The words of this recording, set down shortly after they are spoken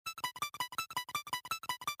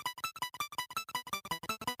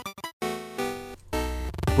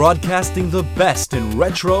broadcasting the best in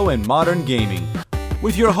retro and modern gaming,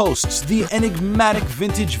 with your hosts, the enigmatic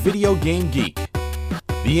vintage video game geek,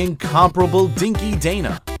 the incomparable Dinky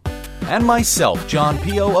Dana, and myself, John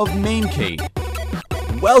Pio of Mamecade.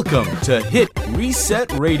 Welcome to Hit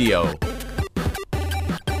Reset Radio.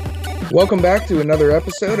 Welcome back to another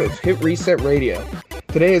episode of Hit Reset Radio.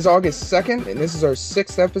 Today is August 2nd, and this is our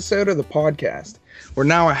 6th episode of the podcast. We're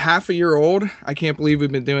now a half a year old. I can't believe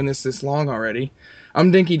we've been doing this long already. I'm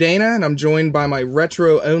Dinky Dana, and I'm joined by my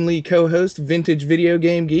retro-only co-host, Vintage Video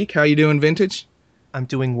Game Geek. How you doing, Vintage? I'm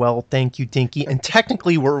doing well, thank you, Dinky. And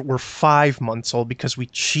technically, we're 5 months old because we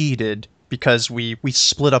cheated, because we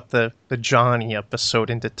split up the Johnny episode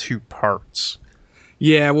into 2 parts.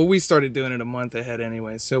 Yeah, well, we started doing it a month ahead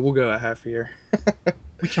anyway, so we'll go a half a year.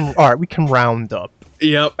 We can round up.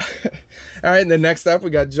 Yep. All right, and then next up, we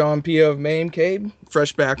got John Pio of Mamecade,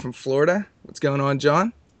 fresh back from Florida. What's going on,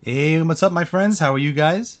 John? Hey, what's up, my friends? How are you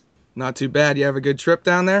guys? Not too bad. You have a good trip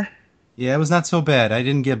down there? Yeah, it was not so bad. I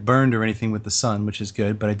didn't get burned or anything with the sun, which is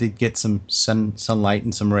good, but I did get some sunlight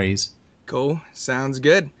and some rays. Cool. Sounds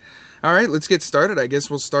good. All right, let's get started. I guess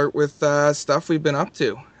we'll start with stuff we've been up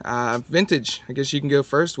to. Vintage, I guess you can go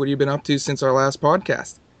first. What have you been up to since our last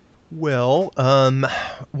podcast? Well,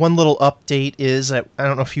 one little update is that, I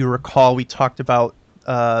don't know if you recall, we talked about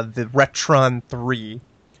the Retron 3.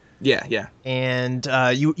 Yeah. And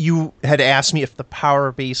you had asked me if the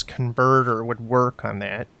power base converter would work on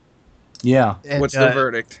that. Yeah. And, what's the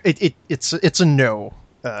verdict? It's a no.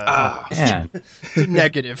 Man.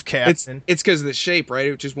 Negative, Captain. It's because of the shape, right?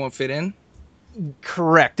 It just won't fit in?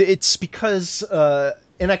 Correct. It's because,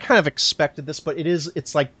 and I kind of expected this, but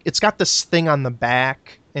it's got this thing on the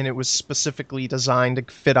back, and it was specifically designed to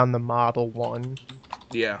fit on the Model 1.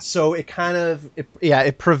 Yeah. So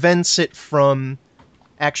it prevents it from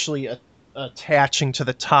actually attaching to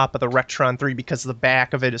the top of the Retron 3 because the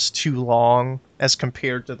back of it is too long as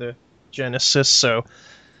compared to the Genesis. So,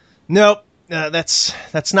 nope. That's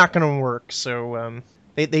not going to work. So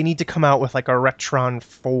they need to come out with like a Retron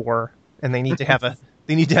 4, and they need to have a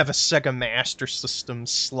Sega Master System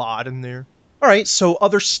slot in there. All right, so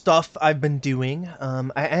other stuff I've been doing.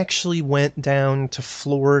 I actually went down to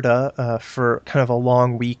Florida for kind of a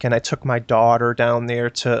long week, and I took my daughter down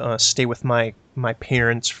there to stay with my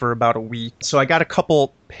parents for about a week. So I got a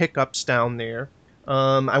couple pickups down there.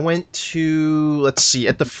 I went to, at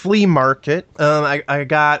the flea market. I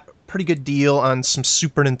got pretty good deal on some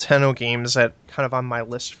Super Nintendo games that kind of on my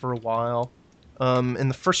list for a while. And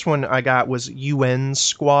the first one I got was UN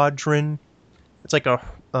Squadron. It's like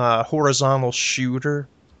a horizontal shooter.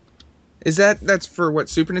 That's for what,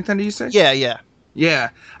 Super Nintendo you said? Yeah. Yeah.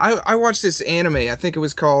 I watched this anime. I think it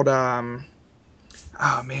was called Area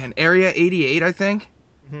 88, I think.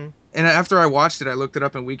 Mm-hmm. And after I watched it, I looked it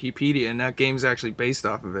up in Wikipedia, and that game's actually based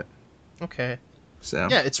off of it. Okay. So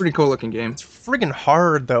yeah, it's a pretty cool looking game. It's friggin'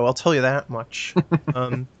 hard though, I'll tell you that much.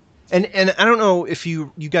 And I don't know if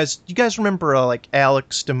you guys remember like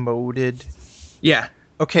Alex Demoted? Yeah.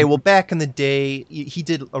 Okay, well back in the day he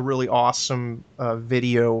did a really awesome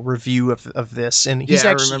video review of this, and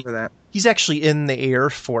I remember that. He's actually in the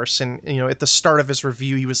Air Force, and at the start of his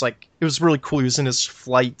review he was like, it was really cool. He was in his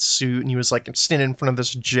flight suit and he was like standing in front of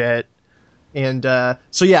this jet. And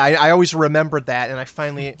so yeah, I always remembered that, and I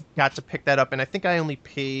finally got to pick that up, and I think I only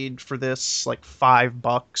paid for this like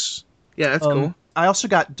 $5. Yeah, that's cool. I also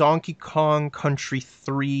got Donkey Kong Country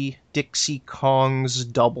 3 Dixie Kong's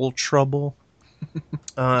Double Trouble. Did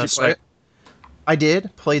you play it? I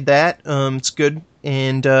did, played that. It's good.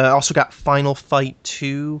 And I also got Final Fight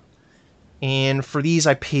 2, and for these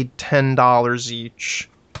I paid $10 each.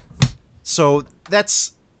 So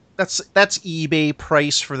that's eBay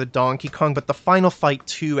price for the Donkey Kong, but the Final Fight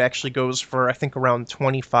 2 actually goes for, I think, around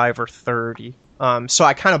 $25 or $30. So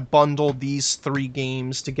I kind of bundled these 3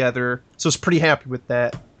 games together, so I was pretty happy with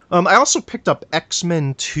that. I also picked up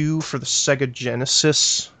X-Men 2 for the Sega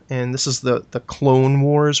Genesis, and this is the Clone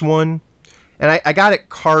Wars one. And I got it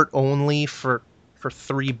cart only for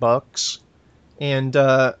 $3. And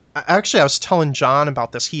I was telling John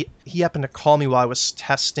about this. He happened to call me while I was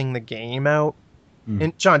testing the game out.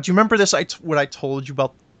 And John, do you remember this? What I told you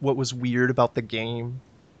about what was weird about the game?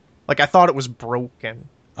 Like, I thought it was broken.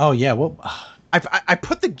 Oh yeah, well, I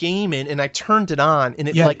put the game in and I turned it on, and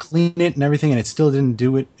it clean it and everything, and it still didn't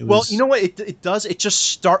do it. Well, you know what it does? It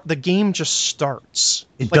just the game just starts.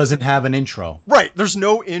 It doesn't have an intro. Right. There's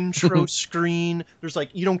no intro screen. There's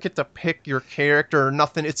you don't get to pick your character or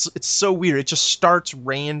nothing. It's so weird. It just starts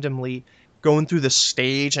randomly going through the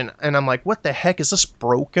stage, and I'm like, what the heck, is this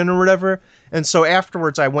broken or whatever? And so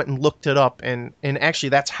afterwards I went and looked it up, and actually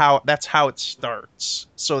that's how it starts.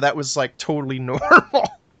 So that was like totally normal.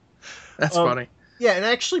 That's funny. Yeah, and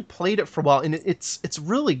I actually played it for a while, and it's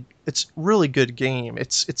really good game.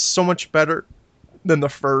 It's so much better than the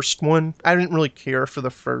first one. I didn't really care for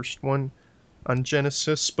the first one on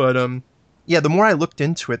Genesis, but yeah, the more I looked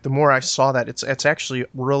into it, the more I saw that it's actually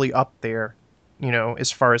really up there,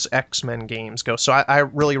 as far as X-Men games go. So I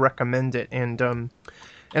really recommend it, and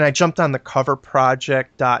I jumped on the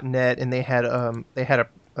coverproject.net, and they had a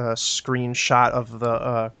screenshot of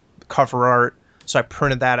the cover art. So I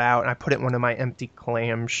printed that out and I put it in one of my empty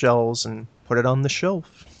clam shells and put it on the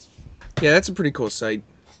shelf. Yeah, that's a pretty cool site.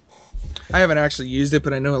 I haven't actually used it,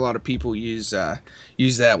 but I know a lot of people use that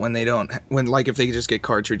when if they just get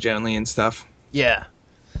cartridge only and stuff. Yeah.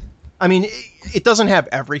 I mean, it doesn't have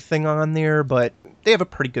everything on there, but they have a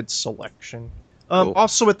pretty good selection. Cool.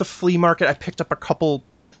 Also at the flea market, I picked up a couple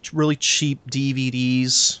really cheap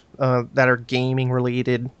DVDs that are gaming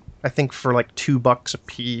related. I think for like $2 a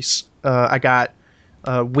piece. I got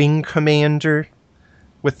Wing Commander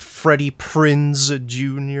with Freddie Prinze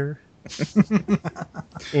Jr.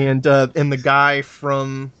 and the guy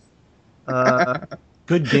from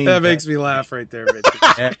Good game. That makes me laugh right there, Richard.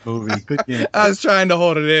 That movie. Good game. I was trying to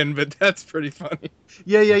hold it in, but that's pretty funny.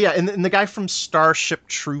 Yeah. And the guy from Starship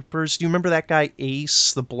Troopers. Do you remember that guy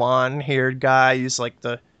Ace, the blonde-haired guy? He's like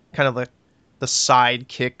the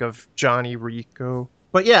sidekick of Johnny Rico.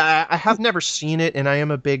 But yeah, I have never seen it, and I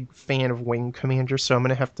am a big fan of Wing Commander, so I'm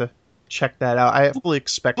gonna have to check that out. I fully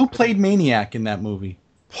expect. Who played Maniac in that movie?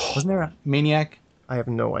 Wasn't there a Maniac? I have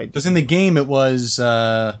no idea. Because in the game it was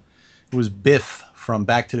Biff from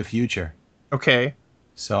Back to the Future. Okay.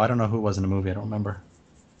 So I don't know who it was in the movie. I don't remember.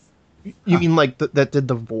 You mean like that did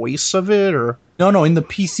the voice of it, or? No. In the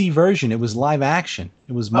PC version, it was live action.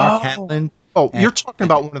 It was Mark Hamill. Oh, you're talking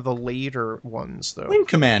about one of the later ones, though. Wing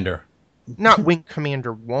Commander. Not Wing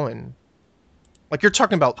Commander 1. Like, you're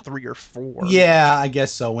talking about 3 or 4. Yeah, I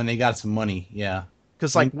guess so. When they got some money, yeah.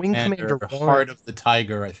 Because, like, Wing Commander 1... Heart of the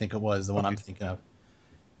Tiger, I think it was, the one I'm thinking of.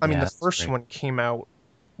 I mean, the first one came out,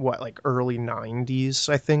 early 90s,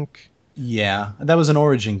 I think? Yeah. That was an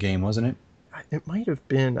Origin game, wasn't it? It might have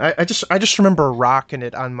been. I just remember rocking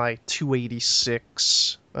it on my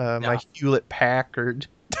 286, my Hewlett-Packard.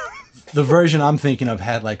 The version I'm thinking of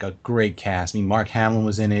had like a great cast. I mean, Mark Hamill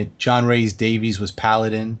was in it. John Rhys Davies was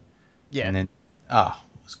Paladin. Yeah. And then, it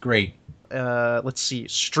was great. Let's see.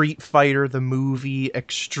 Street Fighter, the movie,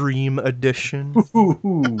 Extreme Edition.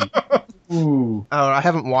 Ooh. I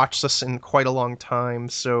haven't watched this in quite a long time,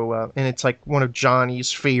 so, and it's like one of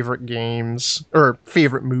Johnny's favorite games, or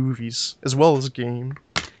favorite movies, as well as game.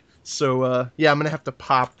 So, yeah, I'm going to have to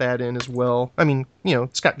pop that in as well. I mean,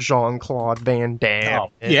 it's got Jean-Claude Van Damme.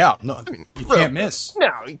 Oh, yeah. No, you can't miss.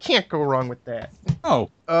 No, you can't go wrong with that. Oh.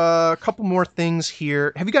 A couple more things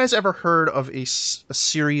here. Have you guys ever heard of a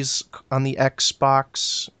series on the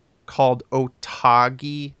Xbox called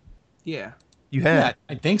Otogi? Yeah. You have? Yeah,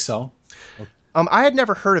 I think so. I had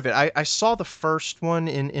never heard of it. I saw the first one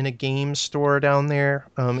in a game store down there.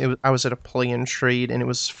 I was at a play and trade, and it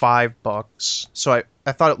was $5. So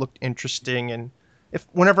I thought it looked interesting, and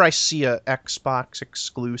whenever I see a Xbox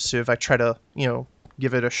exclusive, I try to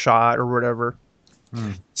give it a shot or whatever.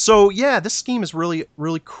 So yeah, this game is really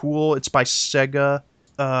really cool. It's by Sega,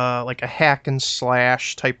 like a hack and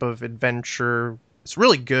slash type of adventure. It's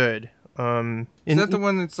really good. Is that the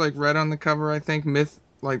one that's like red on the cover? I think Myth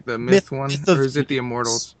one, or is it the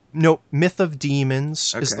Immortals? No, Myth of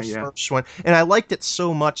Demons is the first one, and I liked it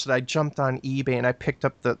so much that I jumped on eBay and I picked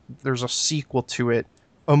up there's a sequel to it,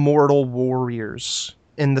 Immortal Warriors.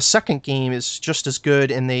 And the second game is just as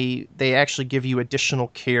good, and they actually give you additional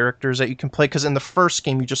characters that you can play, because in the first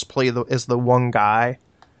game you just play as the one guy.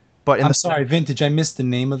 But I'm sorry, Vintage, I missed the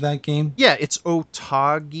name of that game. Yeah, it's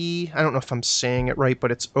Otogi. I don't know if I'm saying it right,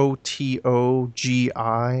 but it's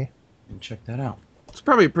Otogi. Check that out. It's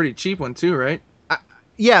probably a pretty cheap one too, right?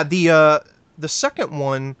 Yeah, the second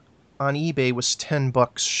one on eBay was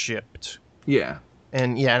 $10 shipped. Yeah.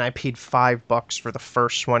 And I paid $5 for the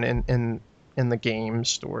first one in the game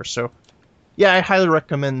store. So yeah, I highly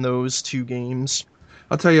recommend those two games.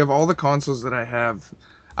 I'll tell you, of all the consoles that I have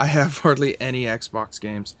hardly any Xbox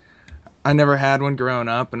games. I never had one growing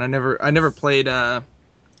up, and I never played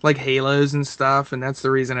like Halos and stuff, and that's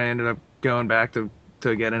the reason I ended up going back to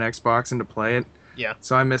get an Xbox and to play it. Yeah.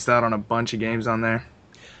 So I missed out on a bunch of games on there.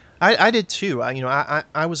 I did too.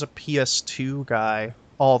 I was a PS2 guy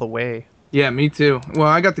all the way. Yeah, me too. Well,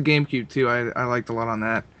 I got the GameCube too. I liked a lot on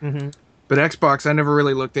that. Mm-hmm. But Xbox, I never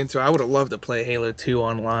really looked into. I would have loved to play Halo 2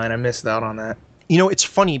 online. I missed out on that. It's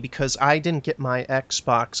funny because I didn't get my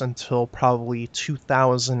Xbox until probably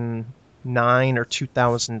 2009 or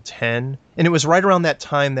 2010. And it was right around that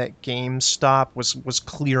time that GameStop was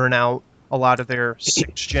clearing out a lot of their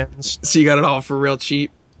 6 gens. So you got it all for real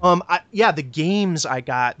cheap. The games I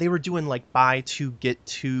got, they were doing like buy 2 get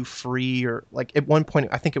 2 free, or like at one point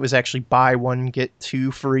I think it was actually buy 1 get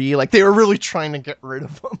 2 free. Like they were really trying to get rid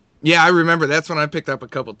of them. Yeah, I remember. That's when I picked up a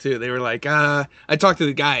couple too. They were like, I talked to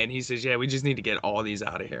the guy and he says, yeah, we just need to get all these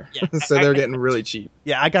out of here. Yeah. So they're getting really cheap.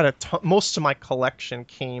 Yeah, I got most of my collection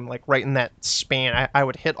came like right in that span. I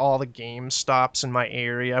would hit all the GameStops in my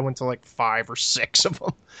area. I went to like 5 or 6 of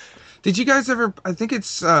them. Did you guys ever? I think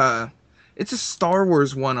it's a Star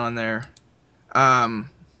Wars one on there.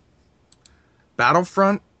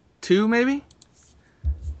 Battlefront 2, maybe.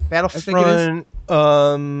 Battlefront.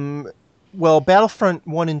 Well, Battlefront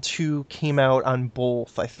 1 and 2 came out on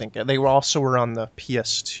both. I think they were on the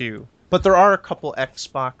PS2. But there are a couple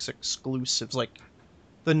Xbox exclusives, like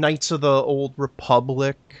the Knights of the Old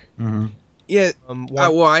Republic. Mm-hmm. Yeah.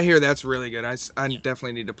 Well, I hear that's really good. I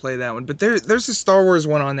definitely need to play that one. But there's a Star Wars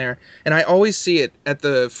one on there, and I always see it at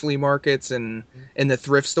the flea markets and in the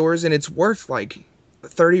thrift stores, and it's worth like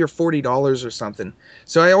 $30 or $40 or something.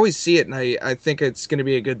 So I always see it, and I think it's going to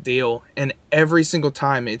be a good deal. And every single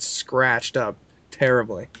time, it's scratched up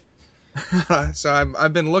terribly. So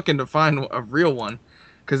I've been looking to find a real one,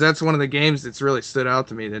 because that's one of the games that's really stood out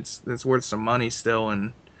to me. That's worth some money still,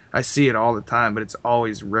 and I see it all the time, but it's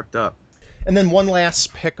always ripped up. And then one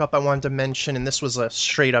last pickup I wanted to mention, and this was a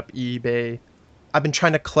straight up eBay. I've been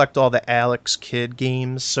trying to collect all the Alex Kidd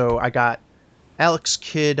games, so I got Alex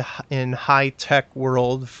Kidd in High Tech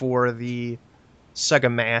World for the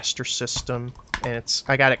Sega Master System, and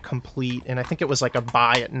I got it complete, and I think it was like a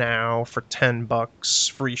buy it now for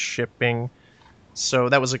 $10, free shipping. So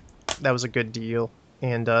that was a good deal.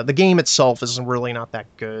 And the game itself is really not that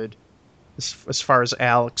good as far as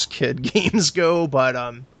Alex Kidd games go, but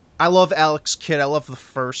I love Alex Kidd. I love the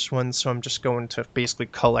first one, so I'm just going to basically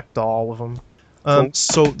collect all of them. Cool.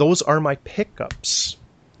 So those are my pickups.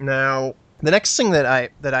 Now, the next thing that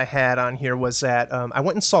I had on here was that I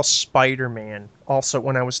went and saw Spider-Man also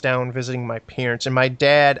when I was down visiting my parents. And my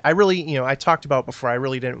dad, I talked about before, I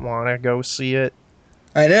really didn't want to go see it.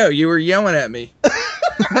 I know, you were yelling at me.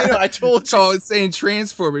 I know, I told you. Oh, it's saying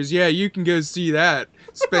Transformers. Yeah, you can go see that.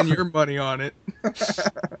 Spend your money on it.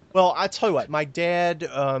 Well, I tell you what, my dad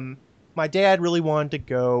really wanted to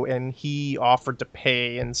go, and he offered to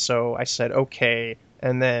pay, and so I said okay.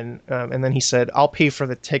 And then he said, "I'll pay for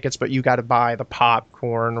the tickets, but you got to buy the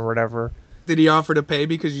popcorn or whatever." Did he offer to pay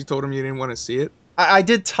because you told him you didn't want to see it? I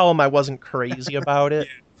did tell him I wasn't crazy about it,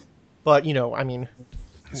 but I mean.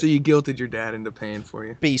 So you guilted your dad into paying for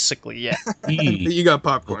you. Basically, yeah. You got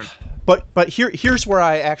popcorn. But here's where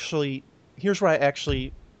I actually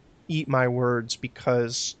eat my words,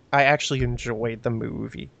 because I actually enjoyed the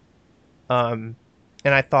movie. And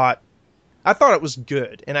I thought it was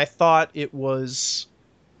good, and I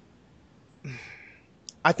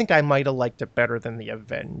think I might have liked it better than the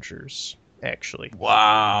Avengers, actually.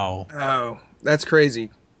 Wow. Oh, that's crazy.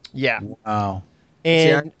 Yeah. Wow.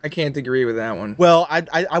 And See, I can't agree with that one. well,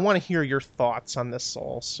 I want to hear your thoughts on this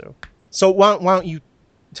also. So why don't you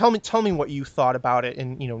tell me what you thought about it,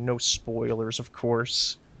 and no spoilers, of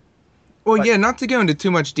course. Well, But- yeah, not to go into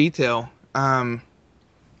too much detail. I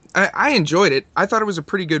enjoyed it. I thought it was a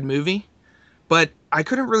pretty good movie, but I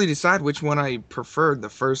couldn't really decide which one I preferred. The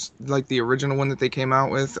first, like the original one that they came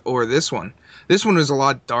out with, or this one. This one was a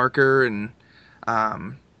lot darker and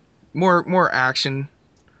more action,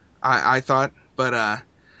 I thought. But I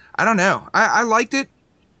don't know. I liked it,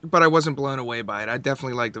 but I wasn't blown away by it. I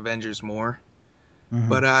definitely liked Avengers more. Mhm.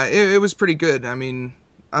 But it was pretty good. I mean,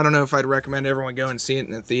 I don't know if I'd recommend everyone go and see it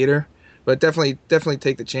in the theater, but definitely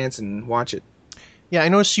take the chance and watch it. Yeah, I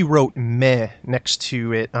noticed you wrote "meh" next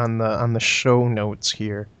to it on the show notes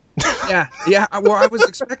here. Yeah. Well, I was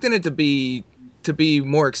expecting it to be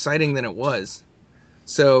more exciting than it was.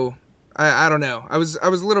 So I don't know. I was a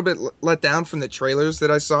little bit let down from the trailers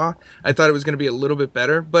that I saw. I thought it was going to be a little bit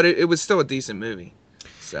better, but it was still a decent movie.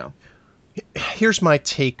 So Here's my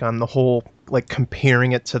take on the whole, like,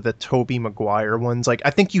 comparing it to the Tobey Maguire ones. Like, I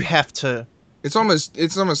think you have to. it's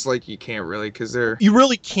almost like you can't really, because they're You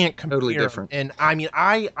really can't compare. Totally them. different. And I mean,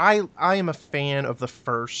 I am a fan of the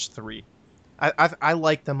first 3. I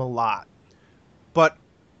like them a lot, but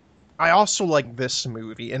I also like this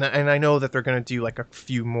movie, and I know that they're gonna do like a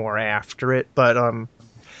few more after it, but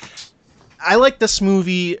I like this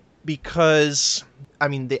movie because I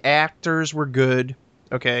mean the actors were good.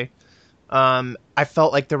 Okay, I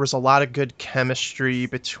felt like there was a lot of good chemistry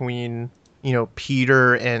between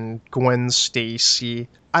Peter and Gwen Stacy.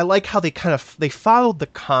 I like how they followed the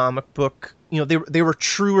comic book. They were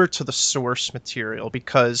truer to the source material,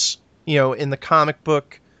 because in the comic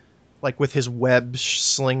book, like with his web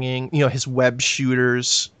slinging, his web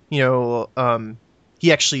shooters.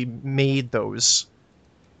 He actually made those.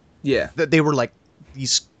 Yeah. That they were like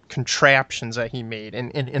these contraptions that he made,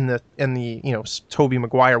 and in the Tobey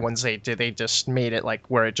Maguire ones they just made it like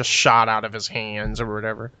where it just shot out of his hands or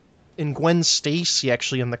whatever. And Gwen Stacy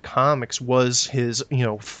actually in the comics was his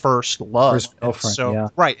first love. First girlfriend, so yeah.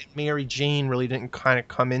 right, Mary Jane really didn't kind of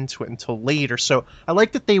come into it until later. So I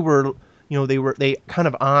like that they were they kind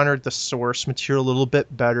of honored the source material a little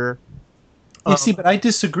bit better. You see, but I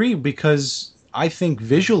disagree because I think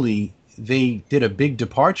visually they did a big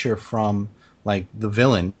departure from like the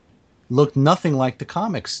villain. Looked nothing like the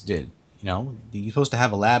comics did. You're supposed to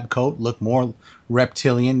have a lab coat, look more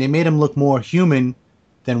reptilian. They made him look more human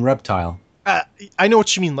than reptile. I know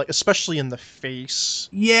what you mean, like especially in the face.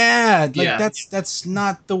 Yeah, like Yeah. that's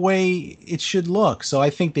not the way it should look. So I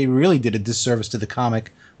think they really did a disservice to the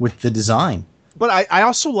comic with the design. But I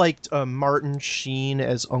also liked Martin Sheen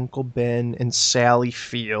as Uncle Ben and Sally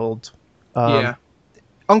Field. Yeah.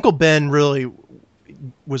 Uncle Ben really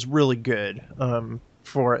was really good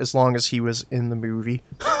for as long as he was in the movie.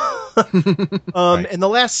 Right. And the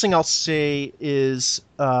last thing I'll say is,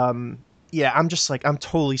 I'm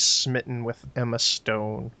totally smitten with Emma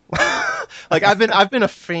Stone. Like I've been a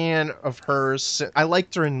fan of hers. I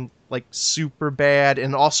liked her in like Superbad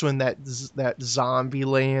and also in that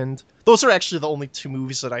Zombieland. Those are actually the only two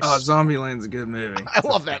movies that I Oh, Zombieland's a good movie. I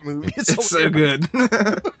love that movie. It's so good.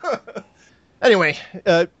 Anyway,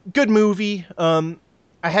 good movie. I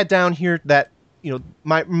had down here that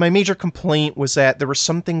my major complaint was that there were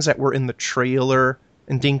some things that were in the trailer,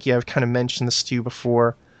 and Dinky, I've kind of mentioned this to you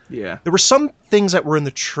before. Yeah. There were some things that were in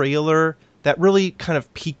the trailer that really kind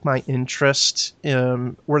of piqued my interest,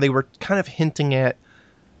 where they were kind of hinting at.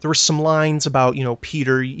 There were some lines about,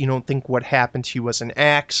 Peter, you don't think what happened to you was an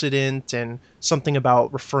accident, and something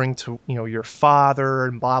about referring to, your father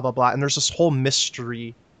and blah, blah, blah. And there's this whole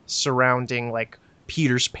mystery surrounding, like,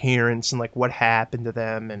 Peter's parents and, like, what happened to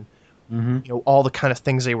them and, all the kind of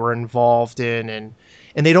things they were involved in. And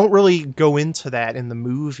they don't really go into that in the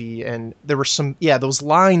movie. And there were those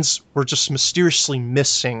lines were just mysteriously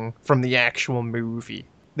missing from the actual movie.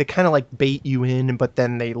 They kind of like bait you in, but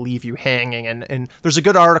then they leave you hanging. And there's a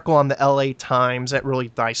good article on the LA Times that really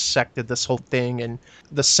dissected this whole thing. And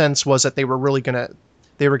the sense was that they were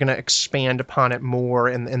gonna expand upon it more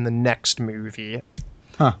in the next movie.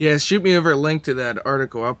 Yeah, shoot me over a link to that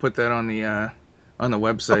article. I'll put that on the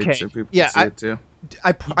website Okay. so people Yeah, can see it too.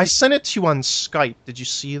 I sent it to you on Skype. Did you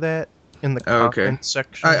see that in the Oh, okay. comment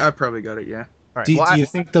section? I probably got it, yeah. All right. Do Well, you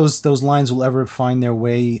think those lines will ever find their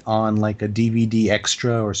way on like a DVD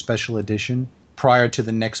extra or special edition prior to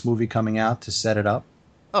the next movie coming out to set it up?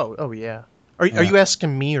 Oh yeah. Are you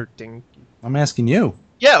asking me or Dinky? I'm asking you.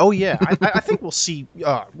 Yeah. Oh yeah. I think we'll see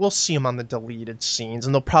them on the deleted scenes,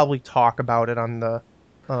 and they'll probably talk about it on the.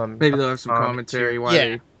 Maybe they'll have some commentary why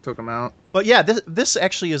they took them out. But yeah, this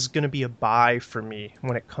actually is going to be a buy for me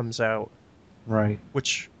when it comes out. Right.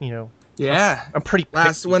 Which Yeah. I'm pretty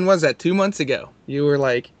Last picky. when was that? 2 months ago. You were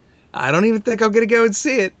like, I don't even think I'm gonna go and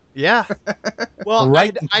see it. Yeah. Well, The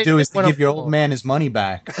right thing to do is to went give your up- old man his money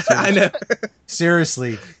back. I know.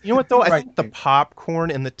 Seriously. You know what though? I Right think the thing.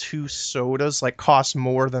 popcorn and the 2 sodas like cost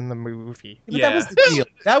more than the movie. But Yeah. that was the deal.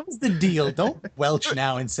 That was the deal. Don't welch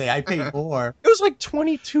now and say I paid more. It was like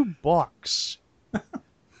 $22.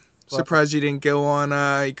 Surprised you didn't go on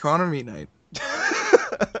economy night.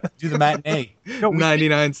 Do the matinee. No, we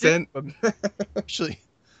 99 cent. actually.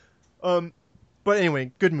 But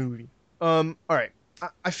anyway, good movie. All right.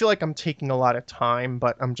 I feel like I'm taking a lot of time,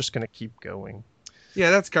 but I'm just gonna keep going. Yeah,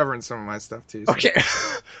 that's covering some of my stuff too. So. Okay.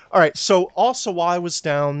 All right. So also while I was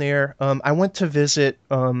down there, I went to visit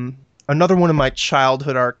another one of my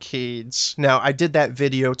childhood arcades. Now I did that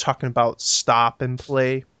video talking about Stop and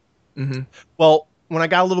Play. Mm-hmm. Well, when I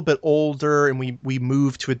got a little bit older and we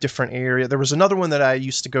moved to a different area, there was another one that I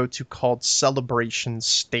used to go to called Celebration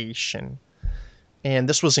Station. And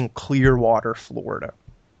this was in Clearwater, Florida.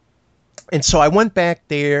 And so I went back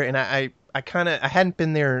there, and I hadn't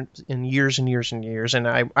been there in years and years and years, and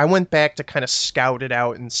I went back to kind of scout it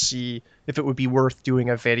out and see if it would be worth doing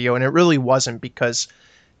a video, and it really wasn't because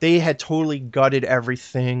they had totally gutted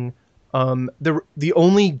everything. The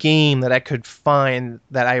only game that I could find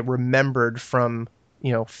that I remembered from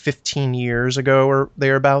 15 years ago or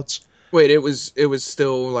thereabouts. Wait, it was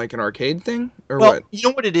still like an arcade thing, or Well, what? you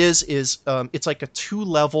know what it is it's like a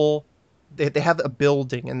 2-level. They have a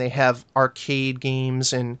building and they have arcade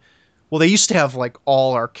games and they used to have like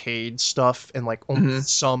all arcade stuff and like only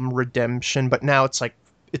some redemption, but now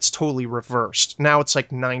it's totally reversed. Now it's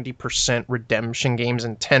like 90% redemption games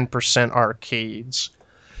and 10% arcades.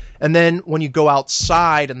 And then when you go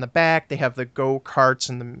outside in the back, they have the go-karts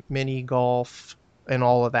and the mini golf and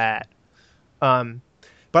all of that.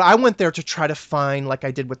 But I went there to try to find, like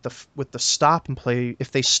I did with the stop and play,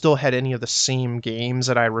 if they still had any of the same games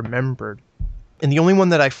that I remembered. And the only one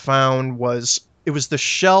that I found was the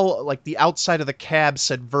shell, like the outside of the cab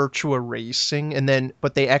said Virtua Racing,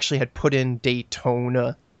 but they actually had put in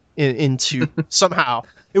Daytona into somehow.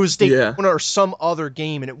 It was Daytona or some other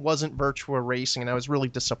game, and it wasn't Virtua Racing, and I was really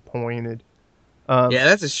disappointed. Yeah,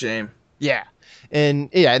 that's a shame. Yeah. And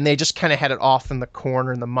they just kind of had it off in the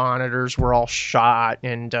corner, and the monitors were all shot.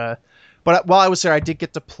 And but while I was there, I did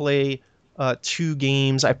get to play 2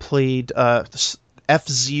 games. I played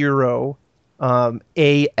F-Zero,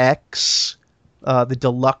 AX, the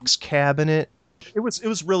deluxe cabinet. It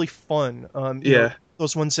was really fun. You know,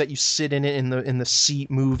 those ones that you sit in it, and the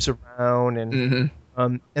seat moves around, and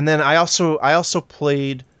and then I also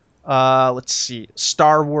played let's see,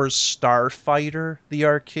 Star Wars Starfighter, the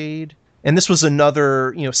arcade. And this was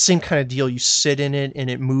another, same kind of deal. You sit in it and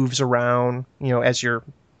it moves around, as you're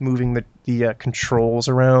moving the controls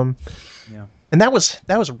around. Yeah. And that was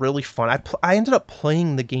really fun. I ended up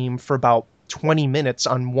playing the game for about 20 minutes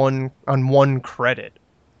on one credit,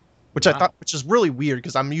 which I thought, which is really weird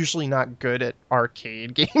because I'm usually not good at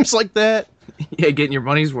arcade games like that. Yeah, getting your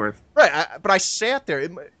money's worth. Right, but I sat there.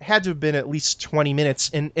 It had to have been at least 20 minutes,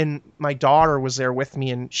 and my daughter was there with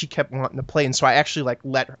me, and she kept wanting to play, and so I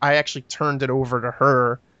actually turned it over to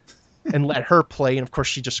her and let her play, and of course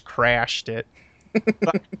she just crashed it.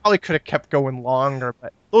 But I probably could have kept going longer,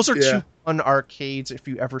 but those are 2 fun arcades if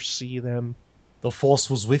you ever see them. The Force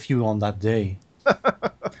was with you on that day.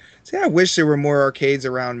 See, I wish there were more arcades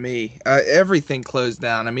around me. Everything closed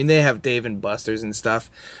down. I mean, they have Dave and Buster's and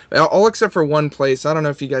stuff. All except for one place. I don't know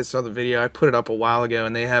if you guys saw the video. I put it up a while ago,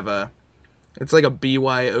 and they have it's like a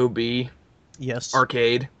BYOB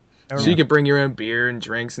arcade. So you could bring your own beer and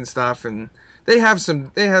drinks and stuff, and they have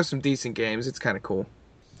some decent games. It's kind of cool.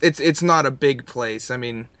 It's not a big place. I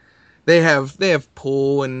mean, they have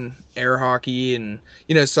pool and air hockey and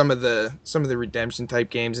some of the redemption type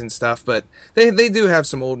games and stuff, but they do have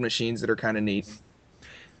some old machines that are kind of neat.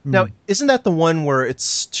 Now, isn't that the one where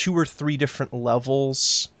it's 2 or 3 different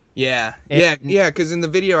levels? Yeah, because in the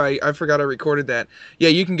video I forgot I recorded that. Yeah,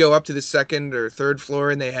 you can go up to the 2nd or 3rd floor,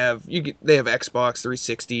 and they have Xbox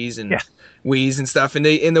 360s and Wii's and stuff, and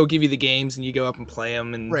they'll give you the games, and you go up and play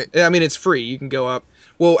them. And I mean, it's free. You can go up.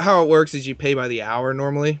 Well, how it works is you pay by the hour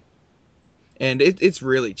normally. And it's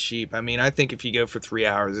really cheap. I mean, I think if you go for 3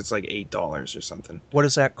 hours, it's like $8 or something. What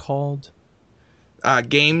is that called?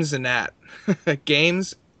 Games and that.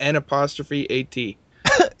 Games N''AT.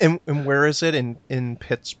 And where is it? In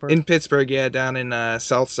Pittsburgh? In Pittsburgh, yeah, down in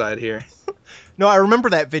South Side here. No, I remember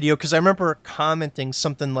that video because I remember commenting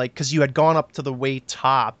something like, because you had gone up to the way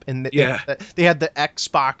top, and they had the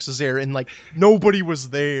Xboxes there, and like nobody was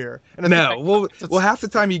there. And well, half the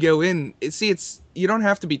time you go in, you don't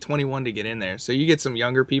have to be 21 to get in there, so you get some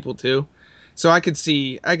younger people too. So I could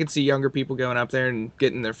see younger people going up there and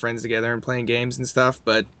getting their friends together and playing games and stuff,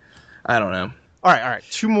 but I don't know. All right.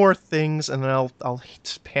 2 more things, and then I'll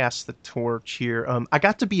pass the torch here. I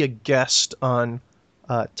got to be a guest on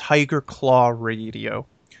Tiger Claw Radio,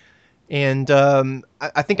 and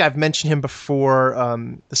I think I've mentioned him before.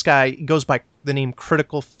 This guy goes by the name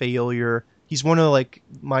Critical Failure. He's one of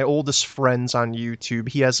my oldest friends on YouTube.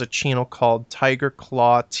 He has a channel called Tiger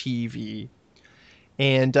Claw TV,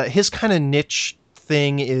 and his kind of niche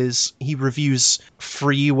thing is he reviews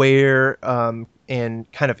freeware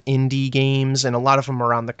and kind of indie games, and a lot of them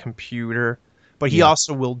are on the computer. But he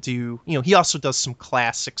also will do, he also does some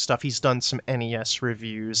classic stuff. He's done some NES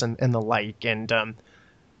reviews and the like. And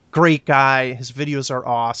great guy. His videos are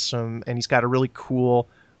awesome, and he's got a really cool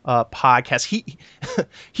podcast.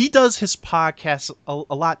 He does his podcast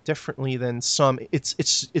a lot differently than some.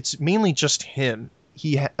 It's mainly just him.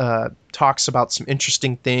 He talks about some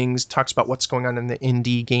interesting things. Talks about what's going on in the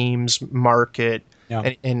indie games market.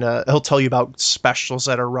 Yeah. And he'll tell you about specials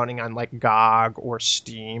that are running on like GOG or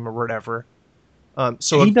Steam or whatever.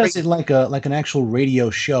 So he does it like an actual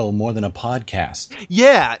radio show more than a podcast.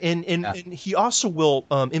 Yeah, and he also will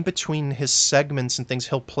in between his segments and things,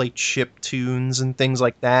 he'll play chip tunes and things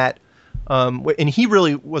like that. And he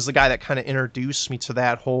really was the guy that kind of introduced me to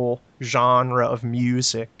that whole genre of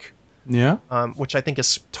music. Yeah. Which I think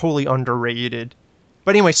is totally underrated.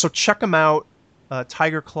 But anyway, so check him out,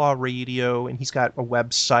 Tiger Claw Radio, and he's got a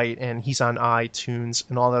website, and he's on iTunes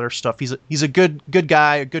and all that other stuff. He's a good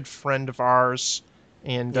guy, a good friend of ours.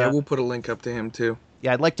 And we'll put a link up to him too.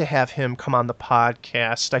 Yeah, I'd like to have him come on the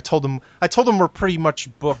podcast. I told him we're pretty much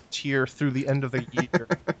booked here through the end of the year.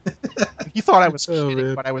 You thought I was Oh, kidding,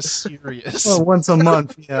 man. but I was serious. Well, once a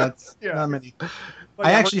month. Yeah, it's Yeah. not many. But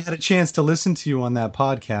I yeah, actually had a chance to listen to you on that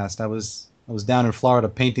podcast. I was down in Florida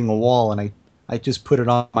painting a wall, and I just put it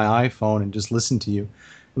on my iPhone and just listened to you.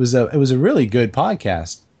 It was a really good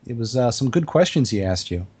podcast. It was some good questions he asked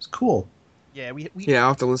you. It was cool. yeah, we Yeah, I'll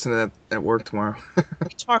have to listen to that at work tomorrow. we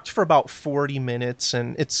talked for about 40 minutes,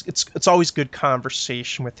 and it's always good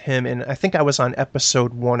conversation with him. And I think I was on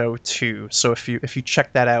episode 102. So if you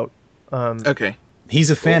check that out, Okay. He's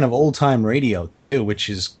a fan of old time radio too, which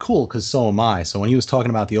is cool because so am I. So when he was talking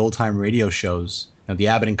about the old time radio shows, you know, the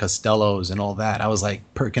Abbott and Costellos and all that, I was like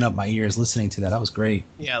perking up my ears listening to that. That was great.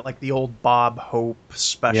 yeah, like the old Bob Hope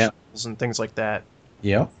specials and things like that.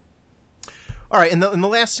 Yeah. All right, and the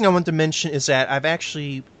last thing I wanted to mention is that I've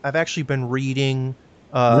actually been reading.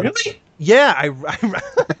 Really? Yeah, I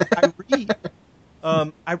read.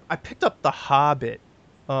 I picked up The Hobbit.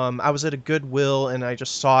 I was at a Goodwill and I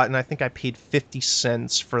just saw it, and I think I paid 50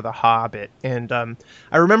 cents for The Hobbit. And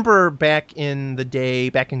I remember back in the day,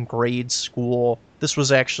 back in grade school, this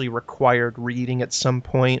was actually required reading at some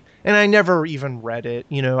point, and I never even read it.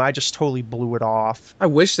 You know, I just totally blew it off. I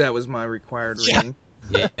wish that was my required Yeah. reading.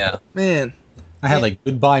 Yeah. Man. I had like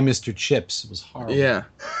Goodbye, Mr. Chips. It was horrible. Yeah.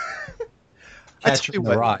 I Catch tell in you the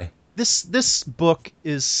what, Rye. This book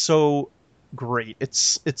is so great.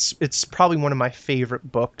 It's probably one of my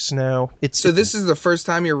favorite books now. So this is the first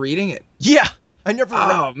time you're reading it? yeah. I never read.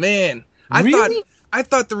 Oh man. Really? I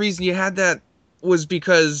thought the reason you had that was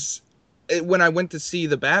because when I went to see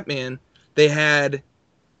the Batman, they had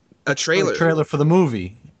a trailer. The trailer for the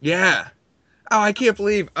movie. Yeah. Oh, I can't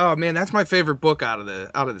believe. Oh man, that's my favorite book out of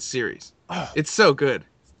the series. Oh. It's so good.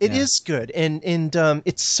 It Yeah. is good, and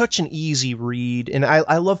it's such an easy read, and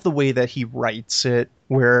I love the way that he writes it,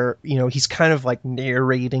 where you know he's kind of like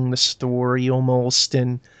narrating the story almost,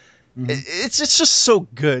 and Mhm. it's just so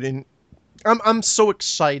good, and I'm so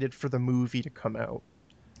excited for the movie to come out.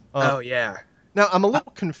 Oh yeah. Now I'm a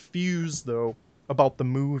little confused though about the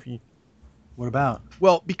movie. What about?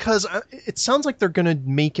 Well, because it sounds like they're gonna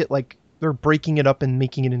make it like they're breaking it up and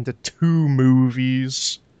making it into 2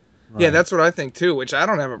 movies. Yeah, Right. that's what I think too, which I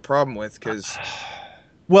don't have a problem with because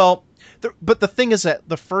Well, but the thing is that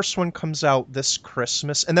the first one comes out this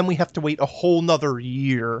Christmas, and then we have to wait a whole nother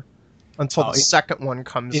year until the second one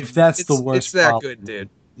comes. If that's it's, the worst. it's that problem. good, dude.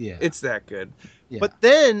 Yeah. It's that good. Yeah. But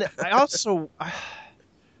then I also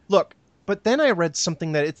look. But then I read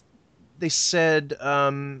something that they said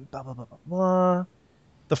blah blah blah blah blah.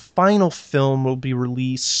 The final film will be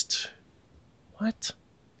released. What?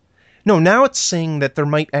 No, now it's saying that there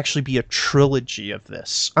might actually be a trilogy of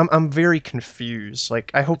this. I'm very confused.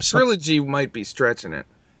 Like I hope so. Trilogy might be stretching it.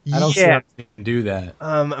 I don't see Yeah. how they can do that.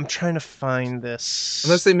 I'm trying to find this.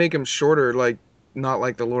 Unless they make them shorter, like not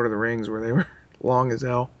like the Lord of the Rings where they were long as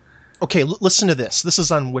hell. Okay, listen to this. This is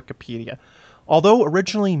on Wikipedia. Although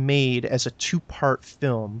originally made as a 2-part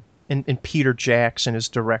film, and Peter Jackson is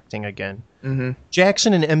directing again, Mm-hmm.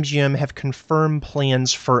 Jackson and MGM have confirmed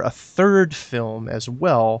plans for a 3rd film as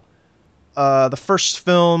well. The first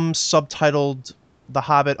film, subtitled The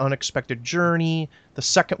Hobbit Unexpected Journey. The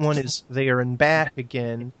second one is There and Back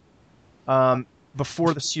Again,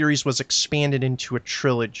 before the series was expanded into a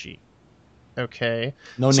trilogy. Okay.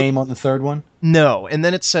 No name on the third one? No, and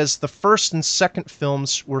then it says the first and second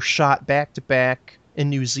films were shot back to back in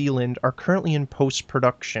New Zealand, are currently in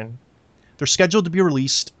post-production. They're scheduled to be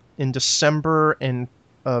released in December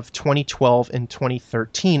of 2012 and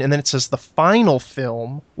 2013, and then it says the final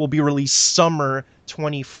film will be released summer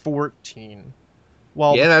 2014.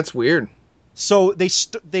 Well, Yeah, that's weird. so they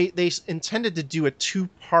intended to do a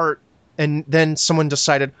 2-part, and then someone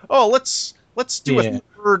decided, oh, let's do Yeah. a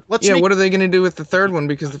third. Let's Yeah, make what are they going to do with the third one?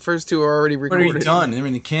 Because the first 2 are already recorded. Already done. I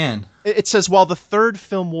mean, it can. It says, while the third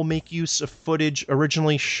film will make use of footage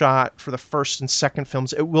originally shot for the first and second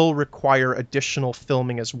films, it will require additional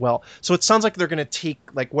filming as well. So it sounds like they're going to take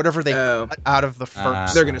like whatever they Oh. cut out of the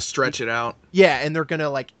first. They're going to stretch it out. Yeah, and they're going to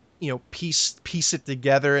like, you know, piece it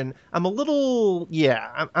together. And I'm a little,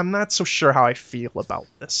 I'm not so sure how I feel about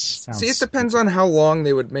this. Sounds See, it depends on how long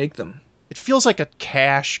they would make them. It feels like a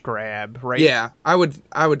cash grab, right? Yeah, I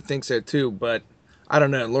would think so too, but I don't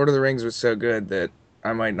know. Lord of the Rings was so good that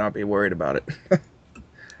I might not be worried about it.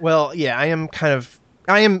 Well, yeah, I am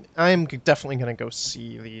definitely going to go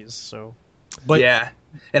see these. So, But yeah.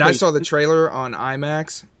 And I Wait. saw the trailer on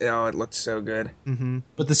IMAX. Oh, it looked so good.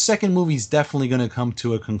 but the second movie's definitely going to come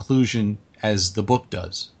to a conclusion as the book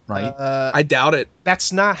does, right? I doubt it.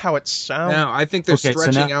 That's not how it sounds. No, I think they're Okay, so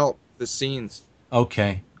stretching now- out the scenes.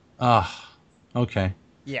 Okay. Okay.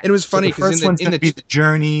 Yeah. And it was funny So the first because one's in going to be the the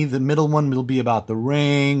journey. The middle one will be about the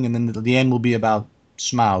ring, and then the end will be about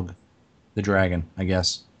Smaug. the dragon, I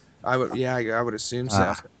guess. I would assume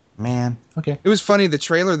so. Man, okay. It was funny. The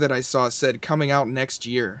trailer that I saw said coming out next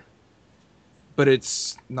year, but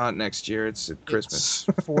it's not next year. It's at Christmas.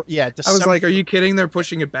 December. I was like, "Are you kidding?" They're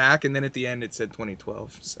pushing it back, and then at the end it said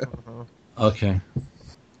 2012. So. Okay.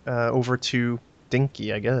 Over to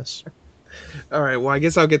Dinky, I guess. All right. Well, I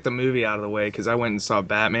guess I'll get the movie out of the way because I went and saw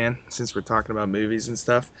Batman. Since we're talking about movies and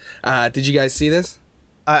stuff, did you guys see this?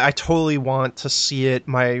 I totally want to see it.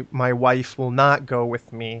 My wife will not go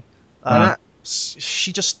with me. Why not?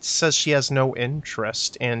 She just says she has no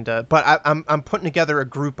interest, and but I'm putting together a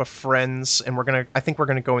group of friends, and I think we're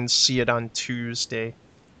gonna go and see it on Tuesday.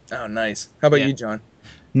 Oh, nice. How about you, John?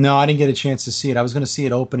 No, I didn't get a chance to see it. I was going to see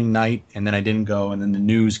it opening night, and then I didn't go, and then the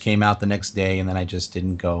news came out the next day, and then I just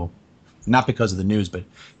didn't go. Not because of the news, but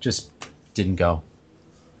just didn't go.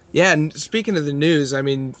 Yeah, and speaking of the news, I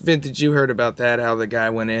mean, Vintage, you heard about that, how the guy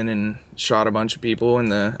went in and shot a bunch of people in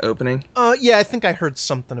the opening? Yeah, I think I heard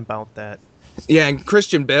something about that. Yeah, and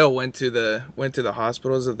Christian Bale went to the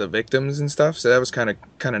hospitals of the victims and stuff, so that was kind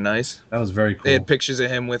of nice. That was very cool. They had pictures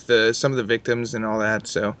of him with some of the victims and all that,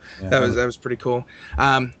 so Yeah, that was pretty cool.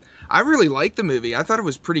 I really liked the movie. I thought it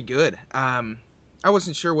was pretty good. I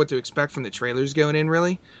wasn't sure what to expect from the trailers going in,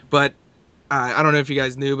 really, but I don't know if you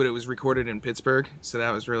guys knew, but it was recorded in Pittsburgh, so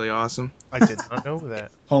that was really awesome. I did not know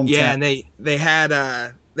that. Hometown. Yeah, and they had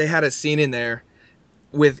a scene in there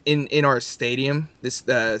in our stadium, this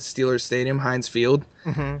Steelers stadium, Heinz Field.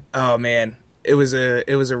 Mm-hmm. Oh man, it was a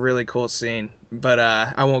really cool scene, but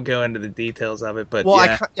I won't go into the details of it. But well,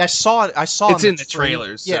 yeah. I saw it. It's in the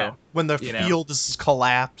trailers. Yeah, so, when the you know. field is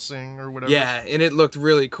collapsing or whatever. Yeah, and it looked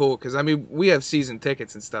really cool because I mean we have season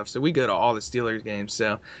tickets and stuff, so we go to all the Steelers games.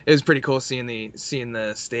 So it was pretty cool seeing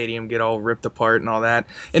the stadium get all ripped apart and all that.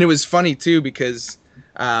 And it was funny too because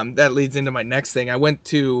that leads into my next thing. I went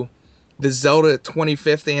to the Zelda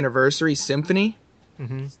 25th anniversary symphony,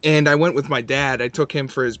 Mm-hmm. and I went with my dad. I took him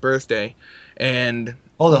for his birthday, and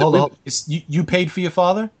Hold on. You paid for your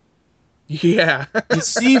father? yeah, You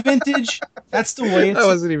see, Vintage? That's the way it's I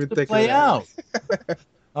wasn't even to thinking play of that. out.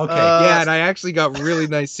 Okay. Yeah, and I actually got really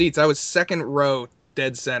nice seats. I was second row,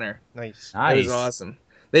 dead center. Nice. It was awesome.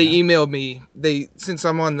 They emailed me. Since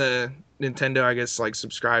I'm on the Nintendo, I guess, like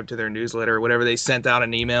subscribe to their newsletter or whatever, they sent out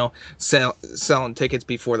an email selling tickets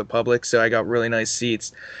before the public, so I got really nice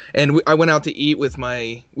seats. And I went out to eat with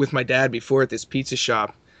my dad before at this pizza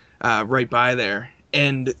shop right by there,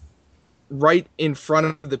 and right in front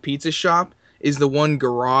of the pizza shop is the one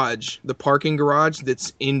garage, the parking garage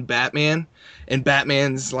that's in Batman, and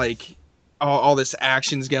Batman's like all this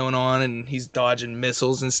action's going on, and he's dodging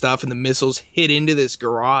missiles and stuff, and the missiles hit into this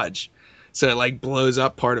garage. So it like blows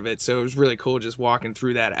up part of it. So it was really cool just walking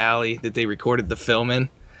through that alley that they recorded the film in.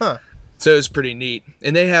 Huh. So it was pretty neat.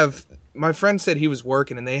 And my friend said he was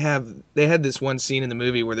working, and they had this one scene in the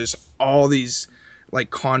movie where there's all these like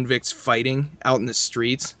convicts fighting out in the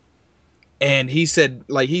streets. And he said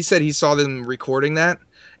he saw them recording that,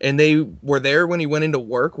 and they were there when he went into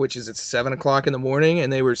work, which is at 7:00 in the morning,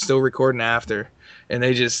 and they were still recording after. And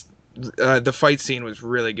they just the fight scene was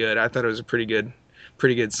really good. I thought it was a pretty good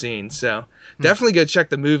scene. So definitely go check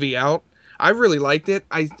the movie out. I really liked it.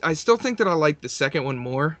 I still think that I liked the second one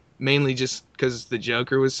more, mainly just because the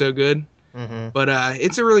Joker was so good. Mm-hmm. But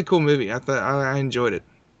it's a really cool movie. I enjoyed it.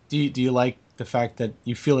 Do you like the fact that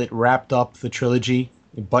you feel it wrapped up the trilogy?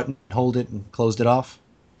 You buttonholed it and closed it off?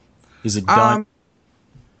 Is it done?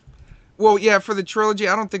 Well, yeah, for the trilogy,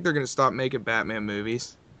 I don't think they're going to stop making Batman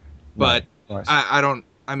movies. But No, of course. I don't.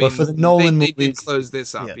 I mean, But for the Nolan they did movies- close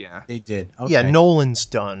this up. Yeah. They did. Okay. Yeah, Nolan's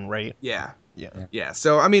done, right? Yeah. Yeah. Yeah.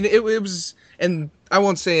 So I mean, it was, and I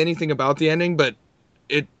won't say anything about the ending, but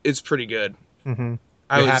it's pretty good. Mm-hmm.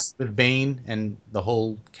 You're happy with Bane and the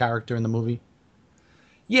whole character in the movie?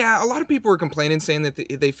 Yeah, a lot of people were complaining, saying that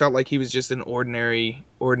they felt like he was just an ordinary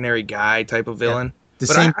guy type of villain. The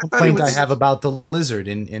But same I thought complaint it was- I have about the Lizard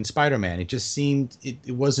in Spider-Man. It just seemed it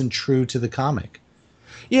wasn't true to the comic.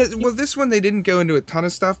 Yeah, well, this one they didn't go into a ton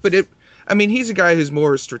of stuff, but I mean, he's a guy who's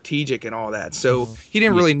more strategic and all that, so he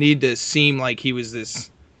didn't really need to seem like he was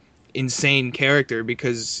this insane character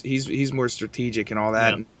because he's more strategic and all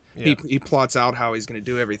that. Yeah. And he plots out how he's going to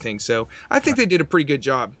do everything. So I think they did a pretty good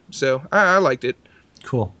job. So I liked it.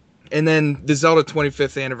 Cool. And then the Zelda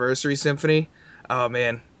 25th Anniversary Symphony. Oh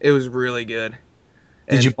man, it was really good.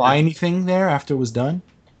 Did you And- buy anything there after it was done?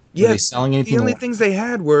 Were Yeah, they selling anything? the only more? things they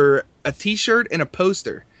had were a T-shirt and a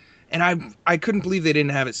poster, and I couldn't believe they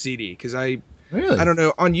didn't have a CD because I Really? don't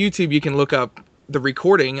know, on YouTube you can look up the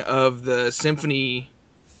recording of the symphony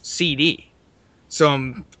CD. So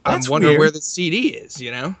I'm That's wondering weird. where the CD is.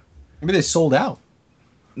 You know? Maybe they sold out.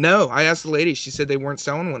 No, I asked the lady. She said they weren't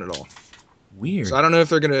selling one at all. Weird. So I don't know if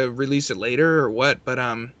they're gonna release it later or what, but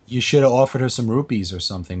You should have offered her some rupees or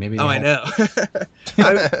something. Maybe. oh, I know.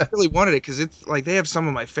 I really wanted it because it's like they have some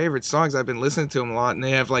of my favorite songs. I've been listening to them a lot, and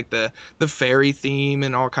they have like the fairy theme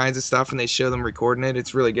and all kinds of stuff, and they show them recording it.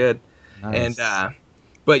 It's really good. Nice. And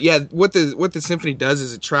but yeah, what the symphony does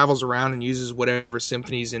is it travels around and uses whatever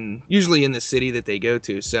symphonies usually in the city that they go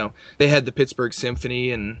to. So they had the Pittsburgh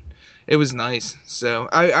Symphony, and it was nice. So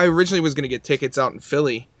I originally was gonna get tickets out in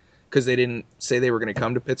Philly because they didn't say they were gonna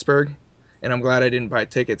come to Pittsburgh. And I'm glad I didn't buy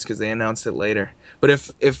tickets because they announced it later. But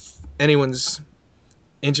if anyone's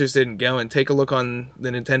interested in going, take a look on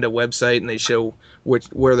the Nintendo website, and they show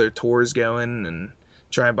where their tour is going, and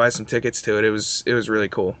try and buy some tickets to it. It was really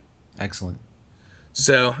cool. Excellent.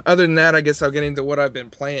 So other than that, I guess I'll get into what I've been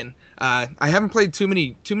playing. I haven't played too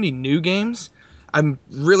many new games. I'm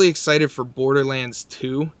really excited for Borderlands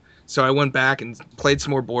 2. So I went back and played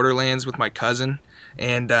some more Borderlands with my cousin,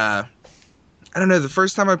 and I don't know. The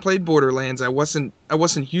first time I played Borderlands, I wasn't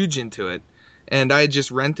huge into it, and I had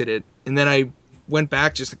just rented it, and then I went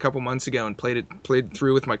back just a couple months ago and played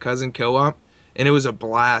through with my cousin co-op, and it was a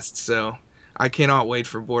blast. So I cannot wait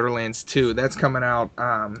for Borderlands 2. That's coming out.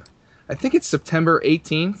 I think it's September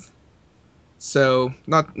 18th, so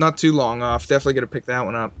not too long off. Definitely gonna pick that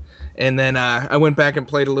one up. And then I went back and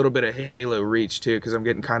played a little bit of Halo Reach too, because I'm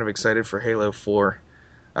getting kind of excited for Halo 4.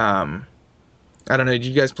 I don't know. Did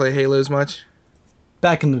you guys play Halos much?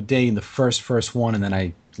 Back in the day, the first one, and then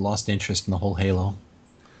I lost interest in the whole Halo.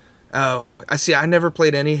 Oh, I see. I never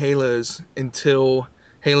played any Halos until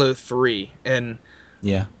Halo 3, and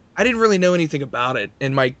Yeah. I didn't really know anything about it.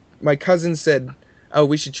 And my cousin said, "Oh,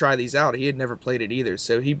 we should try these out." He had never played it either,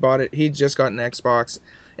 so he bought it. He'd just got an Xbox,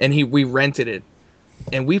 and we rented it,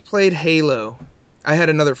 and we played Halo. I had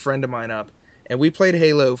another friend of mine up, and we played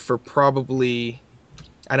Halo for probably,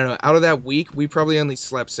 I don't know, out of that week, we probably only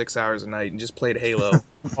slept 6 hours a night and just played Halo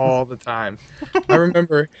all the time. I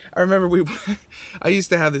remember I used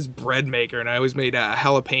to have this bread maker, and I always made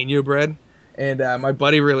jalapeno bread, and my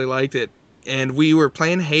buddy really liked it. And we were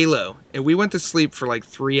playing Halo, and we went to sleep for like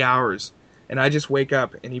 3 hours, and I just wake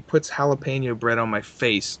up, and he puts jalapeno bread on my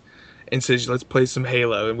face and says, "Let's play some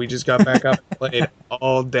Halo." And we just got back up and played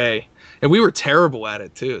all day. And we were terrible at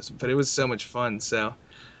it too, but it was so much fun. So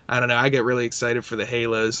I don't know. I get really excited for the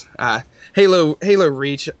Halos. Halo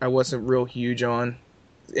Reach, I wasn't real huge on.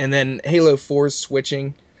 And then Halo 4's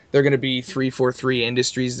switching. They're going to be 343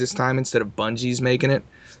 Industries this time instead of Bungie's making it.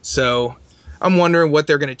 So I'm wondering what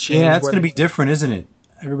they're going to change. Yeah, that's going to be different, isn't it?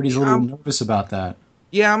 Everybody's a little nervous about that.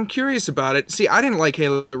 Yeah, I'm curious about it. See, I didn't like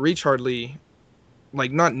Halo Reach hardly,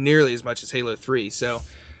 like not nearly as much as Halo 3. So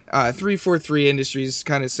 343 Industries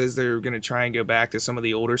kind of says they're going to try and go back to some of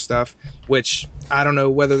the older stuff, which I don't know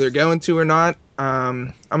whether they're going to or not.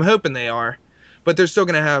 I'm hoping they are, but they're still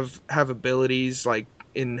going to have abilities like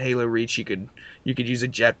in Halo Reach. You could use a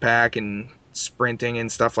jetpack and sprinting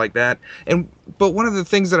and stuff like that. But one of the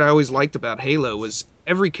things that I always liked about Halo was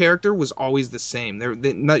every character was always the same.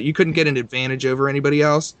 You couldn't get an advantage over anybody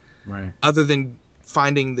else, Right. other than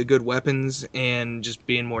finding the good weapons and just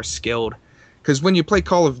being more skilled. Because when you play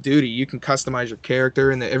Call of Duty, you can customize your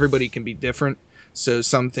character, and everybody can be different. So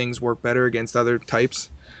some things work better against other types.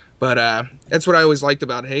 But that's what I always liked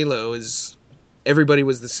about Halo is everybody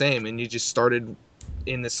was the same, and you just started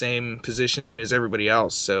in the same position as everybody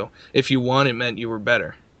else. So if you won, it meant you were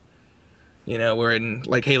better. You know, where in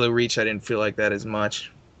like Halo Reach, I didn't feel like that as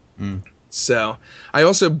much. Mm. So I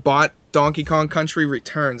also bought Donkey Kong Country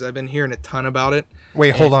Returns. I've been hearing a ton about it.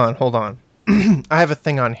 Wait, hold on. I have a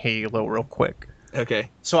thing on Halo real quick. Okay.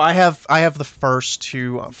 So I have the first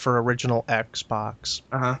two for original Xbox,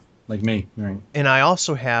 Like me, right? and I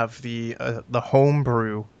also have the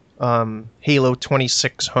homebrew Halo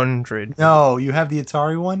 2600. No, you have the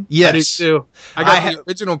Atari one? I do Yes. too. I got the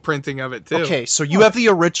original printing of it too. Okay, so you have the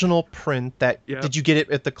original print that Yeah. did you get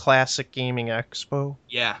it at the Classic Gaming Expo?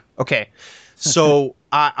 Yeah. Okay. So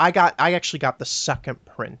I actually got the second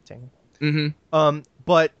printing. Mm-hmm.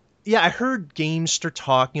 But yeah, I heard Gamester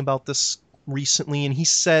talking about this recently, and he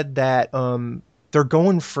said that they're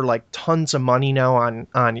going for like tons of money now on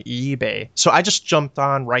eBay. So I just jumped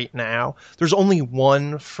on right now. There's only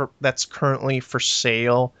one that's currently for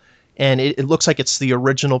sale, and it looks like it's the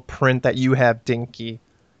original print that you have, Dinky.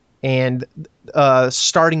 And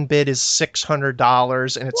starting bid is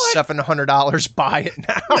 $600, and it's $700. Buy it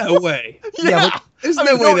now. No way. Yeah. There's I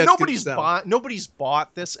no mean, way that's nobody's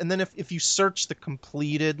bought this. And then if you search the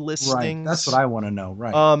completed listings, Right. That's what I want to know.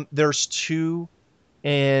 Right. there's two,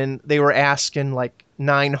 and they were asking like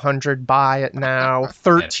 900 buy it now,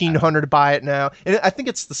 1300 buy it now. And I think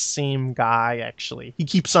it's the same guy actually. He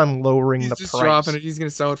keeps on lowering the just price. dropping it. He's gonna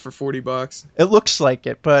sell it for $40. It looks like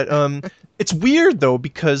it, but it's weird though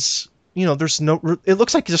because there's no. It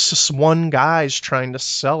looks like just one guy's trying to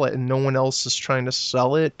sell it and no one else is trying to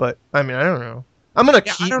sell it. But I mean, I don't know. I'm gonna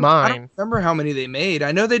keep mine. I don't remember how many they made.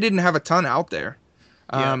 I know they didn't have a ton out there,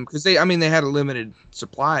 because they had a limited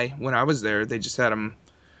supply when I was there. They just had them.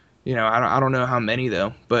 I don't know how many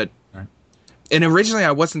though, but and originally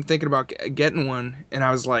I wasn't thinking about getting one, and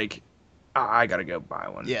I was like, I gotta go buy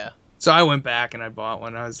one. Yeah. So I went back and I bought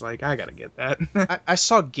one. I was like, I gotta get that. I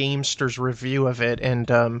saw Gamester's review of it,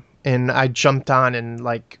 and I jumped on and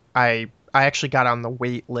like I actually got on the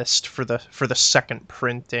wait list for the second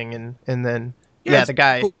printing, and then it's the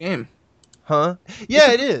guy. a cool game. Huh?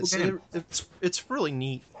 Yeah, it It's a is. cool game. It's really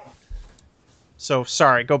neat. So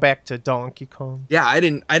sorry, go back to Donkey Kong. Yeah, I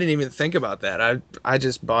didn't even think about that. I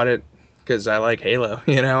just bought it because I like Halo.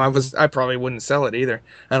 I probably wouldn't sell it either.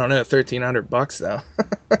 I don't know, $1,300 though.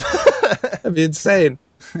 That'd be insane.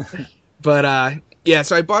 But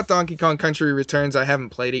so I bought Donkey Kong Country Returns. I haven't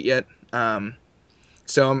played it yet.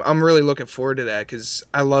 So I'm really looking forward to that because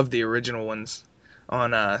I love the original ones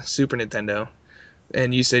on Super Nintendo.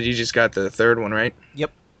 And you said you just got the third one, right?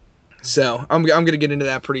 Yep. So I'm gonna get into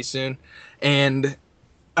that pretty soon. And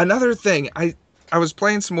another thing, I was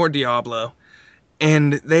playing some more Diablo,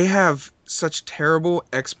 and they have such terrible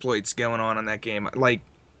exploits going on in that game. Like,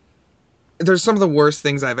 there's some of the worst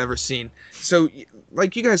things I've ever seen. So,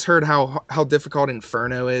 like, you guys heard how difficult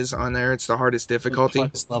Inferno is on there. It's the hardest difficulty.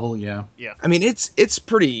 Hardest level, yeah. I mean, it's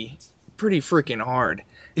pretty freaking hard.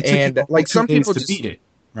 It took And you like some people to just beat it,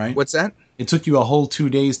 right? What's that? It took you a whole 2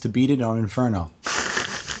 days to beat it on Inferno.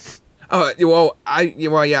 I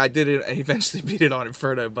did it. I eventually beat it on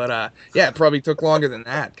Inferno, but it probably took longer than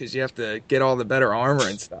that because you have to get all the better armor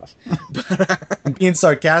and stuff. I'm being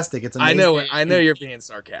sarcastic. It's amazing. I know you're being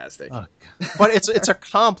sarcastic. Oh, But it's a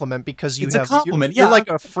compliment because It's a compliment, You're yeah. like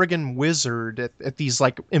a friggin' wizard at these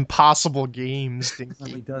like impossible games.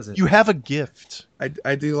 He does it. You have a gift.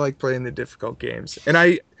 I do like playing the difficult games, and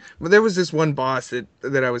there was this one boss that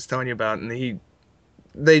I was telling you about, and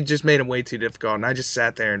they just made him way too difficult, and I just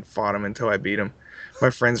sat there and fought him until I beat him. My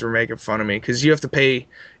friends were making fun of me because you have to pay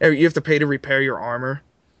to repair your armor,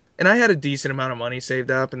 and I had a decent amount of money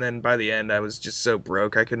saved up, and then by the end I was just so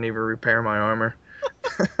broke I couldn't even repair my armor.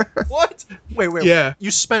 What? Wait. Yeah.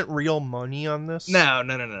 You spent real money on this? No.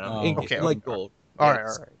 Oh. Okay, Like gold. All Yeah,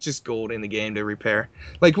 right. it's just gold in the game to repair.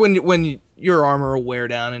 Like when your armor will wear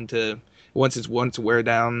down once it's wear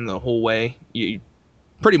down the whole way, you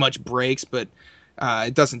pretty much breaks, but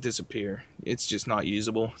it doesn't disappear. It's just not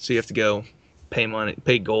usable. So you have to go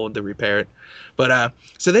pay gold to repair it. But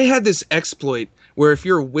so they had this exploit where if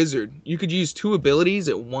you're a wizard, you could use 2 abilities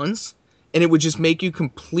at once, and it would just make you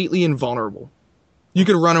completely invulnerable. You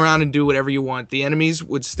could run around and do whatever you want. The enemies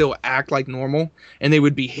would still act like normal, and they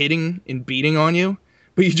would be hitting and beating on you,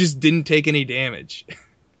 but you just didn't take any damage.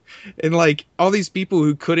 And like all these people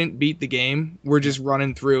who couldn't beat the game were just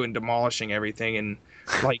running through and demolishing everything, and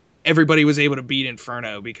like everybody was able to beat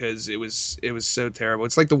Inferno because it was so terrible.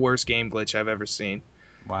 It's like the worst game glitch I've ever seen.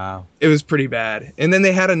 Wow. It was pretty bad. And then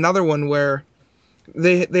they had another one where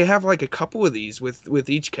they have like a couple of these with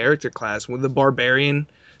each character class. With the Barbarian,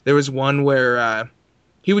 there was one where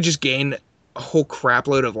he would just gain a whole crap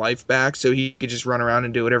load of life back, so he could just run around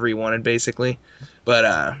and do whatever he wanted, basically. But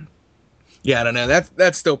I don't know.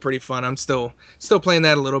 That's still pretty fun. I'm still playing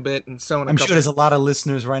that a little bit, and so I'm sure there's a lot of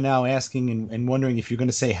listeners right now asking and wondering if you're going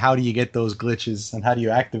to say, how do you get those glitches and how do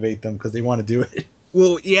you activate them, because they want to do it.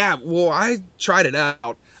 Well, yeah. Well, I tried it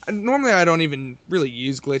out. Normally, I don't even really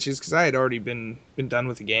use glitches because I had already been done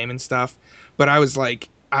with the game and stuff. But I was like,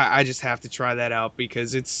 I just have to try that out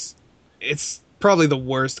because it's probably the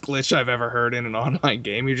worst glitch I've ever heard in an online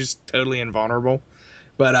game. You're just totally invulnerable.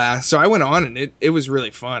 But so I went on, and it was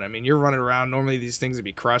really fun. I mean, you're running around. Normally, these things would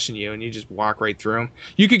be crushing you, and you just walk right through them.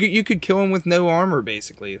 You could kill them with no armor,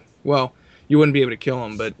 basically. Well, you wouldn't be able to kill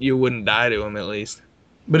them, but you wouldn't die to them at least.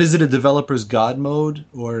 But is it a developer's god mode,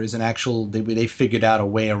 or is an actual they figured out a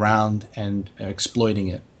way around and exploiting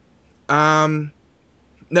it?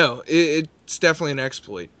 No, it's definitely an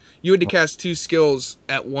exploit. You had to cast 2 skills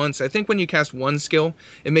at once. I think when you cast one skill,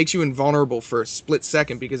 it makes you invulnerable for a split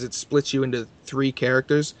second because it splits you into 3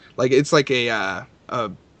 characters. Like it's like a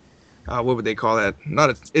what would they call that?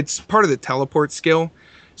 It's part of the teleport skill.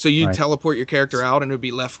 So you Right. teleport your character out, and it would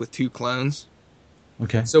be left with 2 clones.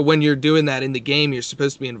 Okay. So when you're doing that in the game, you're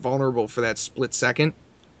supposed to be invulnerable for that split second.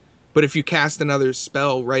 But if you cast another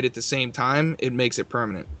spell right at the same time, it makes it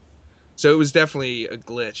permanent. So it was definitely a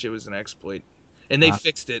glitch. It was an exploit. And they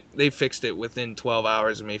fixed it. They fixed it within 12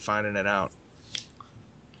 hours of me finding it out.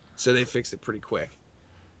 So they fixed it pretty quick.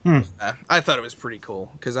 I thought it was pretty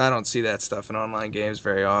cool because I don't see that stuff in online games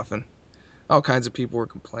very often. All kinds of people were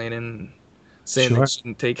complaining, saying they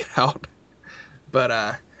shouldn't take it out.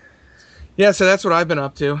 But yeah, so that's what I've been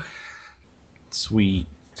up to. Sweet.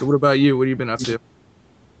 So what about you? What have you been up to?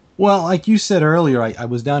 Well, like you said earlier, I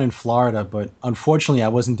was down in Florida, but unfortunately I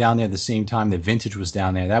wasn't down there at the same time that Vintage was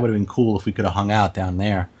down there. That would have been cool if we could have hung out down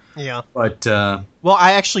there. Yeah. But well,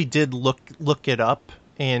 I actually did look it up,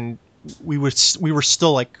 and we were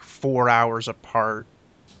still like 4 hours apart.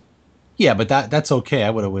 Yeah, but that's okay.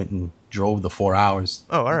 I would have went and drove the 4 hours.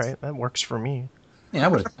 Oh, all right, that works for me. Yeah, I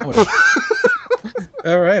would have.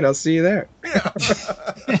 All right, I'll see you there.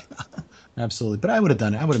 Yeah. Absolutely. But I would have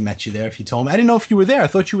done it. I would have met you there if you told me. I didn't know if you were there. I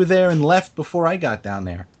thought you were there and left before I got down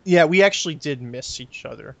there. Yeah, we actually did miss each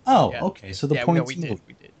other. Oh, yeah. Okay. So the yeah, point. No, we did.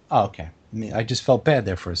 Oh, okay. I just felt bad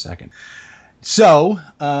there for a second. So,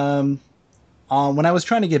 when I was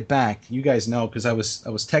trying to get back, you guys know, because I was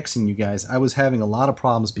texting you guys, I was having a lot of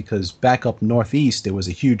problems because back up northeast there was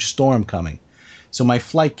a huge storm coming. So my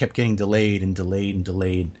flight kept getting delayed and delayed and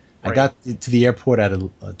delayed. Right. I got to the airport at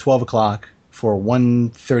 12 o'clock for a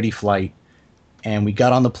 1:30 flight. And we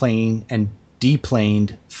got on the plane and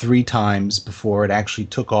deplaned 3 times before it actually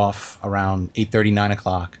took off around 8:30, 9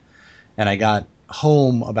 o'clock. And I got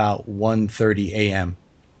home about 1:30 a.m.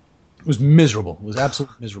 It was miserable. It was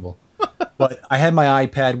absolutely miserable. But I had my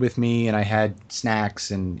iPad with me, and I had snacks,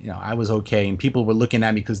 and I was okay. And people were looking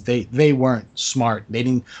at me because they weren't smart. They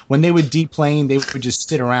didn't. When they would deplane, they would just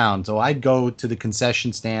sit around. So I'd go to the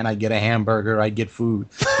concession stand. I'd get a hamburger. I'd get food.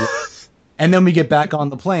 And then we get back on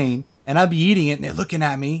the plane. And I'd be eating it, and they're looking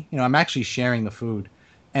at me. I'm actually sharing the food,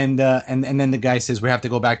 and then the guy says we have to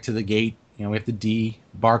go back to the gate. We have to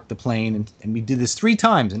debark the plane, and we did this 3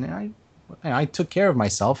 times. And I took care of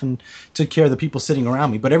myself and took care of the people sitting around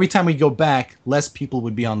me. But every time we go back, less people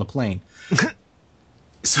would be on the plane.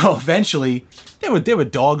 So eventually, there were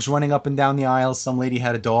dogs running up and down the aisle. Some lady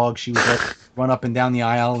had a dog; she would run up and down the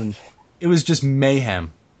aisle, and it was just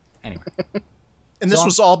mayhem. Anyway. And this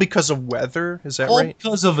was all because of weather, is that all right?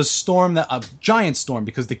 Because of a giant storm,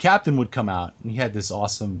 because the captain would come out, and he had this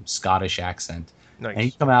awesome Scottish accent. Nice. And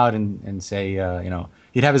he'd come out and say,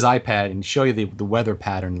 he'd have his iPad and show you the weather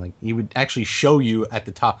pattern. Like, he would actually show you at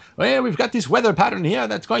the top, well, we've got this weather pattern here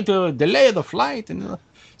that's going to delay the flight. And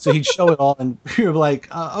so he'd show it all, and we were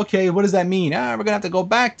like, okay, what does that mean? We're going to have to go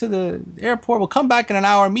back to the airport. We'll come back in an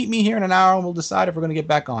hour. Meet me here in an hour, and we'll decide if we're going to get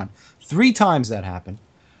back on. 3 times that happened.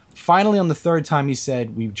 Finally, on the 3rd time, he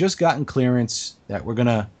said, we've just gotten clearance that we're going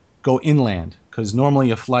to go inland, because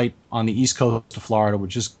normally a flight on the east coast of Florida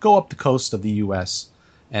would just go up the coast of the U.S.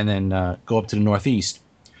 and then go up to the northeast.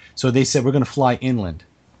 So they said, we're going to fly inland.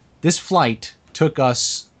 This flight took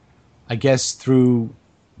us, I guess, through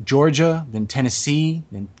Georgia, then Tennessee,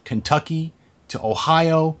 then Kentucky, to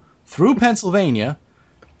Ohio, through Pennsylvania,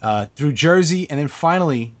 through Jersey, and then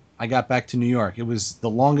finally I got back to New York. It was the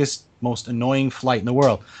longest, most annoying flight in the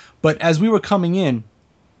world. But as we were coming in,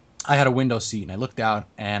 I had a window seat, and I looked out,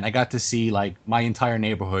 and I got to see like my entire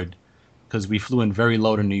neighborhood, because we flew in very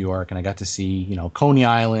low to New York, and I got to see Coney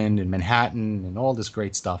Island and Manhattan and all this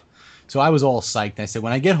great stuff. So I was all psyched. I said,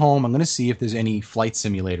 when I get home, I'm going to see if there's any flight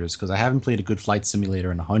simulators, because I haven't played a good flight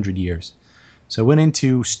simulator in 100 years. So I went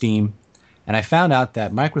into Steam, and I found out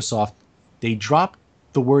that Microsoft, they dropped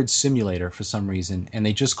the word simulator for some reason, and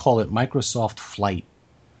they just call it Microsoft Flight.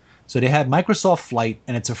 So they had Microsoft Flight,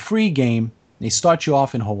 and it's a free game. They start you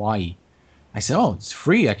off in Hawaii. I said, oh, it's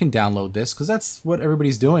free. I can download this, because that's what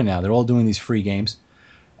everybody's doing now. They're all doing these free games.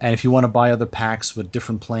 And if you want to buy other packs with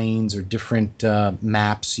different planes or different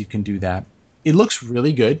maps, you can do that. It looks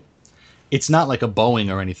really good. It's not like a Boeing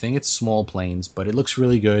or anything. It's small planes, but it looks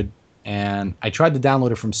really good. And I tried to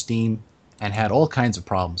download it from Steam and had all kinds of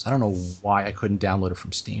problems. I don't know why I couldn't download it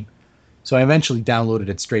from Steam. So I eventually downloaded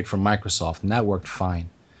it straight from Microsoft, and that worked fine.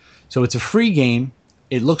 So it's a free game.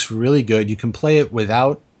 It looks really good. You can play it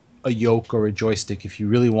without a yoke or a joystick. If you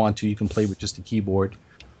really want to, you can play with just a keyboard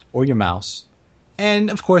or your mouse. And,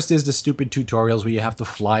 of course, there's the stupid tutorials where you have to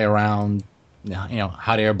fly around,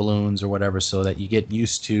 hot air balloons or whatever, so that you get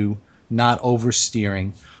used to not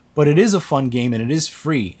oversteering. But it is a fun game, and it is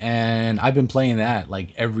free. And I've been playing that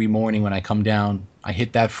like every morning when I come down. I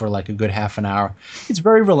hit that for like a good half an hour. It's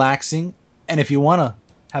very relaxing. And if you want to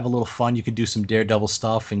have a little fun, you could do some Daredevil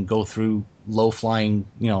stuff and go through low-flying,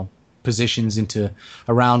 positions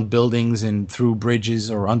around buildings and through bridges,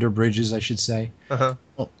 or under bridges, I should say. Uh-huh.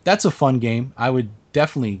 Well, that's a fun game. I would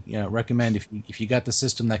definitely recommend, if you got the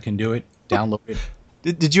system that can do it, download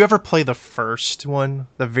it. Did you ever play the first one,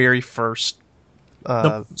 the very first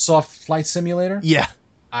The Soft Flight Simulator? Yeah.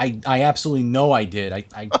 I absolutely know I did.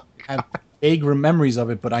 I have vague memories of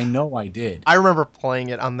it, but I know I did. I remember playing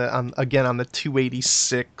it on the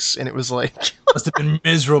 286, and it was like Must have been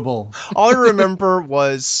miserable. all I remember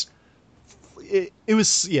was it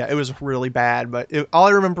was really bad. But all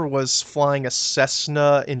I remember was flying a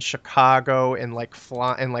Cessna in Chicago and like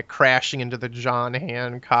crashing into the John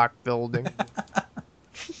Hancock building.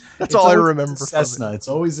 That's all I remember. Cessna. It's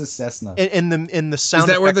always a Cessna. And the sound. Is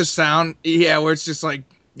that where the sound? Yeah, where it's just like.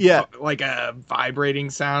 Yeah, like a vibrating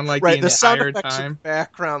sound, like right. the sound entire effects in time. the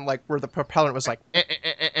background, like where the propeller was like,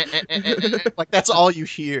 like that's all you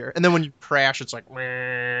hear. And then when you crash, it's like.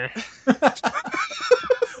 Well,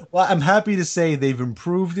 I'm happy to say they've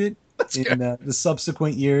improved it in the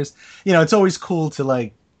subsequent years. You know, it's always cool to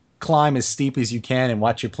like climb as steep as you can and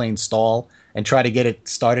watch your plane stall and try to get it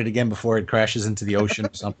started again before it crashes into the ocean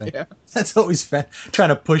or something. Yeah. That's always fun, trying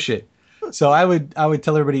to push it. So I would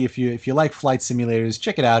tell everybody if you like flight simulators,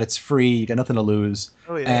 check it out. It's free. You got nothing to lose.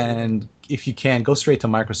 Oh, yeah. And if you can, go straight to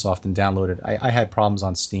Microsoft and download it. I had problems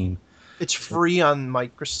on Steam. It's free on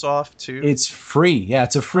Microsoft too. It's free. Yeah,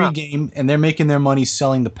 it's a free game, and they're making their money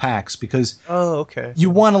selling the packs because okay.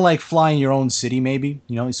 You want to like fly in your own city, maybe,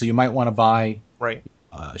 you know. So you might want to buy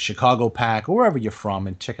a Chicago pack or wherever you're from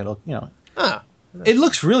and check it out. You know, it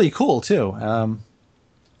looks really cool too.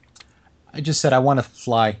 I just said I want to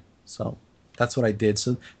fly. So that's what I did.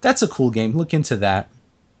 So that's a cool game. Look into that.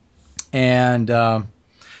 And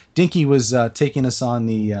Dinky was taking us on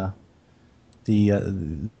the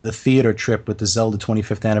theater trip with the Zelda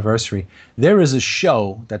 25th anniversary. There is a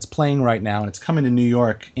show that's playing right now, and it's coming to New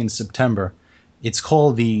York in September. It's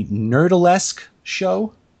called the Nerdalesque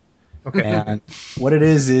Show. Okay. And what it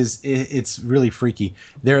is it's really freaky.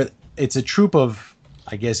 It's a troupe of,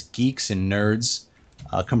 I guess, geeks and nerds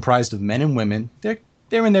comprised of men and women.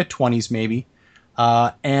 They're in their 20s maybe,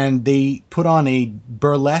 and they put on a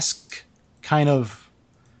burlesque kind of.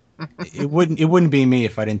 It wouldn't be me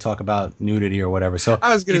if I didn't talk about nudity or whatever. So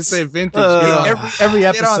I was gonna say vintage. Every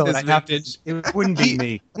episode, it wouldn't be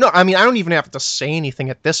me. No, I mean I don't even have to say anything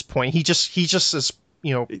at this point. He just is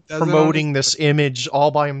promoting this image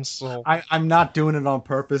all by himself. I'm not doing it on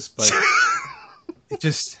purpose, but it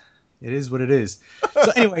is what it is.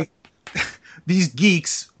 So anyway, these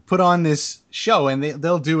geeks put on this show, and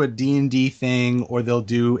they'll do a D&D thing, or they'll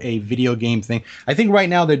do a video game thing. I think right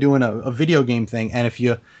now they're doing a video game thing, and if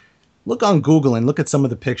you look on Google and look at some of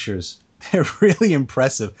the pictures, they're really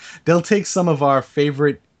impressive. They'll take some of our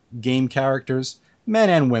favorite game characters, men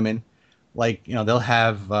and women, like, you know, they'll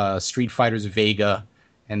have Street Fighter's Vega,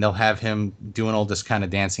 and they'll have him doing all this kind of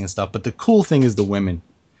dancing and stuff. But the cool thing is the women.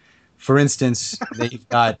 For instance, they've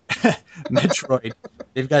got Metroid.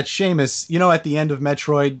 They've got Sheamus. You know, at the end of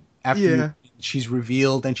Metroid, after she's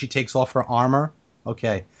revealed and she takes off her armor.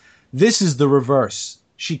 Okay. This is the reverse.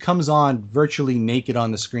 She comes on virtually naked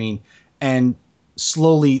on the screen and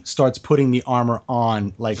slowly starts putting the armor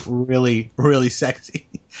on, like really, really sexy.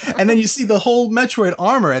 And then you see the whole Metroid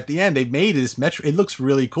armor at the end. They made this Metroid. It looks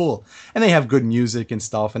really cool. And they have good music and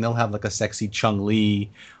stuff. And they'll have like a sexy Chun-Li,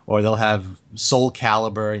 or they'll have Soul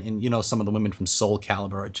Calibur. And, you know, some of the women from Soul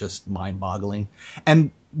Calibur are just mind-boggling.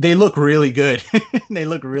 And they look really good. They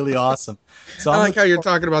look really awesome. So I like how you're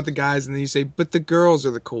talking about the guys, and then you say, "But the girls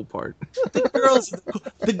are the cool part."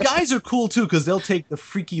 The guys are cool too, because they'll take the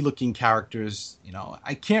freaky-looking characters. You know,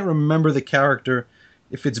 I can't remember the character,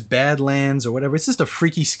 if it's Badlands or whatever. It's just a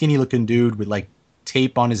freaky, skinny-looking dude with like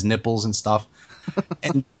tape on his nipples and stuff,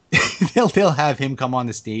 and they'll have him come on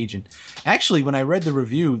the stage. And actually, when I read the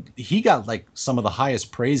review, he got like some of the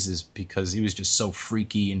highest praises because he was just so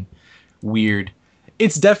freaky and weird.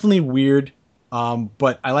 It's definitely weird,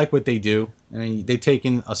 but I like what they do. I mean, they've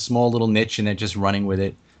taken a small little niche and they're just running with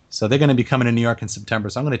it. So they're going to be coming to New York in September.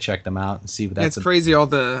 So I'm going to check them out and see what that's. It's crazy, all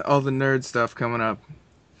the nerd stuff coming up.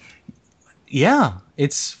 Yeah,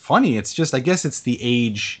 it's funny. It's just, I guess it's the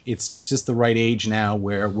age. It's just the right age now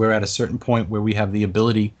where we're at a certain point where we have the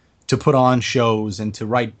ability to put on shows and to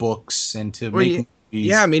write books and to make movies.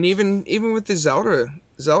 Yeah, I mean, even with the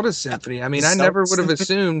Zelda Symphony, I mean, I never would have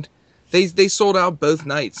assumed. They sold out both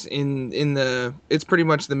nights in the. It's pretty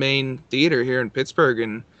much the main theater here in Pittsburgh,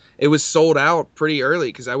 and it was sold out pretty early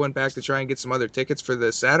because I went back to try and get some other tickets for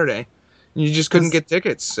the Saturday, and you just couldn't get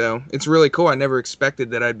tickets. So it's really cool. I never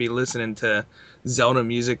expected that I'd be listening to Zelda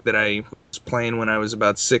music that I was playing when I was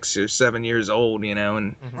about 6 or 7 years old, you know,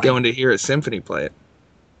 and going to hear a symphony play it.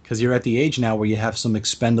 Because you're at the age now where you have some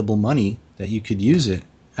expendable money that you could use it.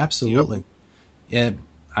 Absolutely. Yep. Yeah,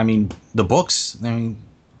 I mean, the books. I mean,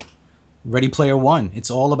 Ready Player One.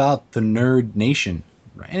 It's all about the nerd nation,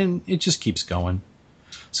 right? And it just keeps going.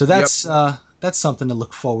 So that's that's something to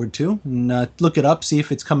look forward to. And look it up, see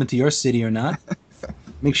if it's coming to your city or not.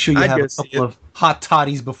 Make sure you I'd have go a see couple it. of hot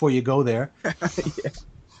toddies before you go there. Yeah.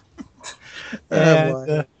 And,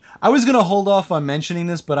 boy. I was going to hold off on mentioning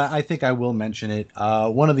this, but I think I will mention it.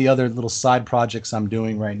 One of the other little side projects I'm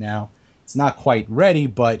doing right now, it's not quite ready,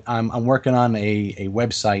 but I'm working on a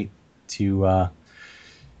website to...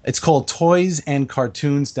 it's called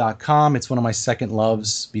toysandcartoons.com. It's one of my second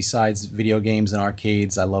loves besides video games and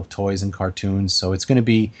arcades. I love toys and cartoons. So it's going to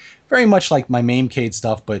be very much like my Mamecade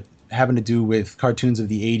stuff, but having to do with cartoons of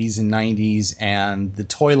the 80s and 90s and the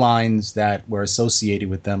toy lines that were associated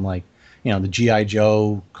with them, like, you know, the G.I.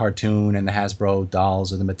 Joe cartoon and the Hasbro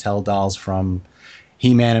dolls or the Mattel dolls from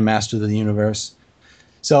He-Man and Master of the Universe.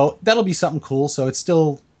 So that'll be something cool. So it's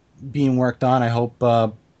still being worked on. I hope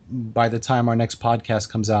by the time our next podcast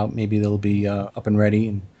comes out, maybe they'll be up and ready.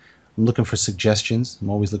 And I'm looking for suggestions. I'm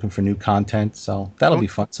always looking for new content. So that'll be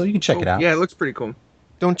fun. So you can check it out. Yeah, it looks pretty cool.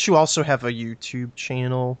 Don't you also have a YouTube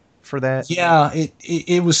channel for that? Yeah,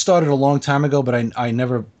 it was started a long time ago, but I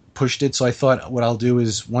never pushed it. So I thought what I'll do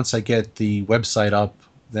is once I get the website up,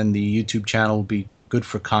 then the YouTube channel will be good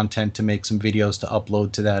for content to make some videos to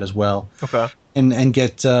upload to that as well. Okay. And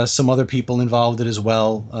get some other people involved in it as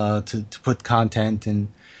well to put content. And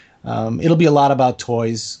it'll be a lot about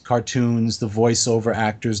toys, cartoons, the voiceover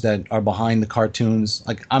actors that are behind the cartoons.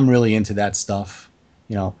 Like, I'm really into that stuff.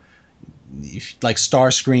 You know, like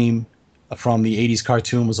Starscream from the 80s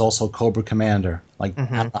cartoon was also Cobra Commander. Like,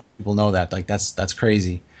 not a lot of people know that. Like, that's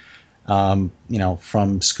crazy. You know,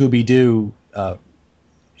 from Scooby-Doo,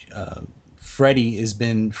 Freddy has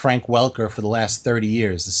been Frank Welker for the last 30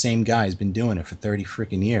 years. The same guy has been doing it for 30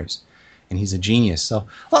 freaking years. And he's a genius. So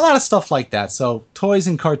a lot of stuff like that. So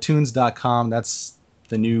toysandcartoons.com, that's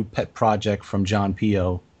the new pet project from John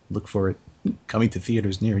Pio. Look for it coming to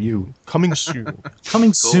theaters near you. Coming soon.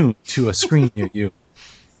 Coming soon to a screen near you.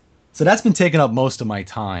 So that's been taking up most of my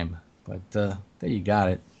time. But there you got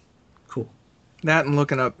it. Cool. That and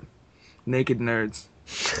looking up naked nerds.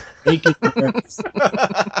 Naked nerds.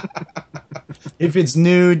 If it's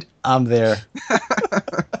nude, I'm there.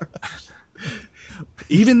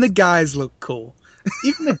 Even the guys look cool.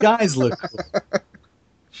 Even the guys look cool.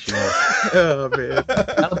 Sure. Oh, man.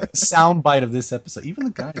 That'll be the soundbite of this episode. Even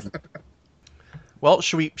the guys look cool. Well,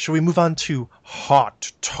 should we move on to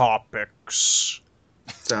hot topics?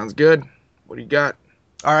 Sounds good. What do you got?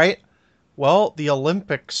 All right. Well, the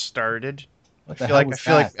Olympics started. What the hell was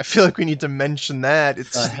that? I feel like we need to mention that.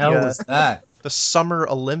 It's What the hell was that? the Summer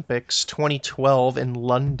Olympics 2012 in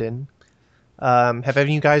London. Have any of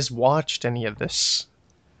you guys watched any of this?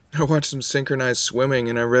 I watched some synchronized swimming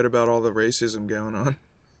and I read about all the racism going on.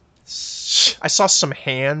 I saw some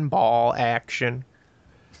handball action.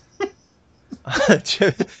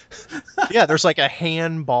 Yeah, there's like a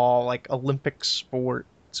handball, like Olympic sport.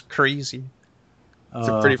 It's crazy. Is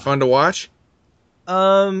it pretty fun to watch?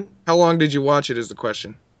 Um, How long did you watch it is the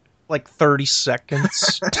question. like 30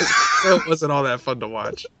 seconds. So it wasn't all that fun to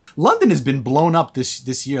watch. London has been blown up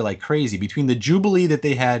this year like crazy between the Jubilee that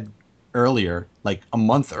they had earlier, like a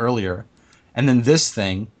month earlier, and then this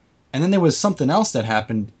thing, and then there was something else that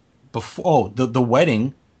happened before. Oh, the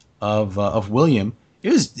wedding of William.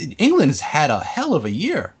 England's had a hell of a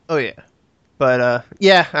year. Oh yeah, but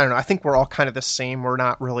yeah, I don't know. I think we're all kind of the same. We're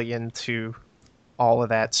not really into all of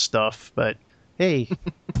that stuff, but hey,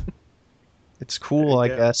 it's cool, I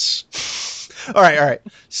guess. All right.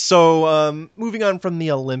 So, moving on from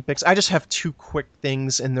the Olympics, I just have two quick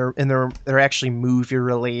things, and they're actually movie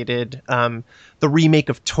related. The remake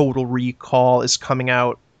of Total Recall is coming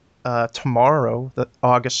out tomorrow,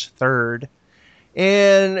 August 3rd.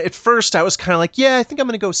 And at first, I was kind of like, yeah, I think I'm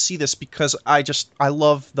gonna go see this because I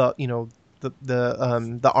love the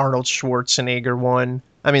Arnold Schwarzenegger one.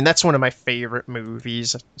 I mean, that's one of my favorite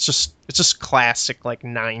movies. It's just classic, like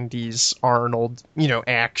 90s Arnold,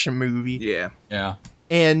 action movie. Yeah.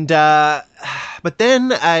 And but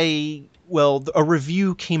then a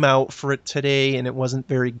review came out for it today, and it wasn't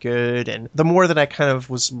very good. And the more that I kind of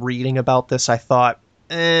was reading about this, I thought,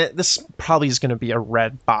 this probably is going to be a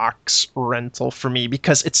red box rental for me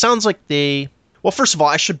because it sounds like well, first of all,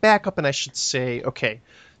 I should back up and I should say, okay,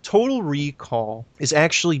 Total Recall is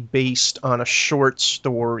actually based on a short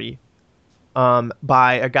story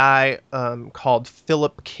by a guy called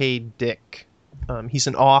Philip K. Dick. He's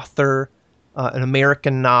an author, an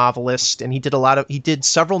American novelist, and he did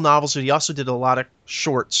several novels, but he also did a lot of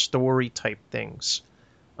short story type things.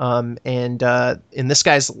 And this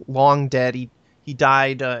guy's long dead. He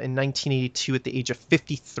died in 1982 at the age of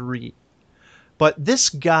 53. But this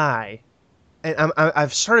guy, and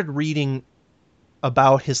I've started reading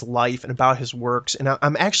about his life and about his works, and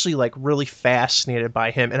I'm actually like really fascinated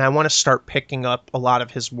by him, and I want to start picking up a lot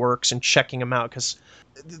of his works and checking him out because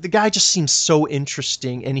the guy just seems so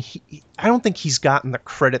interesting, and I don't think he's gotten the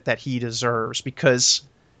credit that he deserves because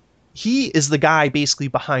he is the guy basically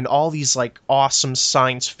behind all these like awesome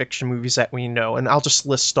science fiction movies that we know, and I'll just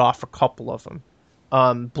list off a couple of them.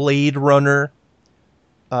 Blade Runner,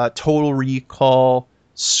 Total Recall,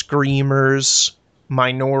 Screamers,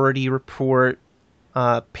 Minority Report,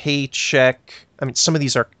 Paycheck. I mean, some of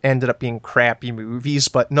these ended up being crappy movies,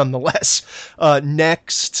 but nonetheless.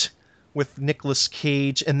 Next, with Nicolas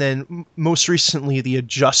Cage, and then most recently, The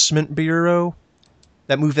Adjustment Bureau.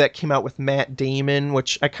 That movie that came out with Matt Damon,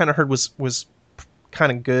 which I kind of heard was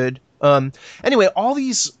kind of good. Anyway, all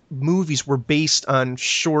these movies were based on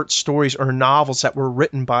short stories or novels that were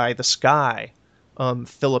written by this guy,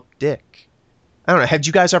 Philip Dick. I don't know. Had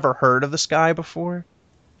you guys ever heard of this guy before?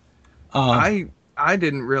 I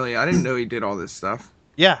didn't really. I didn't know he did all this stuff.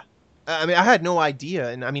 Yeah. I mean, I had no idea.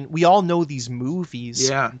 And I mean, we all know these movies.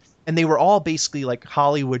 Yeah. And they were all basically like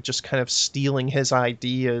Hollywood just kind of stealing his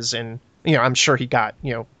ideas, and I'm sure he got,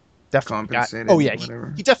 definitely compensated. Oh yeah,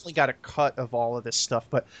 he definitely got a cut of all of this stuff.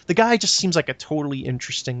 But the guy just seems like a totally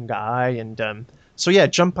interesting guy, and so yeah,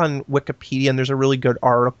 jump on Wikipedia, and there's a really good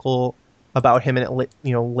article about him, and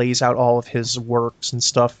it lays out all of his works and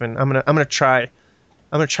stuff. And I'm gonna try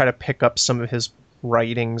to pick up some of his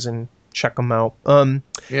writings and check them out. Yeah,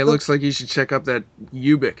 it looks like you should check up that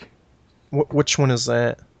Ubik. Which one is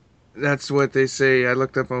that? That's what they say. I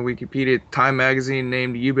looked up on Wikipedia. Time magazine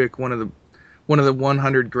named Ubik one of the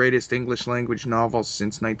 100 greatest English language novels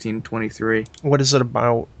since 1923. What is it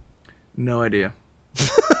about? No idea.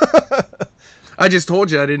 I just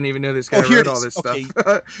told you I didn't even know this guy wrote all this stuff.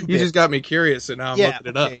 You just got me curious, and now I'm looking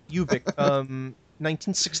it up. Ubik,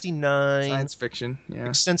 1969. Science fiction. Yeah.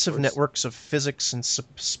 Extensive networks of physics and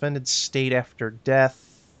suspended state after death.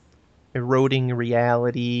 Eroding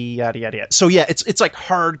reality, yada yada yada. So yeah, it's like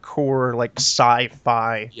hardcore like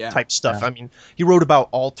sci-fi type stuff. Yeah. I mean, he wrote about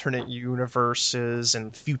alternate universes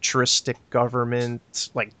and futuristic government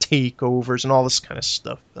like takeovers and all this kind of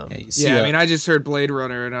stuff. I mean, I just heard Blade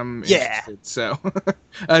Runner and I'm interested, so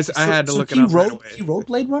I had to look it up. Right away. He wrote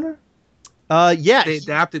Blade Runner? Yeah. They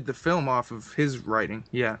adapted the film off of his writing.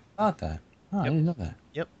 Yeah. Not that. Oh, I didn't know that.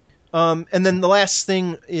 Yep. And then the last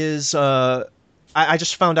thing is I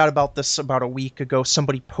just found out about this about a week ago.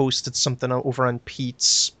 Somebody posted something over on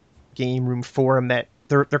Pete's Game Room forum that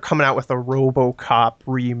they're coming out with a RoboCop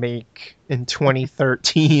remake in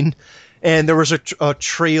 2013, and there was a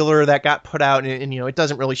trailer that got put out, and it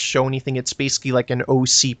doesn't really show anything. It's basically like an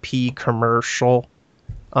OCP commercial,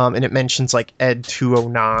 and it mentions like Ed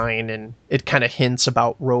 209, and it kind of hints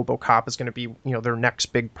about RoboCop is going to be their next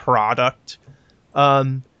big product.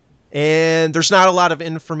 And there's not a lot of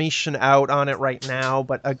information out on it right now,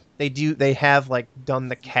 but they have like done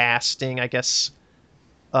the casting. I guess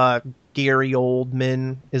Gary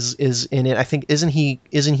Oldman is in it. I think isn't he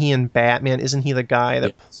in Batman? Isn't he the guy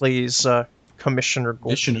that plays Commissioner Gordon?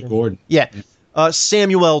 Commissioner Gordon. Yeah.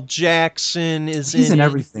 Samuel L. Jackson is He's in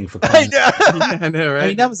everything for I know. Yeah, I know, right? I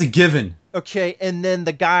mean, that was a given. Okay, and then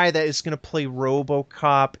the guy that is going to play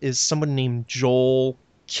RoboCop is someone named Joel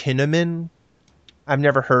Kinnaman. I've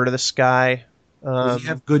never heard of this guy. Does he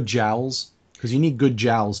have good jowls? Because you need good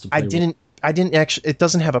jowls to play. I didn't actually. It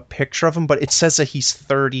doesn't have a picture of him, but it says that he's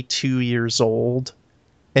 32 years old,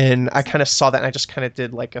 and I kind of saw that, and I just kind of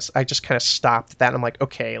did I just kind of stopped at that. And I'm like,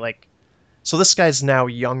 okay, so this guy's now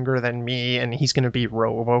younger than me, and he's gonna be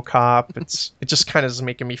RoboCop. It just kind of is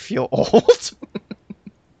making me feel old.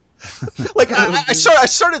 I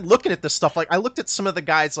started looking at this stuff. Like I looked at some of the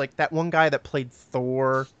guys, like that one guy that played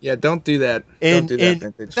Thor. Yeah, don't do that. And, don't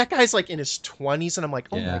do that. That guy's like in his 20s, and I'm like,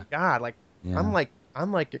 oh my god,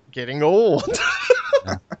 I'm like getting old.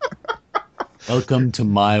 Welcome to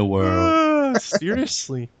my world.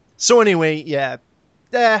 Seriously. So anyway,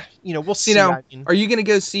 we'll see. Now, are you gonna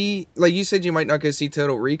go see? Like you said, you might not go see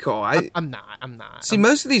Total Recall. I'm not. See,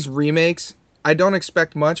 most of these remakes, I don't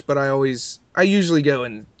expect much, but I usually go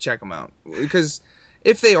and check them out because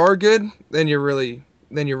if they are good, then you're really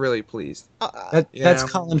pleased. That's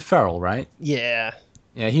Colin Farrell, right? Yeah.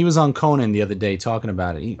 Yeah, he was on Conan the other day talking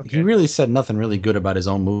about it. He really said nothing really good about his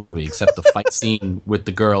own movie except the fight scene with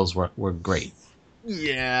the girls were great.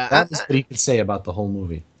 Yeah. That's what he could say about the whole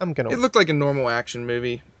movie. It looked like a normal action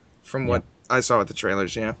movie from what I saw with the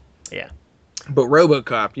trailers, yeah. Yeah. But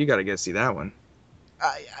RoboCop, you got to go see that one.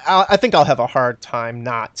 I think I'll have a hard time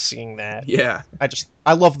not seeing that. Yeah.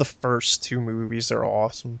 I love the first two movies. They're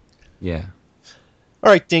awesome. Yeah.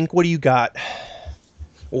 All right, Dink, what do you got?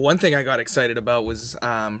 Well, one thing I got excited about was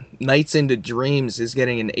Nights into Dreams is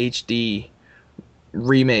getting an HD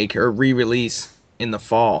remake or re-release in the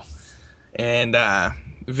fall. And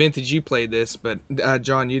Vintage, you played this, but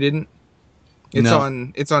John, you didn't.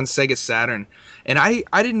 No. It's on Sega Saturn, and I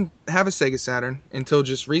didn't have a Sega Saturn until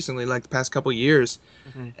just recently, like the past couple years.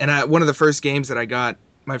 And one of the first games that I got,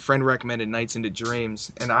 my friend recommended Nights into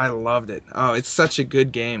Dreams, and I loved it. Oh, it's such a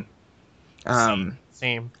good game.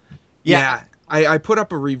 Same. Yeah, I put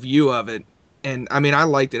up a review of it, and I mean I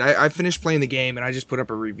liked it. I finished playing the game, and I just put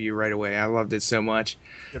up a review right away. I loved it so much,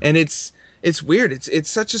 and it's weird. It's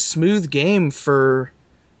such a smooth game for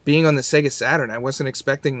being on the Sega Saturn. I wasn't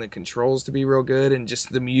expecting the controls to be real good, and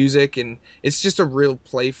just the music, and it's just a real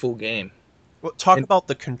playful game. Well, talk about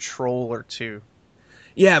the controller too.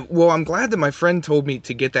 Yeah, well, I'm glad that my friend told me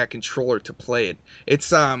to get that controller to play it.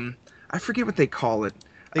 It's I forget what they call it.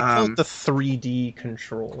 They call it the 3D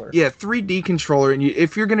controller. Yeah, 3D controller, and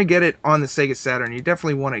if you're gonna get it on the Sega Saturn, you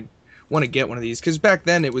definitely want to get one of these, because back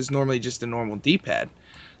then it was normally just a normal D-pad.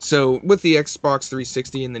 So with the Xbox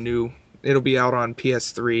 360 and the new, it'll be out on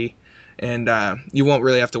PS3, and you won't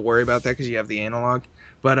really have to worry about that because you have the analog.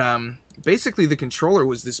 But basically, the controller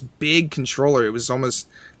was this big controller. It was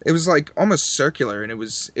like almost circular, and it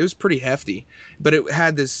was pretty hefty. But it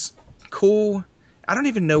had this cool, I don't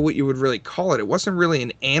even know what you would really call it. It wasn't really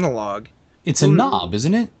an analog. It's a knob,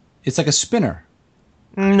 isn't it? It's like a spinner.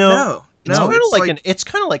 No, It's kind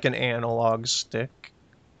of like an analog stick.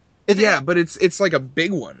 But it's like a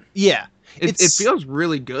big one. Yeah, It feels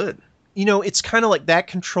really good. You know, it's kind of like that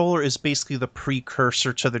controller is basically the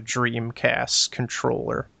precursor to the Dreamcast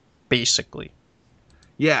controller, basically.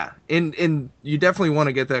 Yeah, and you definitely want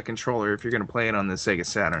to get that controller if you're going to play it on the Sega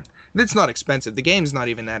Saturn. It's not expensive. The game's not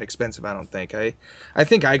even that expensive, I don't think. I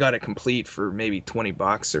think I got it complete for maybe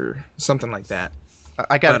 $20 or something like that.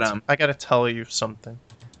 I gotta tell you something.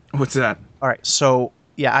 What's that? All right, so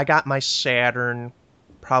yeah, I got my Saturn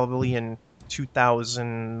probably in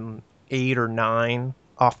 2008 or 9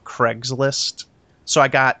 off Craigslist. So I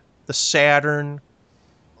got the Saturn,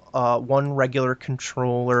 one regular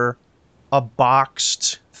controller, a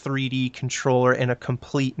boxed 3D controller, and a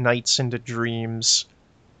complete Nights into Dreams,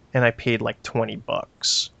 and I paid like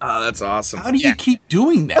 $20. Oh, that's awesome. How do you keep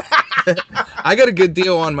doing that? I got a good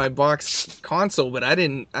deal on my box console, but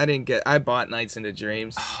I bought Nights into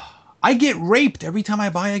Dreams. I get raped every time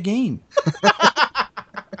I buy a game.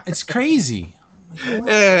 It's crazy.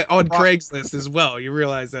 On Craigslist as well. You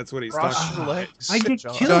realize that's what he's talking about. I get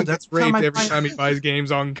killed. John gets raped every every time he buys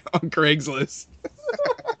games on Craigslist.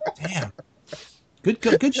 Damn.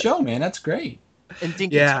 Good show, man. That's great. And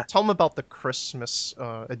Dinky, tell them about the Christmas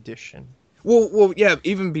edition. Well, yeah.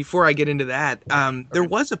 Even before I get into that, there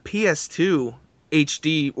was a PS2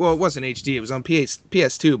 HD. Well, it wasn't HD. It was on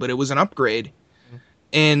PS2, but it was an upgrade,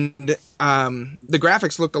 and the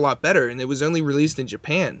graphics looked a lot better. And it was only released in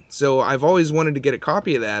Japan, so I've always wanted to get a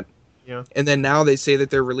copy of that. Yeah. And then now they say that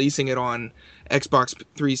they're releasing it on Xbox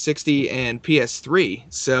 360 and PS3.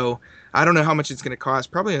 So I don't know how much it's going to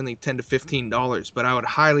cost. Probably only $10 to $15. But I would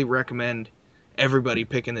highly recommend everybody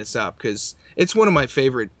picking this up because it's one of my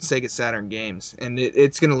favorite Sega Saturn games, and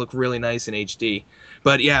it's going to look really nice in HD.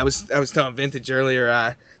 But yeah, I was telling Vintage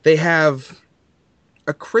earlier. They have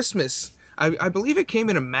a Christmas. I believe it came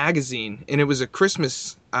in a magazine, and it was a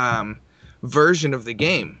Christmas version of the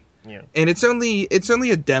game. Yeah. And it's only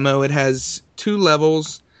a demo. It has 2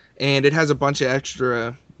 levels, and it has a bunch of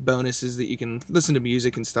extra bonuses that you can listen to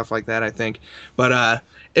music and stuff like that, I think. But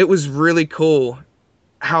it was really cool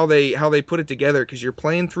how they put it together, because you're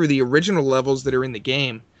playing through the original levels that are in the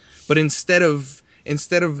game, but instead of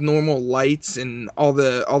normal lights and all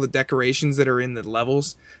the decorations that are in the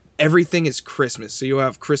levels, everything is Christmas. So you'll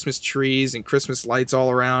have Christmas trees and Christmas lights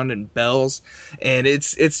all around and bells, and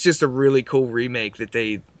it's just a really cool remake that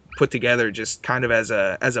they put together just kind of as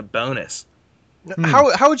a bonus.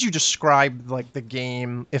 How would you describe like the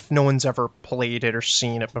game if no one's ever played it or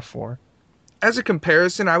seen it before? As a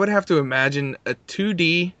comparison, I would have to imagine a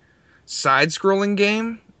 2D side-scrolling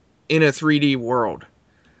game in a 3D world.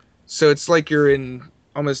 So it's like you're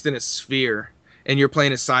almost in a sphere, and you're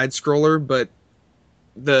playing a side-scroller, but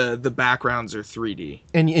the backgrounds are 3D.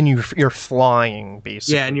 And you're flying,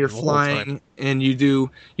 basically. Yeah, and you're flying, and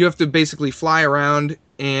you have to basically fly around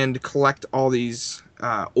and collect all these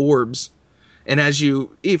orbs. And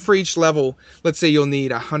for each level, let's say you'll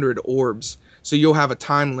need 100 orbs. So you'll have a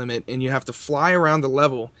time limit, and you have to fly around the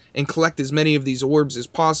level and collect as many of these orbs as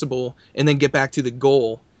possible, and then get back to the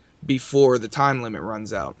goal before the time limit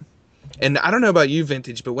runs out. And I don't know about you,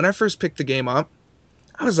 Vintage, but when I first picked the game up,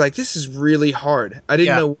 I was like, this is really hard. I didn't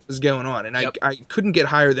Yeah. know what was going on, and Yep. I couldn't get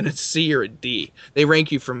higher than a C or a D. They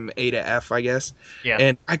rank you from A to F, I guess. Yeah.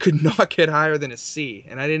 And I could not get higher than a C,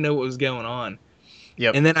 and I didn't know what was going on.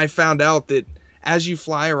 Yep. And then I found out that as you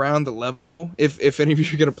fly around the level, if any of you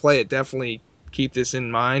are going to play it, definitely keep this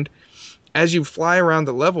in mind. As you fly around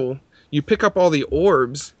the level, you pick up all the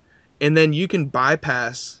orbs, and then you can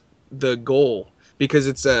bypass the goal because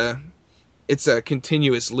it's a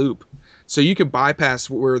continuous loop. So you can bypass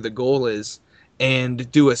where the goal is and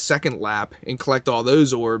do a second lap and collect all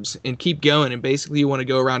those orbs and keep going. And basically, you want to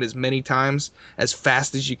go around as many times as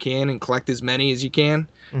fast as you can and collect as many as you can.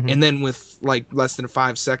 Mhm. And then with like less than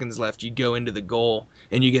 5 seconds left, you go into the goal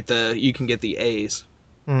and you can get the A's.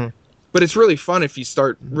 Mhm. But it's really fun if you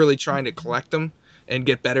start really trying to collect them and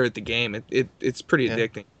get better at the game. It's pretty Yeah.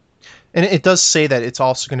 addicting. And it does say that it's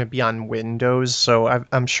also going to be on Windows, so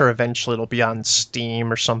I'm sure eventually it'll be on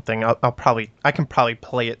Steam or something. I can probably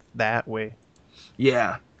play it that way.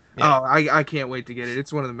 Yeah. Yeah. Oh, I can't wait to get it.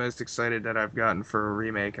 It's one of the most excited that I've gotten for a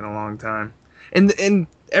remake in a long time. And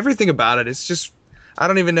everything about it, it's just, I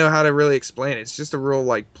don't even know how to really explain it. It's just a real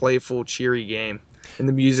like playful, cheery game. And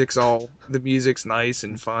the music's nice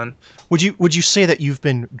and fun. Would you say that you've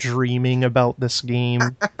been dreaming about this game?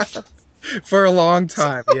 For a long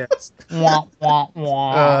time, yes.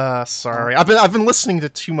 Sorry. I've been listening to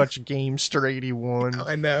too much Gamester 81.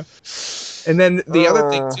 I know. And then the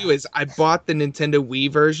other thing too is I bought the Nintendo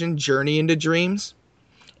Wii version, Journey into Dreams,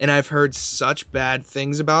 and I've heard such bad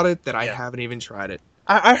things about it that I haven't even tried it.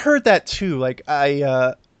 I heard that too. Like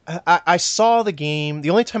I saw the game.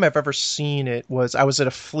 The only time I've ever seen it was I was at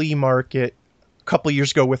a flea market a couple years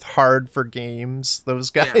ago with Hard for Games, those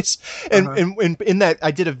guys. Uh-huh. And in that I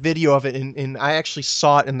did a video of it and I actually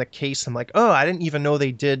saw it in the case. I'm like, oh, I didn't even know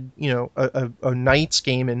they did, a Knights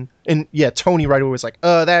game and yeah, Tony right away was like,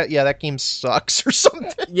 that game sucks or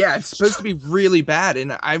something. Yeah, it's supposed to be really bad,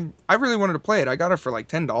 and I really wanted to play it. I got it for like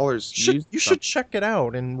 $10. You should check it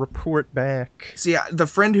out and report back. See, the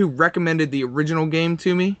friend who recommended the original game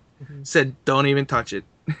to me said, "Don't even touch it."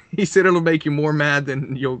 He said it'll make you more mad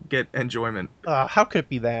than you'll get enjoyment. How could it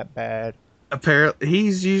be that bad? Apparently,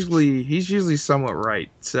 he's usually somewhat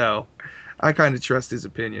right, so I kind of trust his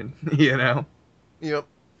opinion, Yep.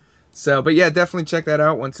 So, but yeah, definitely check that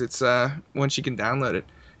out once you can download it.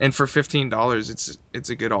 And for $15, it's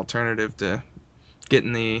a good alternative to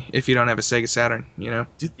getting if you don't have a Sega Saturn,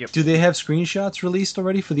 Do they have screenshots released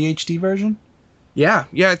already for the HD version? Yeah,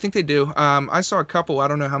 I think they do. I saw a couple. I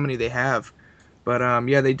don't know how many they have, but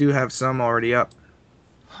yeah, they do have some already up.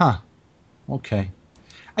 Huh. Okay.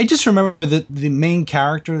 I just remember that the main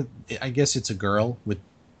character, I guess it's a girl with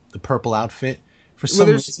the purple outfit. For some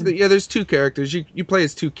reason. There's two characters. You play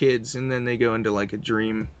as two kids, and then they go into like a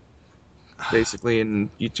dream, basically, and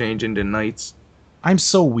you change into knights. I'm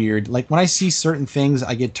so weird. Like when I see certain things,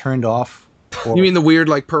 I get turned off. You mean the weird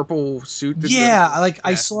like purple suit?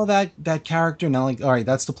 I saw that character, and I'm like, all right,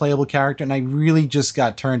 that's the playable character, and I really just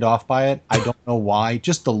got turned off by it. I don't know why.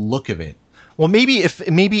 Just the look of it. Well, maybe if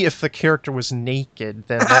the character was naked,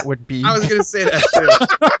 then that would be. I was gonna say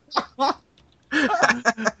that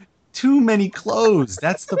too. Too many clothes.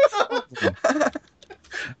 That's the problem.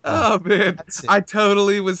 Oh man, That's it. I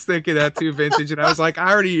totally was thinking that too, Vintage, and I was like,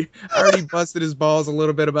 I already busted his balls a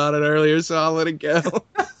little bit about it earlier, so I'll let it go.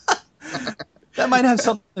 That might have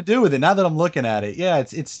something to do with it. Now that I'm looking at it, yeah,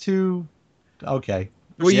 it's too okay.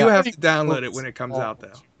 Well, Yeah. you have to download it when it comes out,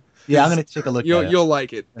 though. Yeah, I'm gonna take a look at it. You'll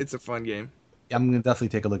like it. It's a fun game. I'm gonna definitely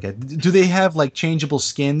take a look at it. Do they have like changeable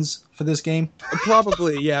skins for this game?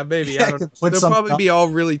 Probably, yeah, maybe. Yeah, I don't know. put They'll some probably up. be all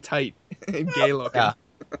really tight and gay looking. Yeah.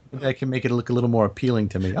 That can make it look a little more appealing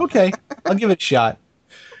to me. Okay, I'll give it a shot.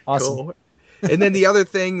 Awesome. Cool. And then the other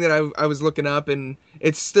thing that I was looking up, and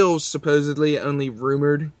it's still supposedly only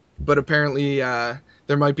rumored, but apparently there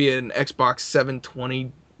might be an Xbox 720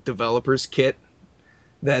 developers kit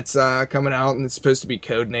that's coming out, and it's supposed to be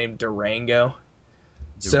codenamed Durango.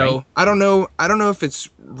 So I don't know if it's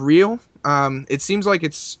real. It seems like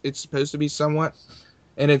it's supposed to be somewhat,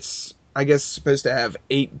 and it's I guess supposed to have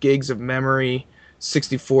 8 gigs of memory,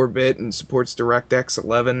 64-bit, and supports DirectX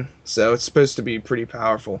 11. So it's supposed to be pretty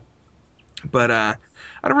powerful. But I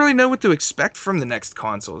don't really know what to expect from the next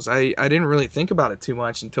consoles. I didn't really think about it too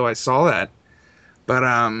much until I saw that. But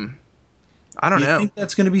I don't Do you know. think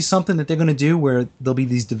that's going to be something that they're going to do where there'll be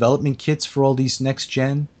these development kits for all these next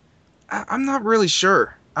gen? I'm not really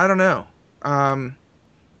sure. I don't know.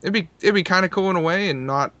 It'd be kind of cool in a way and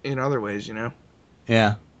not in other ways,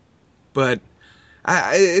 Yeah. But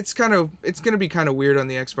it's going to be kind of weird on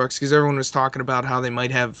the Xbox because everyone was talking about how they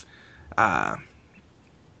might have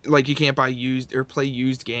like you can't buy used or play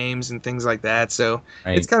used games and things like that. So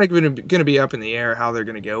Right. it's kind of going to be up in the air how they're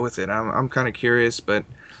going to go with it. I'm kind of curious, but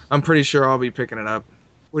I'm pretty sure I'll be picking it up.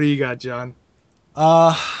 What do you got, John?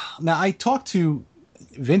 Now I talked to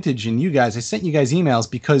Vintage and you guys. I sent you guys emails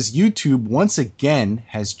because YouTube once again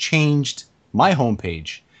has changed my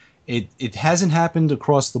homepage. It hasn't happened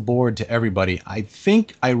across the board to everybody. I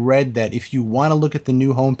think I read that if you want to look at the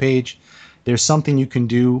new homepage, there's something you can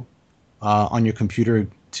do on your computer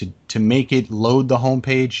to make it load the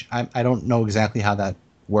homepage. I don't know exactly how that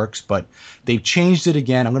works, but they've changed it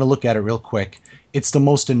again. I'm going to look at it real quick. It's the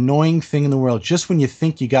most annoying thing in the world. Just when you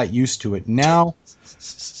think you got used to it, now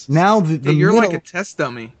the Hey, you're middle, like a test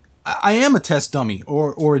dummy. I am a test dummy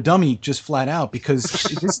or a dummy just flat out because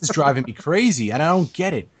this is driving me crazy and I don't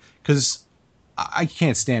get it because I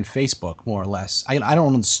can't stand Facebook more or less. I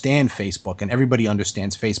don't understand Facebook and everybody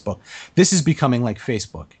understands Facebook. This is becoming like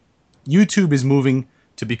Facebook. YouTube is moving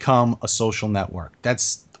to become a social network.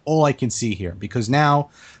 That's all I can see here because now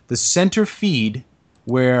the center feed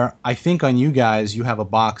where I think on you guys you have a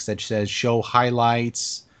box that says show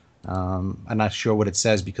highlights. I'm not sure what it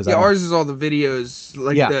says because Ours is all the videos,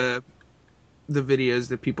 like Yeah. the videos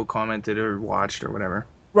that people commented or watched or whatever.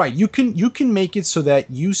 Right, you can make it so that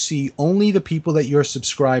you see only the people that you're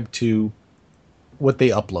subscribed to what they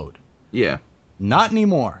upload. Yeah. Not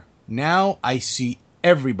anymore. Now I see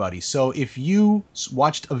everybody. So if you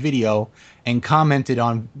watched a video and commented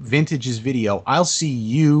on Vintage's video, I'll see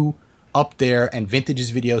you up there and Vintage's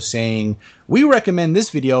video saying, "We recommend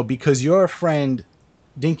this video because your friend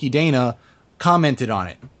Dinky Dana commented on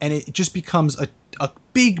it." And it just becomes a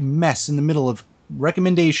big mess in the middle of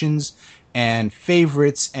recommendations and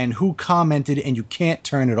favorites and who commented, and you can't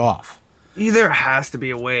turn it off. There has to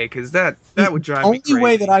be a way, because that would drive me crazy. The only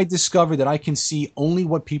way that I discovered that I can see only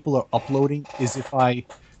what people are uploading is if I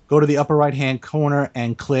go to the upper right-hand corner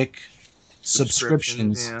and click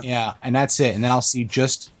subscriptions. Yeah, and that's it. And then I'll see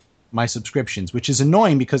just my subscriptions, which is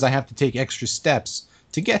annoying because I have to take extra steps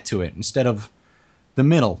to get to it instead of the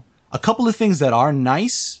middle. A couple of things that are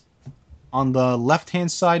nice on the left-hand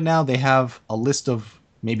side now, they have a list of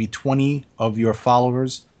maybe 20 of your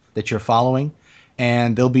followers that you're following,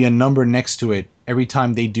 and there'll be a number next to it. Every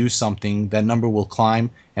time they do something, that number will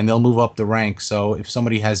climb, and they'll move up the rank. So if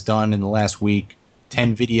somebody has done in the last week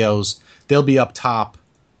 10 videos, they'll be up top,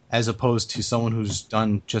 as opposed to someone who's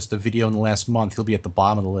done just a video in the last month. He'll be at the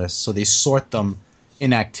bottom of the list. So they sort them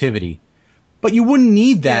in activity. But you wouldn't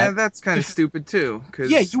need that. Yeah, that's kind of stupid too.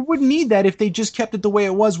 Yeah, you wouldn't need that if they just kept it the way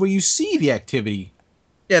it was, where you see the activity.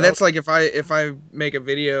 Yeah, that's like if I make a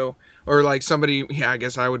video, or like somebody. Yeah, I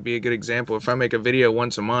guess I would be a good example. If I make a video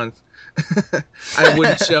once a month, I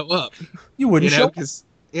wouldn't show up. You wouldn't show up.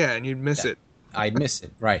 Yeah, and you'd miss it. I'd miss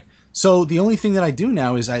it, right. So the only thing that I do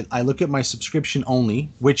now is I look at my subscription only,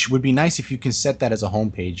 which would be nice if you can set that as a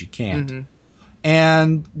homepage. You can't. Mm-hmm.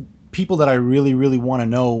 And people that I really, really want to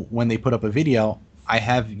know when they put up a video, I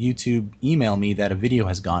have YouTube email me that a video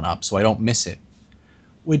has gone up so I don't miss it,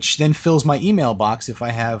 which then fills my email box if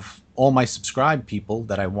I have all my subscribed people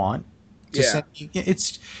that I want.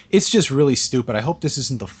 It's just really stupid. I hope this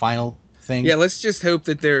isn't the final thing. Yeah, let's just hope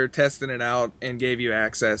that they're testing it out and gave you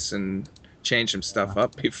access and change some stuff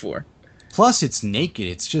up before. Plus, it's naked.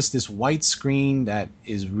 It's just this white screen that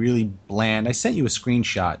is really bland. I sent you a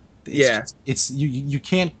screenshot. You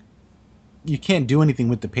can't do anything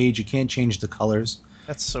with the page. You can't change the colors.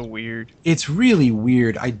 That's so weird. It's really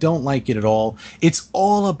weird. I don't like it at all. It's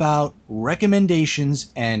all about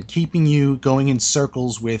recommendations and keeping you going in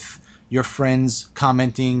circles with your friends,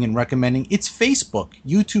 commenting and recommending. It's Facebook.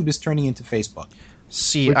 YouTube is turning into Facebook.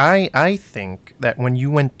 See, I think that when you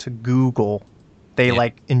went to Google, they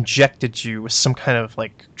like injected you with some kind of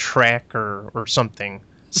like tracker or something,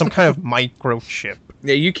 some kind of microchip.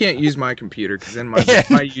 Yeah, you can't use my computer because then my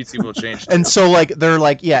YouTube will change. And so like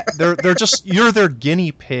they're just you're their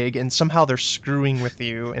guinea pig, and somehow they're screwing with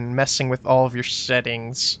you and messing with all of your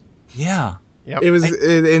settings. Yeah. Yep. It was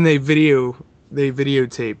and they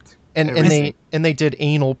videotaped. And they did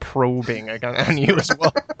anal probing on you as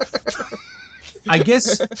well. I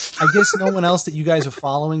guess no one else that you guys are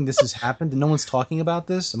following this has happened, and no one's talking about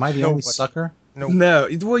this. Am I the only sucker? Nope. No.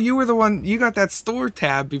 Well, you were the one. You got that store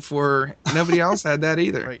tab before nobody else had that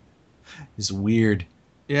either. Right. It's weird.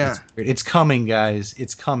 Yeah. It's coming, guys.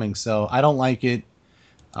 It's coming. So I don't like it.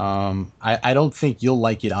 I don't think you'll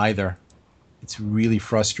like it either. It's really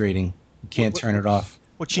frustrating. You can't turn it off.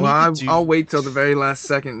 What you need to do, I'll wait till the very last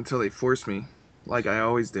second until they force me, like I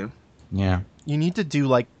always do. Yeah. You need to do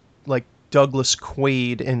like Douglas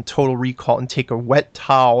Quaid in Total Recall and take a wet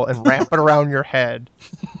towel and wrap it around your head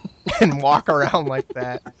and walk around like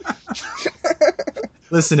that.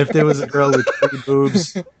 Listen, if there was a girl with 3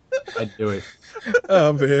 boobs, I'd do it.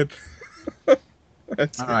 Oh man.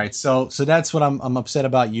 All right, so that's what I'm upset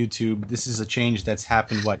about YouTube. This is a change that's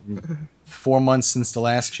happened. What, 4 months since the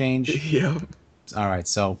last change? Yeah. All right,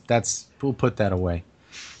 so we'll put that away.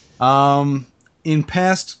 In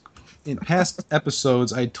past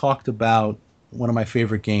episodes, I talked about one of my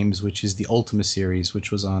favorite games, which is the Ultima series, which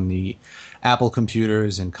was on the Apple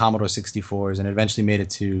computers and Commodore 64s, and eventually made it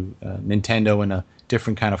to Nintendo in a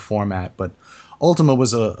different kind of format. But Ultima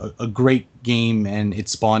was a great game, and it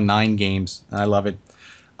spawned 9 games, and I love it.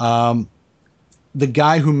 The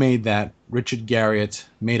guy who made that, Richard Garriott,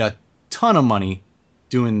 made a ton of money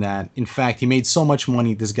doing that. In fact, he made so much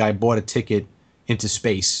money, this guy bought a ticket into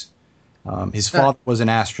space. His father was an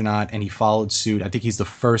astronaut, and he followed suit. I think he's the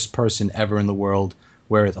first person ever in the world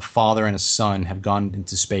where a father and a son have gone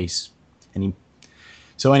into space.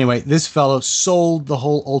 So anyway, this fellow sold the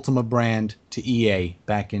whole Ultima brand to EA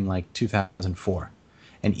back in like 2004.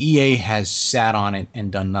 And EA has sat on it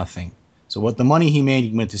and done nothing. So what the money he made,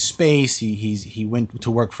 he went to space. He went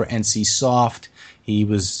to work for NC Soft. He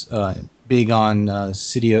was big on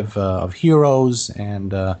City of Heroes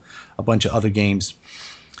and a bunch of other games.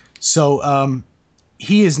 So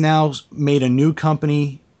he has now made a new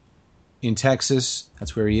company in Texas.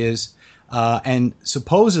 That's where he is. And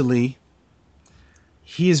supposedly,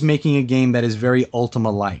 he is making a game that is very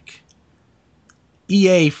Ultima-like.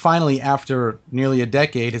 EA finally, after nearly a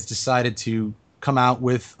decade, has decided to come out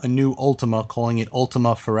with a new Ultima, calling it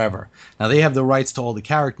Ultima Forever. Now, they have the rights to all the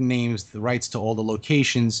character names, the rights to all the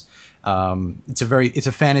locations. It's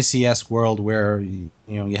a fantasy-esque world where you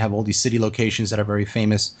have all these city locations that are very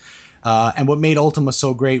famous. And what made Ultima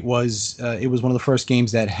so great was it was one of the first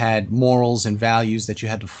games that had morals and values that you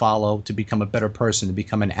had to follow to become a better person, to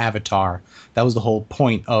become an avatar. That was the whole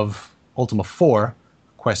point of Ultima 4,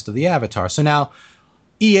 Quest of the Avatar. So now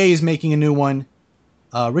EA is making a new one.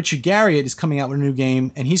 Richard Garriott is coming out with a new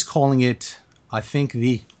game, and he's calling it, I think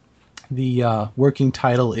the working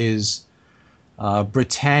title is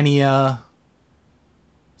Britannia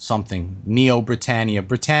something. Neo Britannia.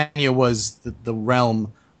 Britannia was the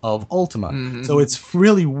realm of Ultima. Mm-hmm. So it's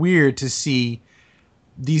really weird to see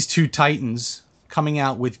these two titans coming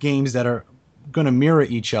out with games that are going to mirror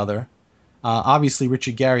each other. Obviously,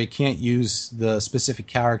 Richard Garriott can't use the specific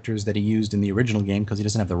characters that he used in the original game because he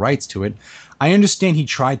doesn't have the rights to it. I understand he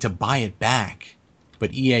tried to buy it back,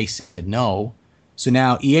 but EA said no. So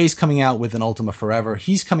now EA's coming out with an Ultima Forever.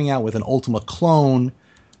 He's coming out with an Ultima clone.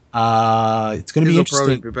 It's going to be interesting.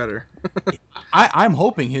 His will probably be better. I'm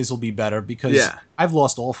hoping his will be better because I've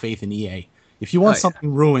lost all faith in EA. If you want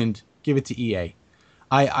something ruined, give it to EA.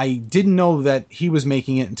 I didn't know that he was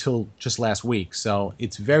making it until just last week, so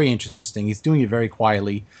it's very interesting. He's doing it very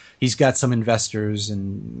quietly. He's got some investors,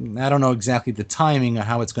 and I don't know exactly the timing of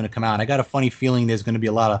how it's going to come out. I got a funny feeling there's going to be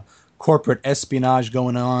a lot of corporate espionage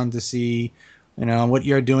going on to see, what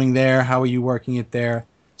you're doing there, how are you working it there.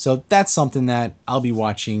 So that's something that I'll be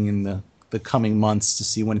watching in the coming months to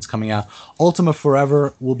see when it's coming out. Ultima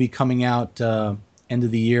Forever will be coming out end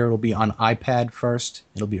of the year. It'll be on iPad first.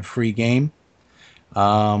 It'll be a free game.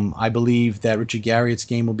 I believe that Richard Garriott's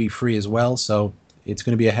game will be free as well, so it's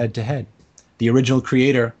going to be a head-to-head. The original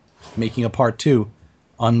creator making a part 2,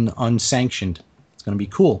 unsanctioned. It's going to be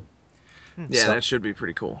cool. Yeah, that should be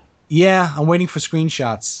pretty cool. Yeah, I'm waiting for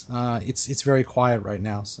screenshots. It's very quiet right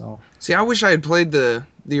now. So see, I wish I had played the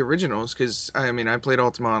originals because I played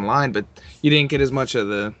Ultima Online, but you didn't get as much of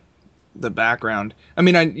the background.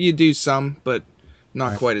 You do some, but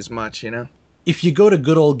not quite as much. If you go to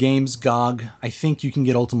Good Old Games GOG, I think you can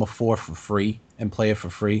get Ultima 4 for free and play it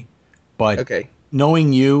for free. But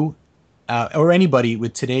knowing you or anybody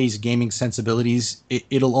with today's gaming sensibilities,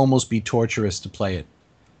 it'll almost be torturous to play it.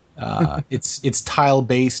 It's tile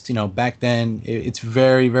based. Back then it's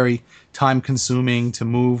very, very time consuming to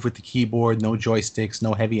move with the keyboard. No joysticks,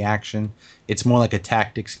 no heavy action. It's more like a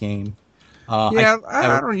tactics game.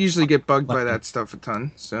 I don't usually get bugged by that stuff a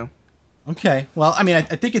ton. So okay, well, I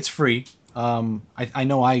think it's free. I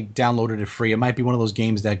know I downloaded it free. It might be one of those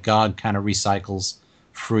games that GOG kind of recycles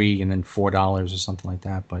free and then $4 or something like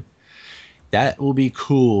that. But that will be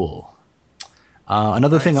cool.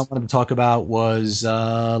 Another thing I wanted to talk about was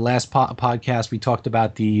last podcast we talked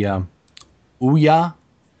about the Ouya,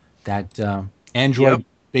 that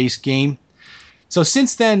Android-based game. So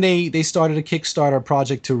since then, they started a Kickstarter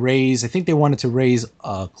project to raise, I think they wanted to raise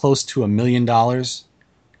close to $1 million.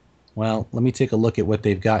 Well, let me take a look at what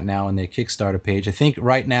they've got now on their Kickstarter page. I think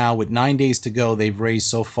right now, with 9 days to go, they've raised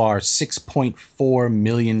so far $6.4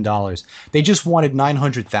 million. They just wanted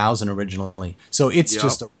 $900,000 originally. So it's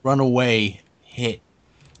just a runaway hit.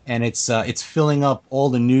 and it's filling up all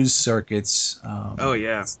the news circuits. Oh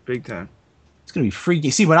yeah, big time. It's going to be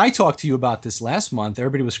free. See, when I talked to you about this last month,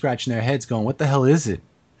 everybody was scratching their heads, going, "What the hell is it?"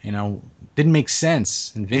 Didn't make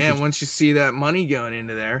sense. And Yeah, once you see that money going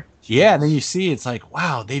into there. Yeah, and then you see it's like,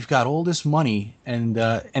 wow, they've got all this money, and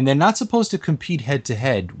they're not supposed to compete head to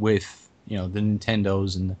head with the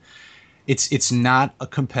Nintendos, and it's not a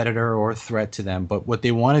competitor or a threat to them. But what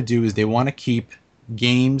they want to do is they want to keep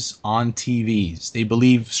games on TVs. They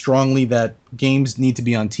believe strongly that games need to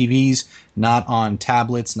be on TVs, not on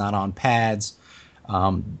tablets, not on pads.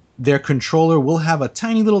 Their controller will have a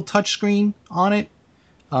tiny little touchscreen on it.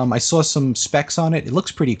 I saw some specs on it. It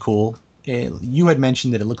looks pretty cool. You had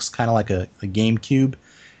mentioned that it looks kind of like a GameCube,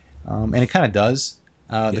 and it kind of does.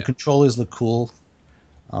 The controllers look cool.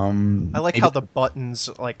 I like how the buttons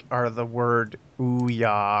are the word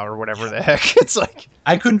Ouya or whatever the heck. It's like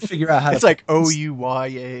I couldn't figure out how. It's like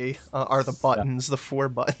OUYA are the buttons, the 4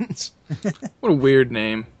 buttons. What a weird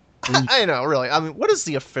name. I know, really. I mean, what is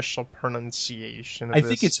the official pronunciation of this? I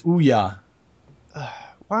think it's Ouya.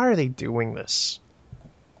 Why are they doing this?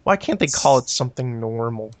 Why can't they call it something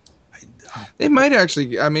normal? They might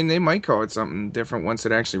actually. I mean, they might call it something different once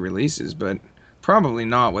it actually releases, but probably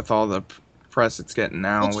not with all the press it's getting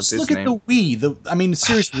now with this name. Look at the Wii. I mean,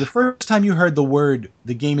 seriously, the first time you heard the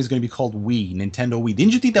game is going to be called Wii, Nintendo Wii.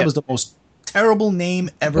 Didn't you think that was the most terrible name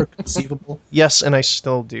ever conceivable? Yes, and I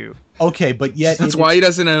still do. Okay, but yet that's why he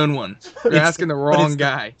doesn't own one. You're asking the wrong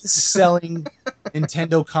guy. Selling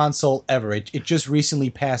Nintendo console ever. It just recently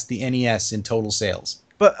passed the NES in total sales.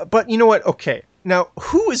 But you know what? Okay, now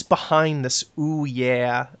who is behind this? Ooh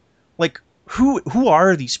yeah, like who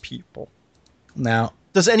are these people? Now,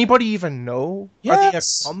 does anybody even know? Yes. Are they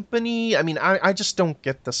a company? I mean, I just don't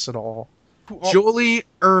get this at all. Jolie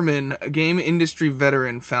Ehrman, a game industry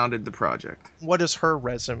veteran, founded the project. What is her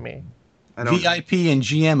resume? VIP and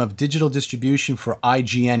GM of digital distribution for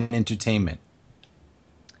IGN Entertainment.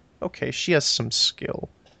 Okay, she has some skill.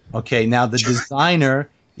 Okay, now the designer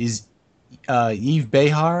is Yves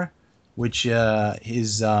Behar, which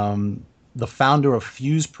is the founder of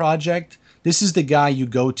Fuse Project. This is the guy you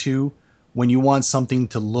go to when you want something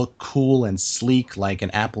to look cool and sleek like an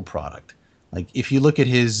Apple product. Like if you look at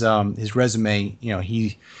his resume,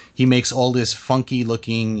 he makes all this funky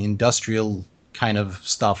looking industrial kind of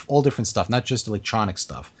stuff, all different stuff, not just electronic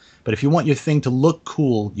stuff. But if you want your thing to look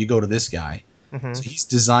cool, you go to this guy. Mm-hmm. So he's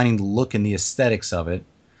designing the look and the aesthetics of it.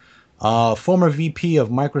 Former VP of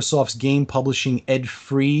Microsoft's game publishing Ed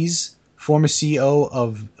Fries, former CEO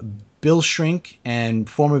of Bill Shrink, and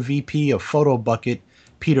former VP of PhotoBucket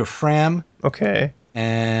Peter Fram. Okay.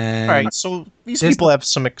 And all right, so these people have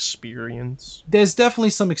some experience. There's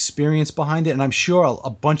definitely some experience behind it, and I'm sure a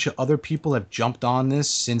bunch of other people have jumped on this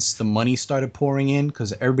since the money started pouring in,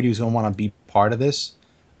 because everybody was going to want to be part of this.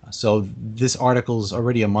 So this article is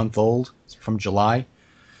already a month old. It's from July.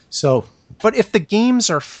 So, but if the games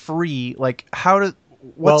are free, like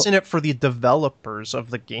what's in it for the developers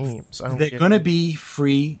of the games? They're going to be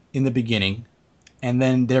free in the beginning. And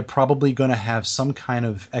then they're probably going to have some kind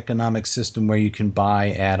of economic system where you can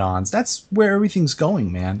buy add-ons. That's where everything's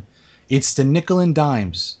going, man. It's the nickel and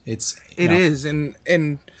dimes. It is, and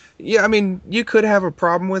yeah, I mean, you could have a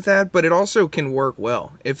problem with that, but it also can work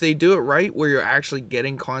well if they do it right, where you're actually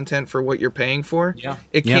getting content for what you're paying for. Yeah,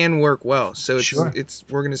 it can work well. So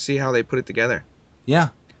we're going to see how they put it together. Yeah,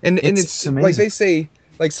 and it's amazing. Like they say.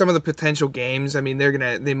 Like some of the potential games, I mean,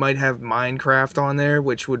 they might have Minecraft on there,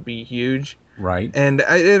 which would be huge. Right. And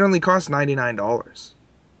it only costs $99.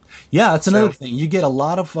 Yeah, that's another thing. You get a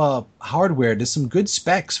lot of hardware. There's some good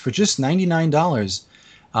specs for just $99.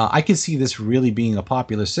 I can see this really being a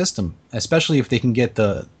popular system, especially if they can get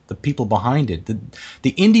the people behind it.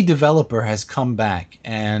 The indie developer has come back,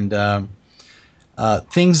 and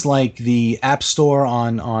things like the App Store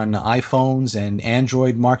on iPhones and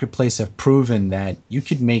Android Marketplace have proven that you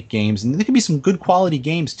could make games, and there can be some good quality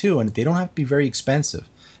games too, and they don't have to be very expensive.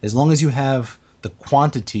 As long as you have the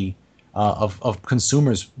quantity of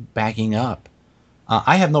consumers backing up.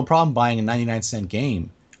 I have no problem buying a 99-cent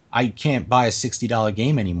game. I can't buy a $60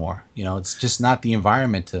 game anymore. It's just not the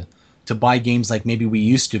environment to buy games like maybe we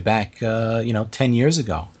used to back 10 years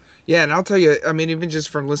ago. Yeah, and I'll tell you, I mean, even just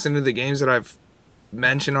from listening to the games that I've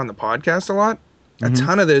mentioned on the podcast a lot, a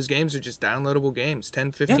ton of those games are just downloadable games,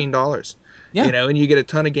 $10, $15. Yeah. And you get a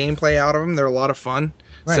ton of gameplay out of them. They're a lot of fun.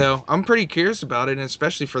 Right. So I'm pretty curious about it, and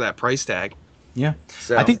especially for that price tag. Yeah.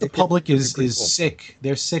 So I think the public is sick.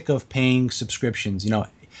 They're sick of paying subscriptions.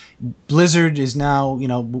 Blizzard is now,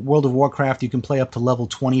 World of Warcraft, you can play up to level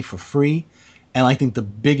 20 for free. And I think the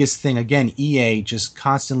biggest thing, again, EA just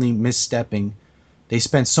constantly misstepping. They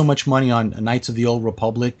spent so much money on Knights of the Old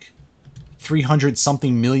Republic,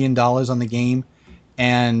 $300-something million on the game,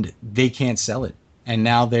 and they can't sell it. And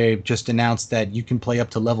now they've just announced that you can play up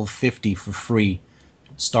to level 50 for free,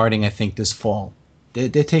 starting, I think, this fall. They're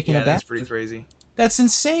taking it back. That's pretty crazy. That's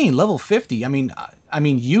insane. Level 50. I mean,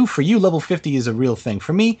 for you, level 50 is a real thing.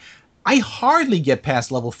 For me, I hardly get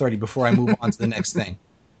past level 30 before I move on to the next thing.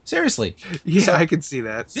 Seriously. Yeah, So, I could see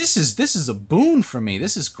that. this is a boon for me.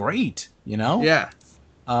 This is great. You know. Yeah.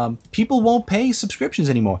 People won't pay subscriptions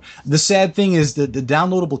anymore. The sad thing is that the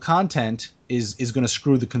downloadable content is going to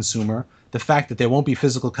screw the consumer. The fact that there won't be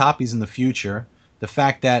physical copies in the future. The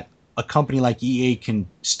fact that a company like EA can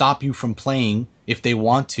stop you from playing if they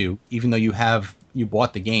want to, even though you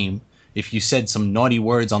bought the game. If you said some naughty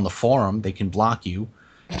words on the forum, they can block you.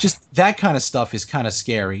 Just that kind of stuff is kind of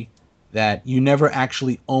scary. That you never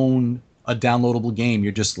actually own a downloadable game.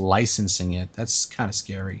 You're just licensing it. That's kind of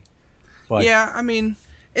scary. But Yeah, I mean,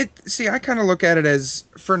 I kind of look at it as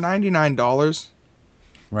for $99,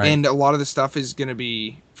 right, and a lot of the stuff is going to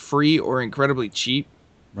be free or incredibly cheap.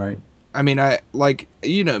 right. I mean, I like,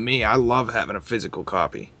 you know me, I love having a physical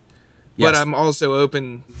copy. Yes. But I'm also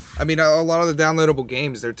open. I mean, a lot of the downloadable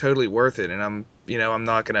games, they're totally worth it, and I'm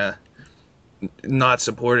not gonna not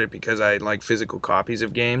support it because I like physical copies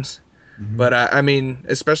of games. Mhm. But I mean,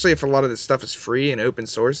 especially if a lot of this stuff is free and open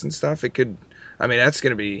source and stuff, it could. I mean, that's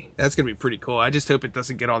gonna be pretty cool. I just hope it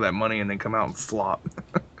doesn't get all that money and then come out and flop.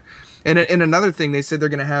 And another thing, they said they're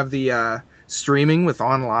gonna have the streaming with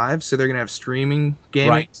OnLive, so they're gonna have streaming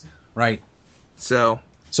gaming. Right. So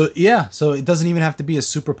So it doesn't even have to be a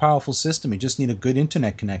super powerful system. You just need a good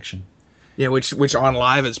internet connection. yeah, which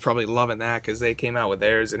OnLive is probably loving that because they came out with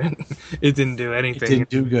theirs and it didn't do It anything. didn't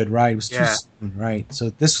do good, right? It was too Yeah. soon, right? So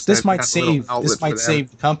this That's might kind of a little save outlet for them.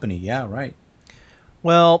 the company. Yeah, right.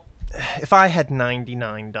 Well, if I had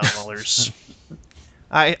 $99,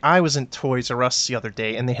 I was in Toys R Us the other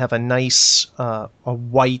day, and they have a nice a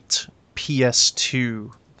white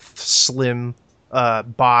PS2 slim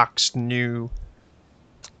boxed new.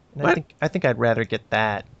 And What? I think I'd rather get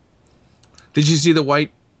that. Did you see the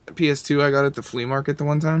white PS2 I got at the flea market the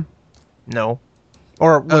one time? No.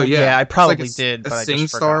 Or well, yeah, I It's probably like did, but a I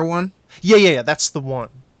just SingStar forgot. one. Yeah, that's the one.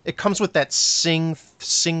 It comes with that sing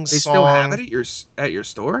They song. still have it at your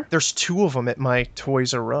store. There's two of them at my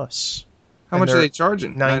Toys R Us. How And much are they're they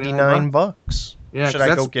charging? 99 $99? bucks. Yeah, Should 'cause I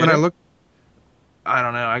that's go get when it? I look. I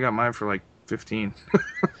don't know. I got mine for like 15.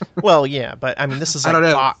 Well, yeah, but I mean, this is I like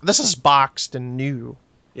don't know. this is boxed and new.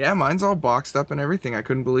 Yeah, mine's all boxed up and everything. I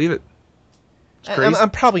couldn't believe it. It's I'm, crazy. I'm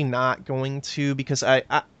probably not going to because I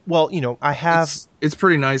have. It's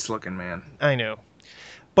pretty nice looking, man. I know,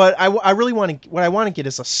 but I really want to. What I want to get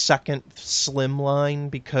is a second Slimline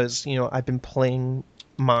because I've been playing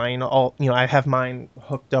mine all. I have mine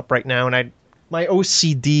hooked up right now, and my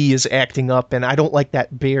OCD is acting up, and I don't like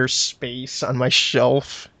that bare space on my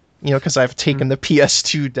shelf. Because I've taken the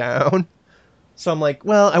PS2 down. So I'm like,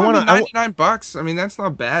 well, I want to. $99. I mean, that's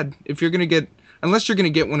not bad. If you're gonna get, unless you're gonna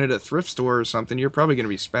get one at a thrift store or something, you're probably gonna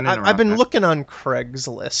be spending. I've been around looking on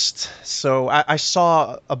Craigslist, so I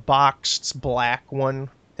saw a boxed black one,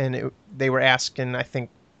 and they were asking, I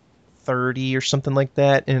think, 30 or something like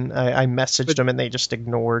that, and I messaged them, and they just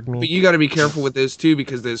ignored me. But you got to be careful with those too,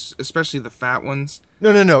 because there's especially the fat ones.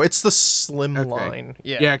 No, it's the slim Okay. line.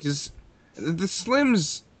 Yeah, because the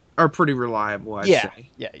slims are pretty reliable. I'd Yeah, say.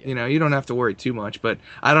 yeah. You don't have to worry too much. But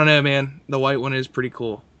I don't know, man. The white one is pretty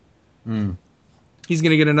cool. Mm. He's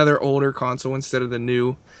gonna get another older console instead of the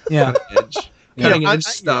new Yeah, cutting I- edge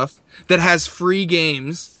stuff that has free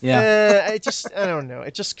games. yeah. I don't know.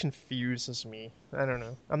 It just confuses me. I don't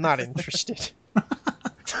know. I'm not interested.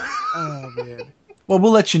 Oh man, Well,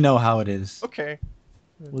 we'll let you know how it is. Okay.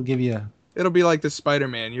 We'll give you. it'll be like the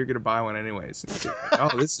Spider-Man. You're gonna buy one anyways. And you're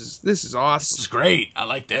like, oh, this is awesome. great. I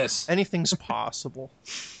like this. Anything's possible.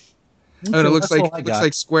 Oh, and it looks That's like all I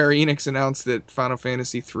got. Square Enix announced that Final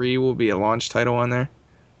Fantasy III will be a launch title on there.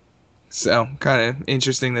 So kind of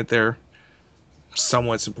interesting that they're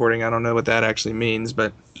somewhat supporting. I don't know what that actually means,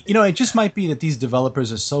 but It just might be that these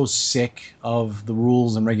developers are so sick of the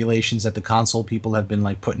rules and regulations that the console people have been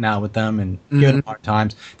like putting out with them and giving them hard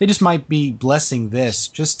times. They just might be blessing this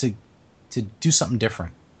just to do something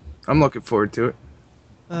different. I'm looking forward to it.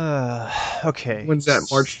 Okay. When's that?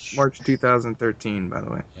 March 2013, by the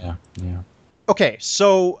way. Yeah. Okay,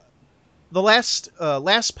 so the last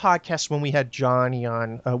podcast when we had Johnny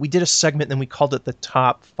on, we did a segment and we called it the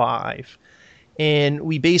top 5, and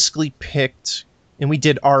we basically picked and we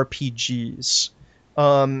did RPGs.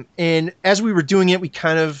 And as we were doing it, we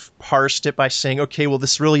kind of parsed it by saying, okay, well,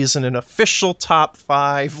 this really isn't an official top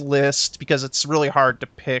 5 list because it's really hard to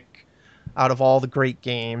pick out of all the great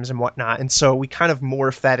games and whatnot. And so we kind of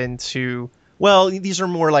morph that into, well, these are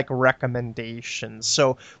more like recommendations.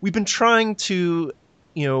 So we've been trying to,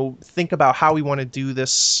 think about how we want to do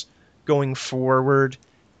this going forward.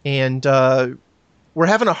 And we're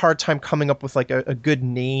having a hard time coming up with like a good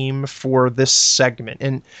name for this segment.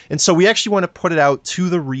 And so we actually want to put it out to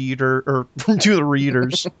the reader, or to the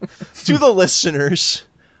readers, to the listeners.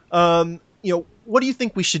 What do you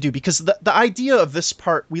think we should do? Because the idea of this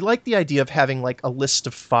part, we like the idea of having like a list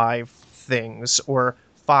of 5 things or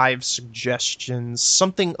 5 suggestions,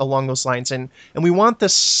 something along those lines. And we want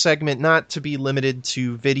this segment not to be limited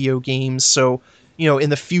to video games. So, in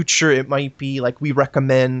the future, it might be like we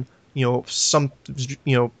recommend, some,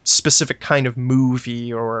 specific kind of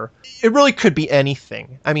movie, or it really could be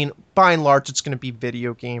anything. I mean, by and large, it's going to be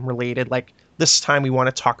video game related. Like this time we want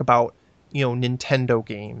to talk about, Nintendo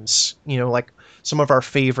games, like some of our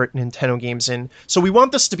favorite Nintendo games. And so we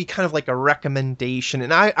want this to be kind of like a recommendation.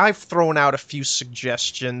 And I've thrown out a few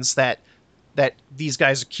suggestions that these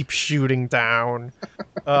guys keep shooting down.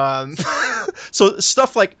 So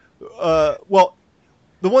stuff like, well,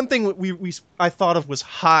 the one thing I thought of was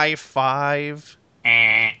High Five.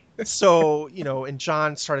 So, and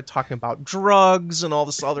John started talking about drugs and all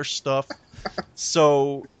this other stuff.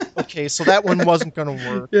 So, okay, so that one wasn't going to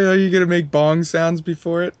work. Yeah, you gonna make bong sounds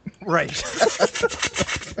before it? Right.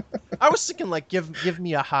 I was thinking, like, give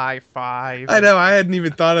me a high five. I know, I hadn't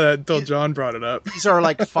even thought of that until John brought it up. These are,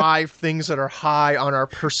 like, 5 things that are high on our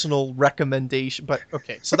personal recommendation. But,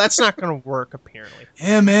 okay, so that's not going to work, apparently.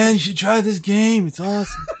 Yeah, man, you should try this game. It's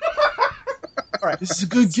awesome. All right. This is a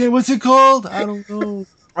good game. What's it called? I don't know.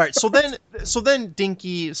 All right, so then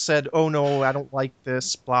Dinky said, "Oh no, I don't like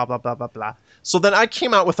this." Blah blah blah blah blah. So then I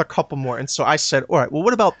came out with a couple more, and so I said, "All right, well,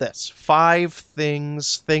 what about this? 5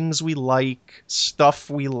 things we like, stuff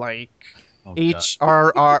we like." Oh,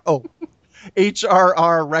 HRR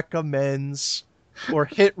recommends, or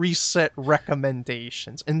Hit Reset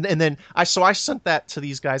recommendations, and then I sent that to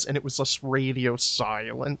these guys, and it was just radio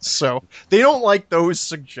silence. So they don't like those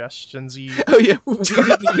suggestions either. Oh yeah, we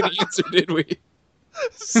didn't even answer, did we? We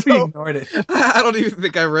So ignored it. I don't even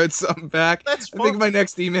think I wrote something back. That's I think fine. my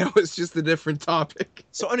next email was just a different topic.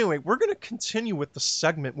 So anyway, we're going to continue with the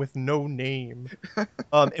segment with no name.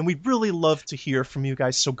 And we'd really love to hear from you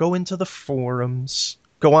guys. So go into the forums,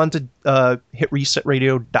 go on to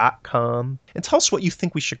hitresetradio.com, and tell us what you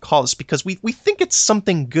think we should call this, because we think it's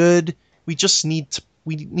something good. We just need to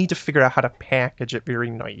figure out how to package it very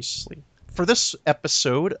nicely. For this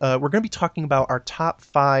episode, we're going to be talking about our top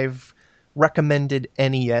 5 recommended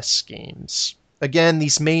NES games. Again,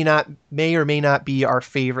 these may or may not be our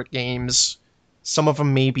favorite games. Some of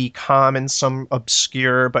them may be common, some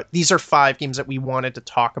obscure, but these are 5 games that we wanted to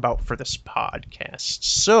talk about for this podcast.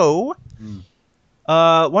 So,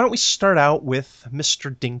 why don't we start out with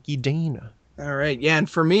Mr. Dinky Dana? All right, yeah, and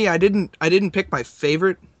for me, I didn't pick my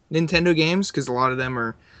favorite Nintendo games because a lot of them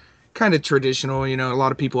are kind of traditional. A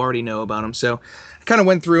lot of people already know about them. So I kind of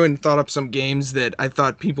went through and thought up some games that I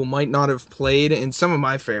thought people might not have played, and some of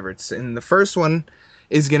my favorites. And the first one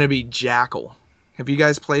is going to be Jackal. Have you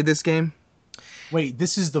guys played this game? Wait,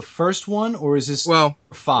 this is the first one, or is this 5?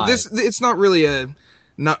 It's not really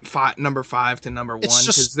number 5 to number 1, It's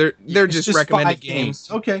because just- they're just recommended 5 games.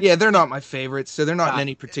 Okay. Yeah, they're not my favorites, so they're not Got in it.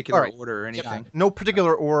 any particular All right. order or anything. No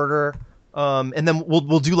particular order. And then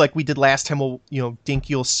we'll do like we did last time.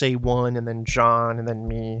 Dinky will say one, and then John, and then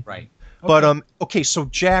me. Right. But okay, so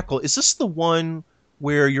Jackal, is this the one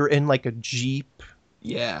where you're in like a Jeep?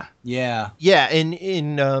 Yeah. Yeah. Yeah, and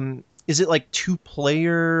is it like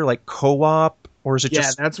 2-player, like co-op, or is it Yeah,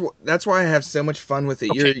 just that's why I have so much fun with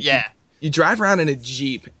it. okay, You drive around in a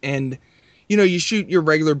Jeep, and you shoot your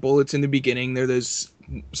regular bullets in the beginning. They're those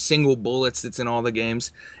single bullets that's in all the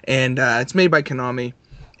games, and it's made by Konami.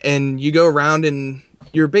 And you go around and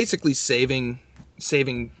you're basically saving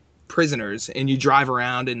prisoners, and you drive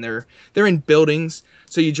around, and they're in buildings.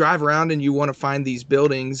 So you drive around and you want to find these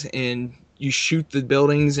buildings, and you shoot the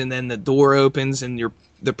buildings, and then the door opens and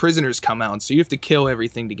the prisoners come out. So you have to kill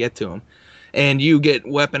everything to get to them. And you get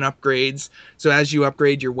weapon upgrades. So as you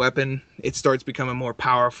upgrade your weapon, it starts becoming more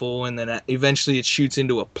powerful, and then eventually it shoots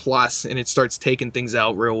into a plus, and it starts taking things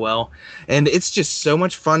out real well. And it's just so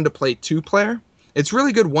much fun to play 2-player. It's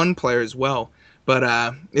really good 1-player as well, but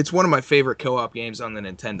it's one of my favorite co-op games on the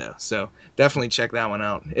Nintendo. So definitely check that one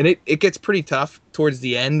out. And it gets pretty tough towards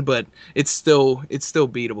the end, but it's still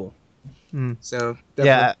beatable. So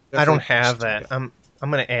yeah, I don't definitely have check that. it out.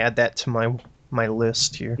 I'm gonna add that to my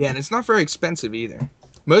list here. Yeah, and it's not very expensive either.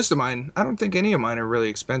 Most of mine, I don't think any of mine are really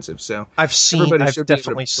expensive. So I've everybody I've should be able to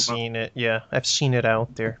definitely pick 'em up. seen it. Yeah, I've seen it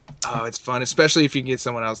out there. Oh, it's fun, especially if you can get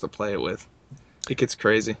someone else to play it with. It gets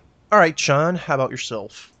crazy. All right, John, how about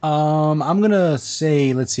yourself? I'm gonna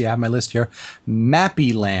say, let's see, I have my list here.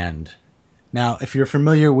 Mappy Land. Now, if you're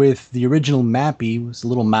familiar with the original Mappy, it was a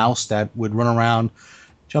little mouse that would run around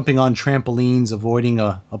jumping on trampolines, avoiding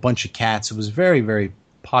a bunch of cats. It was very, very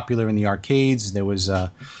popular in the arcades. There was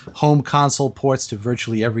home console ports to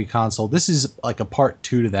virtually every console. This is like a part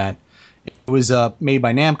 2 to that. It was made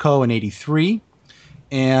by Namco in '83,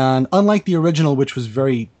 and unlike the original, which was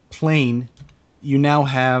very plain, you now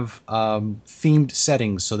have themed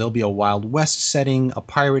settings. So there'll be a Wild West setting, a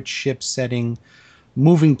pirate ship setting,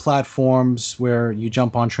 moving platforms where you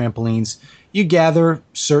jump on trampolines. You gather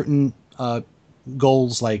certain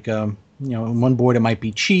goals, like on one board it might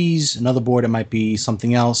be cheese, another board it might be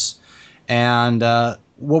something else. And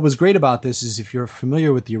what was great about this is, if you're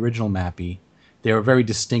familiar with the original Mappy, there are very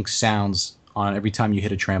distinct sounds on every time you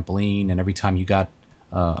hit a trampoline and every time you got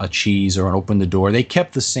a cheese or open the door. They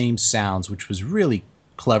kept the same sounds, which was really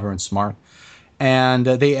clever and smart. And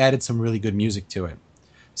they added some really good music to it.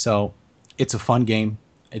 So it's a fun game.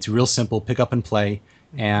 It's real simple, pick up and play.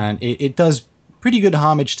 And it does pretty good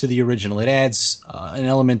homage to the original. It adds an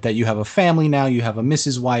element that you have a family now, you have a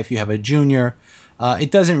Mrs. Wife, you have a Junior.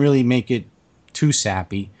 It doesn't really make it too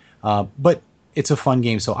sappy, but it's a fun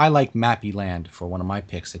game. So I like Mappy Land for one of my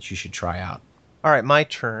picks that you should try out. All right, my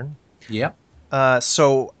turn. Yep.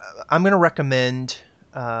 So I'm going to recommend,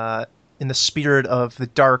 in the spirit of The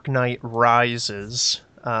Dark Knight Rises,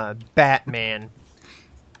 Batman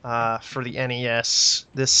for the NES.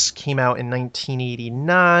 This came out in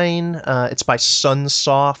 1989. It's by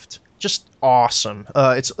Sunsoft. Just awesome.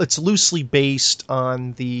 It's loosely based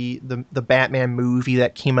on the Batman movie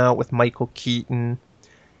that came out with Michael Keaton,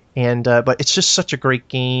 and but it's just such a great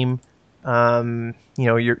game.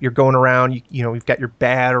 You're going around, you've got your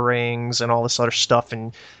batarangs and all this other stuff,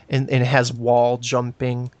 and it has wall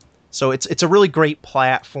jumping. So it's a really great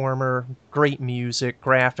platformer, great music,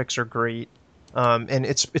 graphics are great. And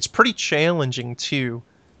it's pretty challenging too.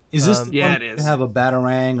 Is this yeah, it is. You have a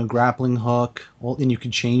batarang, a grappling hook, and you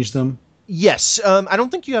can change them? Yes. I don't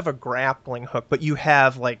think you have a grappling hook, but you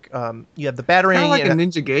have you have the batarang. Kind of like a and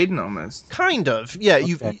Ninja Gaiden almost. Kind of, yeah.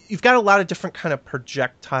 Okay. You've got a lot of different kind of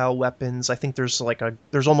projectile weapons. I think there's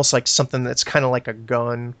almost like something that's kind of like a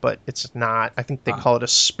gun, but it's not. I think they call it a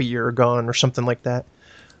spear gun or something like that.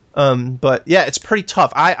 But yeah, it's pretty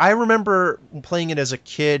tough. I remember playing it as a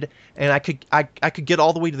kid, and I could get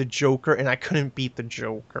all the way to the Joker, and I couldn't beat the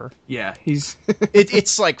Joker. Yeah, he's.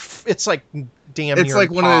 It's like damn. It's near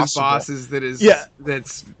like one of those impossible. bosses that is. Yeah.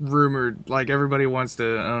 That's rumored. Like everybody wants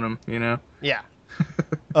to own him. You know. Yeah.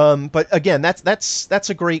 But again, that's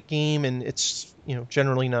a great game, and it's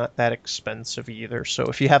generally not that expensive either. So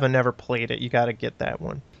if you haven't ever played it, you got to get that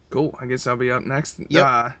one. Cool. I guess I'll be up next.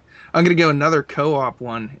 Yep. I'm gonna go another co-op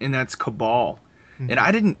one, and that's Cabal. And I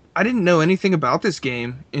didn't know anything about this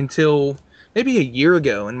game until maybe a year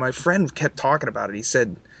ago, and my friend kept talking about it. He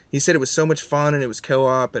said it was so much fun, and it was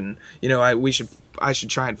co-op, and I should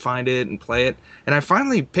try and find it and play it. And I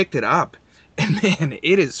finally picked it up, and man,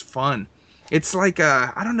 it is fun. It's like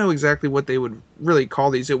I don't know exactly what they would really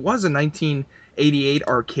call these. It was a 1988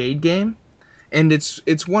 arcade game, and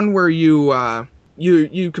it's one where you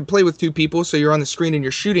can play with two people, so you're on the screen and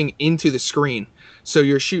you're shooting into the screen. So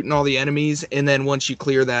you're shooting all the enemies, and then once you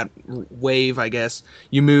clear that wave, I guess,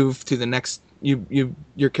 you move to the next.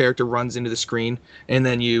 Your character runs into the screen, and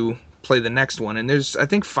then you play the next one. And there's, I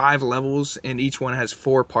think, 5 levels, and each one has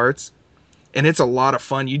 4 parts. And it's a lot of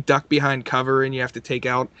fun. You duck behind cover, and you have to take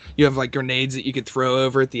out. You have like grenades that you could throw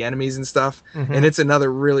over at the enemies and stuff. Mm-hmm. And it's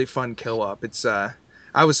another really fun co-op. It's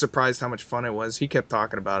I was surprised how much fun it was. He kept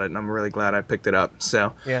talking about it, and I'm really glad I picked it up.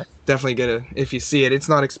 So Yeah. definitely get it if you see it. It's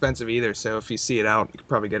not expensive either. So if you see it out, you could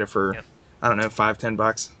probably get it for I don't know,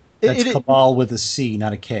 $5-10. That's Cabal with a C,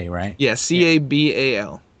 not a K, right? Yeah,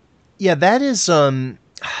 Cabal. Yeah, that is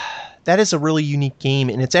a really unique game,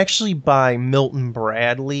 and it's actually by Milton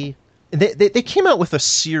Bradley. They came out with a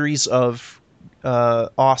series of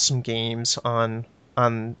awesome games on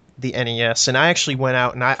the NES, and I actually went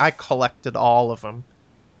out and I collected all of them.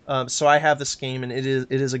 So I have this game, and it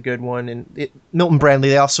is a good one. And Milton Bradley,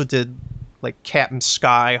 they also did like Captain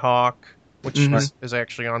Skyhawk, which is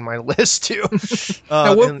actually on my list too.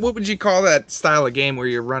 Now, what would you call that style of game where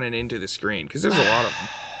you're running into the screen? Because there's a lot of them.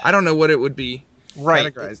 I don't know what it would be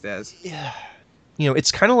categorized as. Yeah,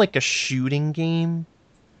 it's kind of like a shooting game.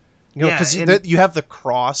 Because Yeah, you have the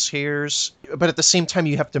crosshairs, but at the same time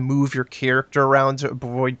you have to move your character around to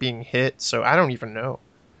avoid being hit. So I don't even know.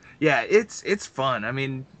 Yeah, it's fun. I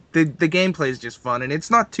mean, the gameplay is just fun, and it's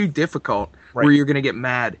not too difficult Right. where you're gonna get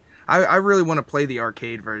mad. I really want to play the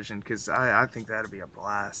arcade version because I think that'd be a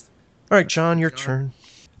blast. All right, John, your turn.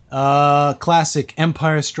 Classic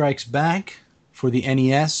Empire Strikes Back for the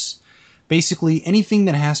NES. Basically, anything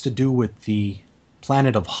that has to do with the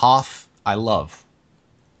planet of Hoth, I love.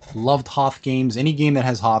 Loved Hoth games. Any game that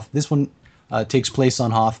has Hoth. This one takes place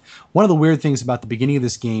on Hoth. One of the weird things about the beginning of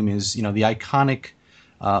this game is, the iconic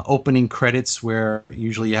opening credits where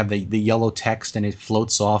usually you have the yellow text and it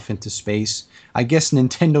floats off into space. I guess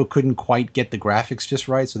Nintendo couldn't quite get the graphics just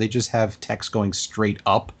right, so they just have text going straight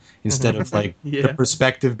up instead of the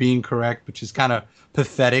perspective being correct, which is kind of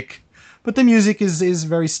pathetic. But the music is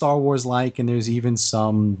very Star Wars-like, and there's even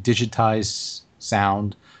some digitized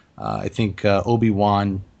sound. I think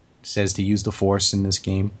Obi-Wan says to use the Force in this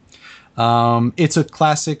game. It's a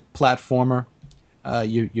classic platformer.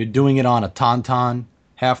 You're doing it on a Tauntaun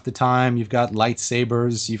half the time. You've got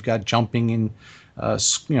lightsabers. You've got jumping and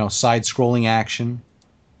side-scrolling action.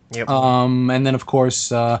 Yep. And then, of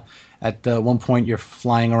course, at one point you're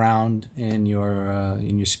flying around in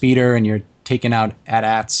your speeder and you're taking out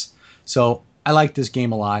AT-ATs. So I like this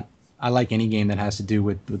game a lot. I like any game that has to do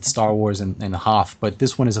with Star Wars and Hoth, but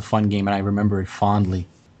this one is a fun game and I remember it fondly.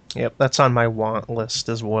 Yep, that's on my want list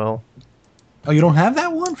as well. Oh, you don't have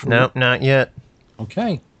that one? Nope, not yet.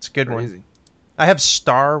 Okay. It's a good Crazy. one. I have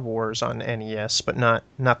Star Wars on NES, but not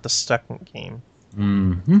the second game.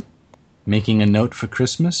 Mm-hmm. Making a note for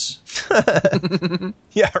Christmas?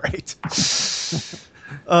 Yeah, right.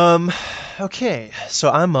 Okay, so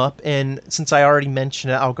I'm up, and since I already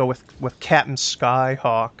mentioned it, I'll go with Captain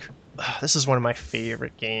Skyhawk. This is one of my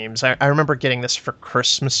favorite games. I remember getting this for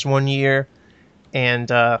Christmas one year, and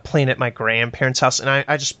playing it at my grandparents' house, and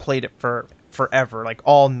I just played it for forever, like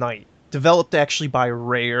all night. Developed actually by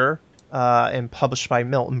Rare, and published by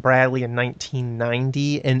Milton Bradley in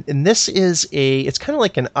 1990, and this is it's kind of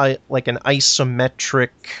like an isometric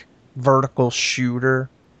vertical shooter,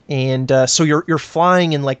 and so you're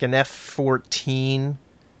flying in like an F-14,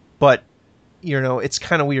 but it's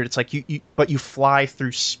kind of weird. It's like you fly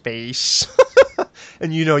through space,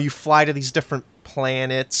 and you fly to these different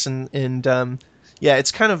planets, and yeah,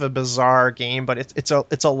 it's kind of a bizarre game, but it's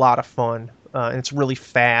a lot of fun. And it's really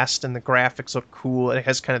fast, and the graphics look cool. It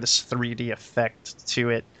has kind of this 3D effect to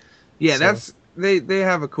it. Yeah, So- they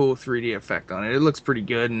have a cool 3D effect on it. It looks pretty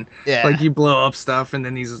good, and Yeah. like you blow up stuff, and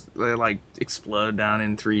then these like explode down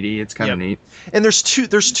in 3D. It's kind of Yep. neat. And there's two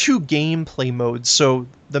gameplay modes. So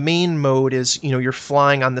the main mode is you're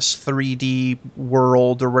flying on this 3D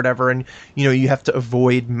world or whatever, and you have to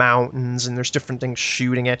avoid mountains, and there's different things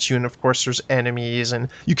shooting at you, and of course there's enemies, and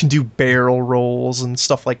you can do barrel rolls and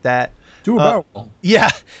stuff like that. Do a barrel.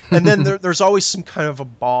 Yeah, and then there's always some kind of a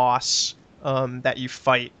boss that you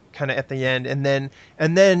fight kind of at the end, and then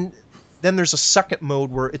there's a second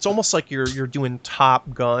mode where it's almost like you're doing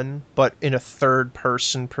Top Gun, but in a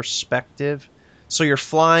third-person perspective. So you're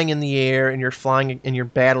flying in the air, and you're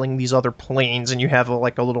battling these other planes, and you have a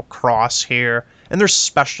little crosshair, and there's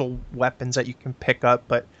special weapons that you can pick up.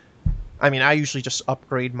 But I mean, I usually just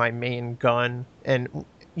upgrade my main gun, and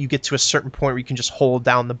you get to a certain point where you can just hold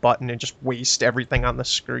down the button and just waste everything on the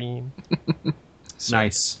screen.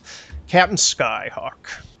 Nice. Captain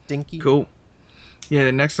Skyhawk. Dinky. Cool. Yeah,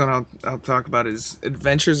 the next one I'll talk about is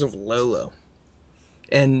Adventures of Lolo,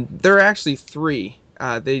 and there are actually 3.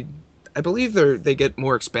 I believe they get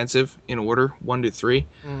more expensive in order, 1 to 3,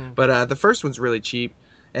 but the first one's really cheap,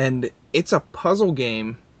 and it's a puzzle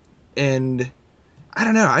game, and I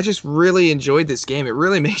don't know, I just really enjoyed this game. It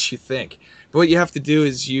really makes you think. But what you have to do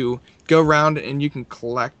is you go around and you can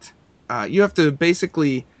collect. You have to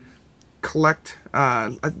basically collect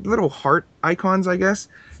little heart icons, I guess,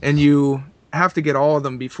 and you have to get all of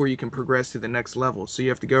them before you can progress to the next level. So you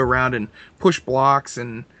have to go around and push blocks,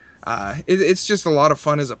 and it's just a lot of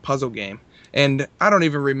fun as a puzzle game. And I don't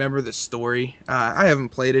even remember the story. I haven't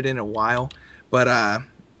played it in a while, but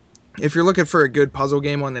if you're looking for a good puzzle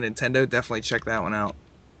game on the Nintendo, definitely check that one out.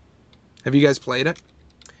 Have you guys played it?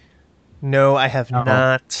 No, I have Uh-oh.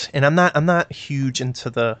 not, and I'm not huge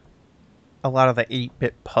into a lot of the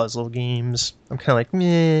 8-bit puzzle games. I'm kind of like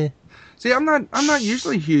meh. See, I'm not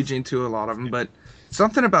usually huge into a lot of them, but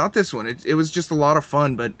something about this one, it was just a lot of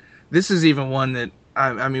fun. But this is even one that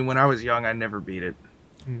I mean, when I was young, I never beat it.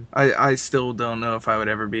 I still don't know if I would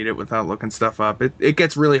ever beat it without looking stuff up. It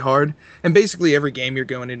gets really hard, and basically every game you're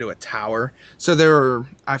going into a tower. So there are,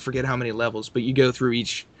 I forget how many levels, but you go through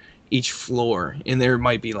each floor, and there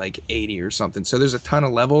might be like 80 or something. So there's a ton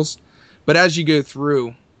of levels, but as you go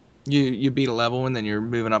through, you beat a level, and then you're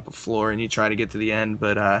moving up a floor, and you try to get to the end.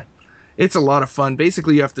 But It's a lot of fun.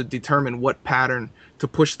 Basically, you have to determine what pattern to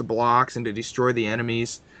push the blocks and to destroy the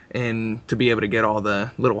enemies and to be able to get all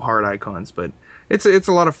the little heart icons. But it's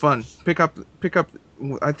a lot of fun. Pick up.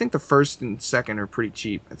 I think the first and second are pretty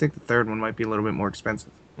cheap. I think the third one might be a little bit more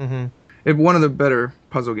expensive. Mm-hmm. It's one of the better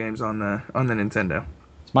puzzle games on the Nintendo.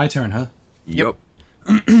 It's my turn, huh? Yep.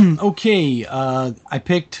 Okay, I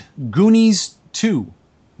picked Goonies 2.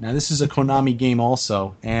 Now, this is a Konami game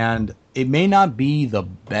also, and it may not be the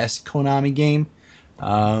best Konami game.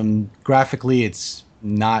 Graphically, it's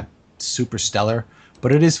not super stellar,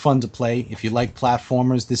 but it is fun to play. If you like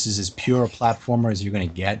platformers, this is as pure a platformer as you're going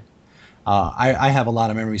to get. I have a lot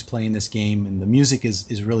of memories playing this game, and the music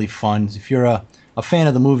is really fun. If you're a fan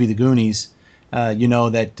of the movie The Goonies, you know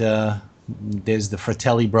that there's the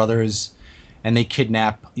Fratelli brothers, and they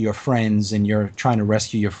kidnap your friends, and you're trying to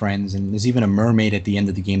rescue your friends, and there's even a mermaid at the end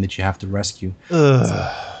of the game that you have to rescue.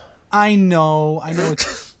 I know.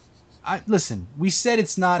 Listen, we said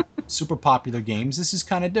it's not super popular games. This is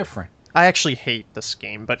kind of different. I actually hate this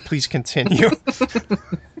game, but please continue.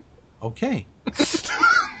 Okay.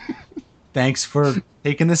 Thanks for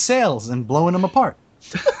taking the sales and blowing them apart.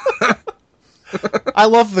 I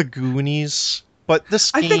love the Goonies, but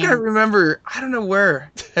this game... I think I remember. I don't know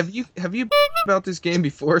where. Have you about this game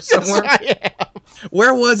before somewhere? Yes, I am.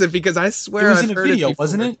 Where was it? Because I swear It was I've in a heard video, it before.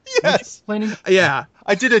 wasn't it? Yes. Yeah.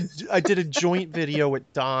 I did a joint video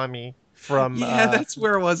with Dami from Yeah, that's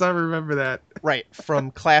where it was. I remember that. right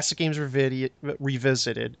from Classic Games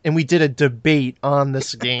Revisited, and we did a debate on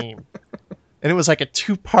this game, and it was like a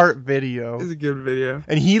 2-part video, It's a good video.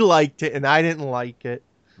 and he liked it and I didn't like it.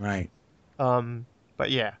 Right. But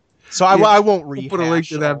yeah, so Yeah, I won't We'll rehash put a link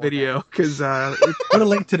to all that of video because Put a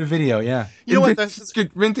link to the video, yeah. You know what? That's,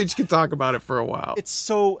 Vintage could talk about it for a while. it's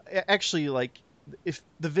so actually like if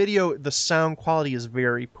the video, the sound quality is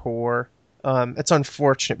very poor. It's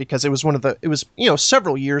unfortunate because it was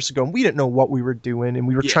several years ago and we didn't know what we were doing, and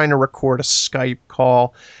we were trying to record a Skype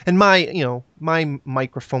call, and my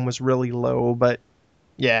microphone was really low, but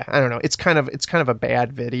yeah, I don't know. It's kind of a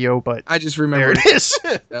bad video, but I just there remember it is.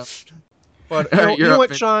 Yeah. But You know up, what,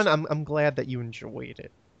 Vintage. Sean? I'm glad that you enjoyed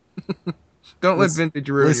it. Don't let Vintage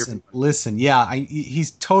ruin your. Listen. Yeah,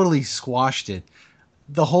 he's totally squashed it.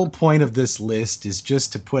 The whole point of this list is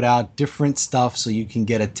just to put out different stuff so you can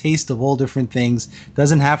get a taste of all different things.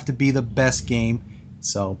 Doesn't have to be the best game.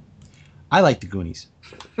 So, I like the Goonies.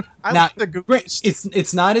 I Now, like the Great.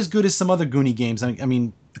 It's not as good as some other Goonie games. I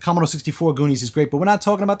mean, the Commodore 64 Goonies is great, but we're not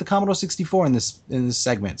talking about the Commodore 64 in this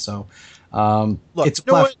segment. So, Look, it's a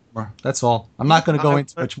you know what? platformer. That's all. I'm not going to go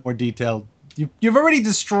into much more detail. You've already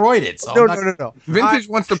destroyed it. So No. Vintage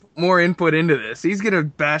wants to put more input into this. He's gonna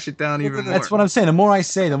bash it down even more. That's what I'm saying. The more I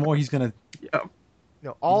say, the more he's going to.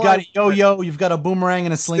 No, You've got a yo-yo, you've got a boomerang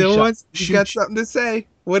and a slingshot. Still wants. He's Shoot. got something to say.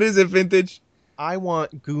 What is it, Vintage? I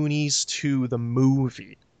want Goonies 2 the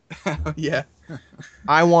movie. Yeah.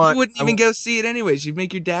 I want. You wouldn't even go see it anyways. You'd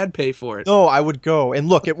make your dad pay for it. No, I would go. And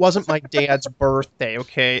look, it wasn't my dad's birthday,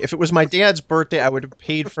 okay? If it was my dad's birthday, I would have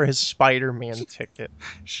paid for his Spider-Man ticket.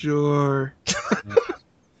 Sure.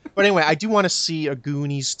 But anyway, I do want to see a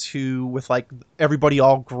Goonies 2 with, like, everybody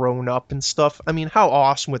all grown up and stuff. I mean, how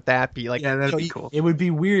awesome would that be? Like, Yeah, that'd be you- cool. It would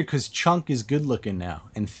be weird because Chunk is good looking now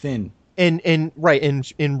and thin. And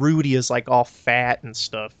Rudy is, like, all fat and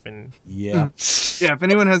stuff. And Yeah. Yeah, if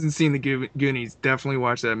anyone hasn't seen the Goonies, definitely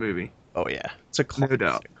watch that movie. oh, yeah. It's a No classic.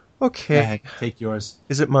 doubt. Okay. Go ahead, take yours.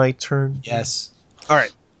 Is it my turn? Yes. All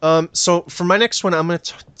right. So for my next one, I'm going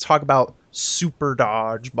to talk about Super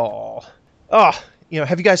Dodgeball. Oh,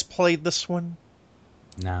 have you guys played this one?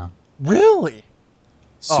 No. Really?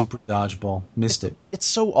 Super Dodgeball. Missed it. It's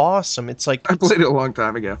so awesome. It's like, I played it a long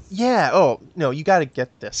time ago. yeah. Oh no, you got to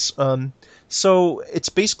get this. So it's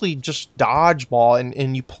basically just dodgeball,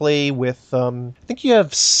 and you play with. I think you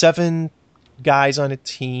have 7 guys on a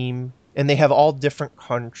team, and they have all different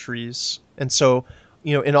countries, and so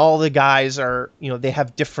and all the guys are they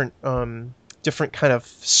have different kind of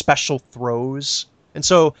special throws, and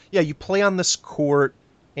so yeah, you play on this court.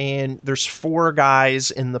 And there's 4 guys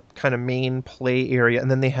in the kind of main play area, and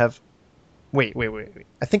then they have, wait.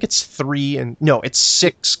 I think it's 3 and no, it's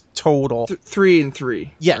 6 total. 3 and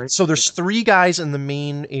 3. Yeah. right? So there's 3 guys in the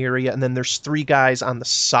main area, and then there's 3 guys on the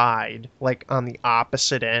side, like on the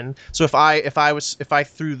opposite end. So if I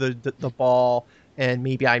threw the ball and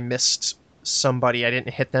maybe I missed somebody, I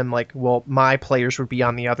didn't hit them, like, well, my players would be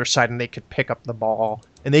on the other side, and they could pick up the ball,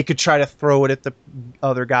 and they could try to throw it at the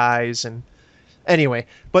other guys, and. Anyway,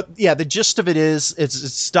 but yeah, the gist of it is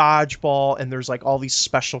it's dodgeball, and there's like all these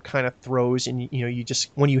special kind of throws, and you just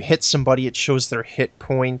when you hit somebody, it shows their hit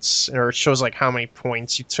points, or it shows like how many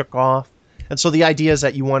points you took off, And so the idea is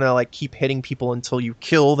that you want to like keep hitting people until you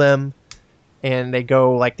kill them, and they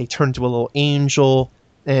turn into a little angel,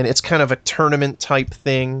 and it's kind of a tournament type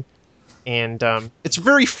thing, and it's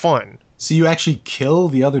very fun. So you actually kill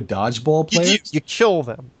the other dodgeball players? You kill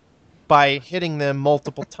them by hitting them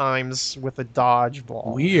multiple times with a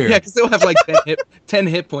dodgeball. Weird. Yeah, because they'll have like 10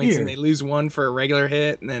 hit points Weird. and they lose one for a regular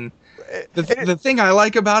hit. And then the thing I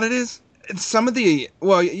like about it is some of you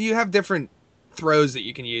have different throws that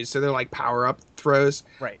you can use. So they're like power-up throws.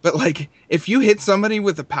 Right. But like if you hit somebody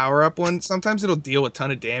with a power-up one, sometimes it'll deal a ton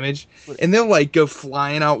of damage. And they'll like go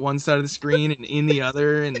flying out one side of the screen and in the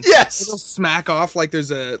other. And Yes! it'll smack off like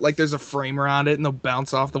there's a frame around it and they'll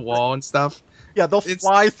bounce off the wall and stuff. Yeah, they'll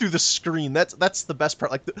fly through the screen. That's the best part.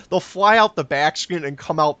 Like they'll fly out the back screen and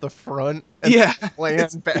come out the front. And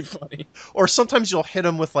land back. Funny. Or sometimes you'll hit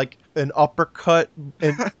them with like an uppercut,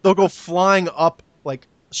 and they'll go flying up like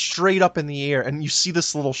straight up in the air, and you see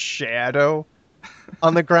this little shadow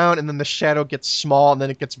on the ground, and then the shadow gets small, and then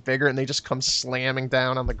it gets bigger, and they just come slamming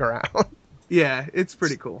down on the ground. Yeah, it's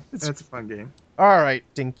pretty cool. That's a fun game. All right,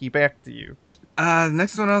 Dinky, back to you.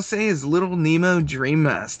 Next one I'll say is Little Nemo Dream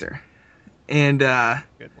Master. And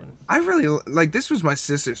Good one. I really like this. Was my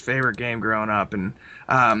sister's favorite game growing up, and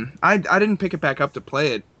I didn't pick it back up to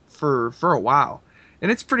play it for a while. And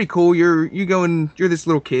it's pretty cool. You're this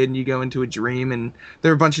little kid and you go into a dream, and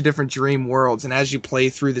there are a bunch of different dream worlds, and as you play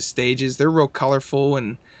through the stages, they're real colorful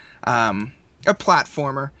and a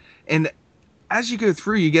platformer. And as you go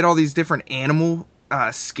through, you get all these different animal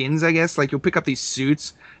skins, I guess. Like you'll pick up these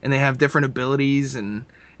suits and they have different abilities, and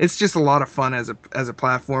it's just a lot of fun as a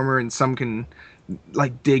platformer. And some can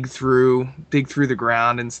like dig through the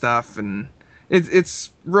ground and stuff, and it's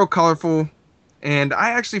real colorful. And I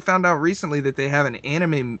actually found out recently that they have an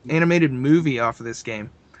animated movie off of this game,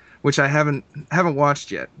 which I haven't watched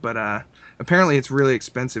yet. But apparently it's really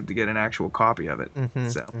expensive to get an actual copy of it.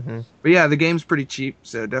 But yeah, the game's pretty cheap,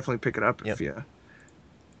 so definitely pick it up if you.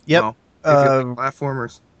 Yep. Well, if you like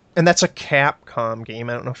platformers. And that's a Capcom game.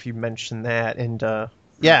 I don't know if you mentioned that. And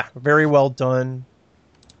yeah, very well done.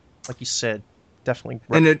 Like you said, definitely.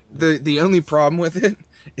 And the only problem with it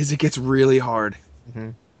is it gets really hard.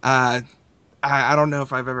 I don't know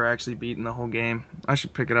if I've ever actually beaten the whole game. I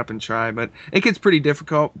should pick it up and try, but it gets pretty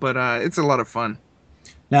difficult, but it's a lot of fun.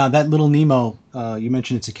 Now, that Little Nemo, you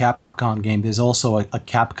mentioned it's a Capcom game. There's also a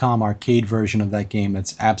Capcom arcade version of that game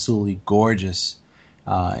that's absolutely gorgeous.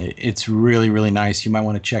 It's really, really nice. You might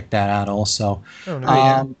want to check that out also. Oh,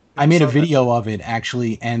 no, I made a video of it,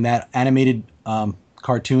 actually, and that animated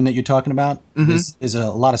cartoon that you're talking about, there's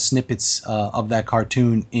a lot of snippets of that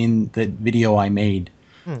cartoon in the video I made.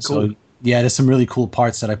 So, Cool. yeah, there's some really cool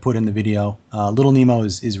parts that I put in the video. Little Nemo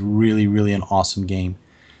is really, really an awesome game.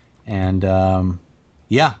 And,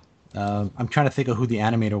 yeah, I'm trying to think of who the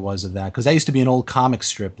animator was of that, because that used to be an old comic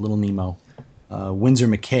strip, Little Nemo. Winsor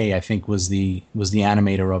McKay, I think, was the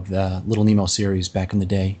animator of the Little Nemo series back in the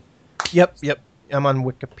day. Yep. I'm on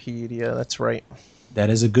Wikipedia. That's right. That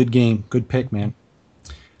is a good game. Good pick, man.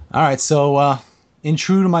 All right, so in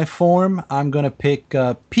true to my form, I'm going to pick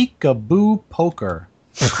Peekaboo Poker.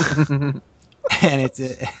 And it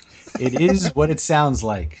is what it sounds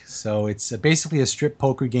like. So it's basically a strip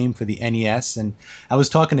poker game for the NES. And I was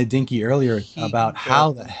talking to Dinky earlier about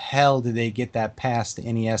how the hell did they get that past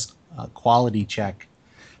the NES quality check.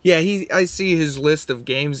 Yeah, I see his list of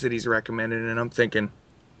games that he's recommended, and I'm thinking,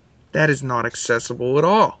 that is not accessible at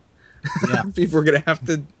all. Yeah. People are gonna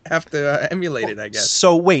have to emulate it, I guess.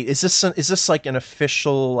 So wait, is this like an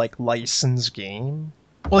official like licensed game?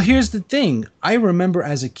 Well, here's the thing. I remember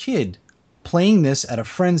as a kid playing this at a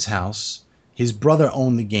friend's house. His brother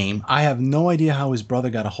owned the game. I have no idea how his brother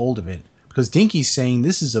got a hold of it, because Dinky's saying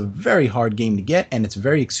this is a very hard game to get and it's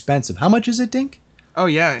very expensive. How much is it, Dink? Oh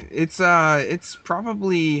yeah, it's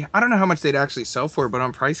probably, I don't know how much they'd actually sell for, but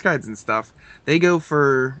on price guides and stuff, they go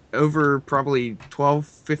for over probably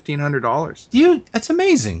 $1,200-$1,500. Dude, that's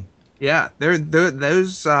amazing. Yeah, they're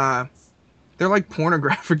like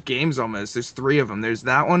pornographic games almost. There's 3 of them. There's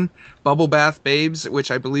that one, Bubble Bath Babes,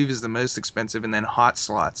 which I believe is the most expensive, and then Hot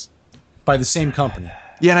Slots. By the same company.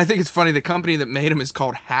 Yeah, and I think it's funny, the company that made them is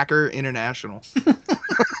called Hacker International.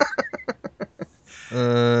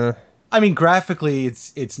 I mean, graphically,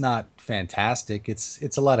 it's not fantastic.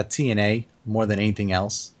 It's a lot of TNA more than anything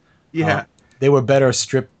else. Yeah. They were better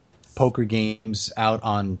strip poker games out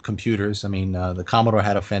on computers. I mean, the Commodore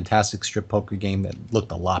had a fantastic strip poker game that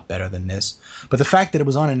looked a lot better than this. But the fact that it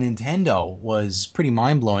was on a Nintendo was pretty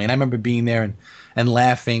mind-blowing. And I remember being there and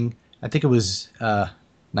laughing. I think it was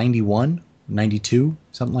 91, 92,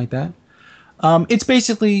 something like that. It's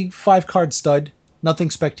basically 5-card stud,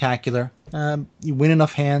 nothing spectacular. You win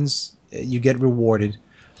enough hands, you get rewarded.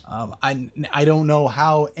 I don't know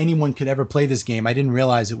how anyone could ever play this game. I didn't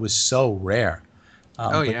realize it was so rare.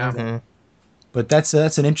 But that's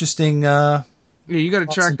an interesting. Yeah, you got to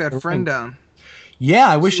track that friend down. Yeah,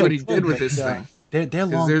 I wish See what I he did with this thing. They're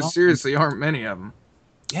long. There seriously aren't many of them.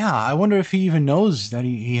 Yeah, I wonder if he even knows that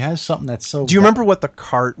he has something that's so. Do you remember what the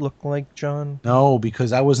cart looked like, John? No,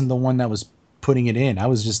 because I wasn't the one that was putting it in. I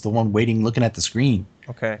was just the one waiting, looking at the screen.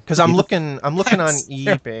 Okay, because I'm looking on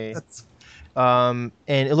eBay, and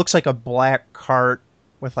it looks like a black cart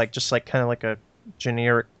with kind of like a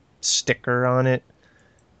generic sticker on it.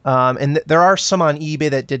 And there are some on eBay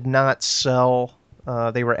that did not sell.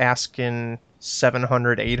 They were asking $700,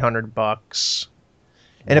 $800.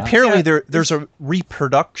 And apparently there's a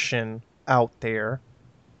reproduction out there.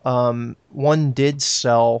 One did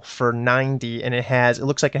sell for $90, and it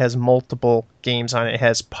looks like it has multiple games on it. It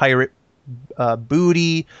has Pirate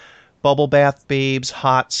Booty, Bubble Bath Babes,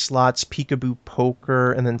 Hot Slots, Peekaboo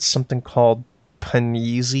Poker, and then something called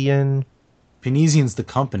Panesian. Panesian's the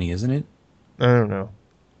company, isn't it? I don't know.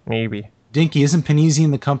 Maybe. Dinky, isn't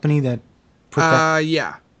Panesian the company that put that?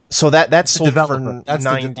 Yeah. So that's sold for That's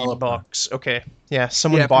 $90. Okay. Yeah,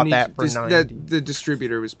 someone bought that for $90. The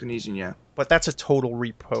distributor was Panesian, yeah. But that's a total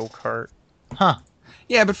repo cart. Huh.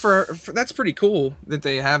 Yeah, but for that's pretty cool that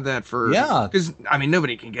they have that for. Yeah. Because I mean,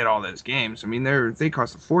 nobody can get all those games. I mean, they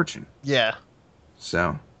cost a fortune. Yeah.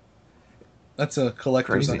 So. That's a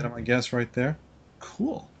collector's Crazy. item, I guess, right there.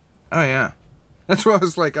 Cool. Oh yeah, that's why I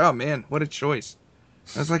was like, oh man, what a choice.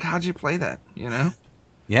 I was like, how'd you play that? You know.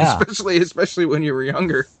 Yeah. Especially when you were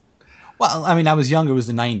younger. Well, I mean, I was younger. It was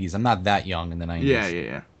the 90s. I'm not that young in the 90s.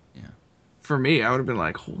 Yeah. For me, I would have been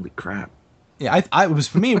like, holy crap. Yeah, it was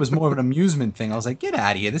for me. It was more of an amusement thing. I was like, "Get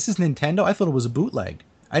out of here! This is Nintendo." I thought it was a bootleg.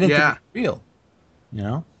 I didn't think it was real. You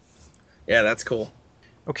know? Yeah, that's cool.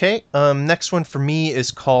 Okay. Next one for me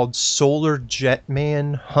is called Solar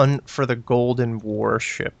Jetman: Hunt for the Golden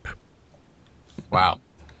Warship. Wow.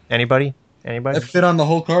 Anybody? That fit on the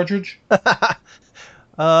whole cartridge?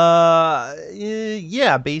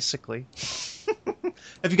 Yeah, basically.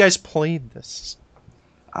 Have you guys played this?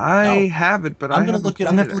 I have it, but I'm I gonna haven't look at. played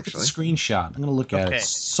I'm gonna it, look at the actually. screenshot. I'm gonna look at Okay. it.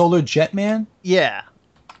 Solar Jetman. Yeah.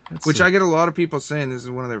 Which I get a lot of people saying this is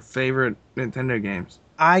one of their favorite Nintendo games.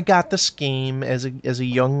 I got this game as a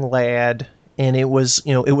young lad, and it was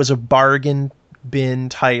a bargain bin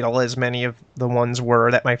title, as many of the ones were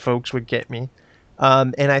that my folks would get me.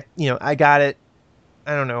 And I got it,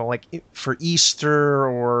 I don't know, like for Easter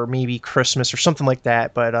or maybe Christmas or something like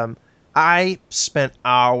that. But I spent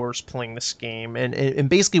hours playing this game, and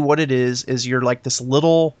basically what it is you're like this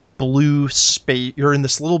little blue space. You're in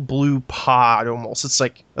this little blue pod almost. It's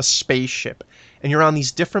like a spaceship, and you're on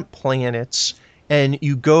these different planets, and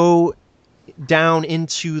you go down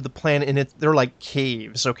into the planet, and they're like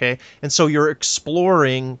caves, okay? And so you're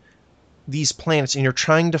exploring these planets, and you're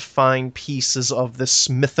trying to find pieces of this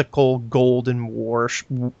mythical golden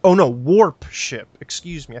warp ship.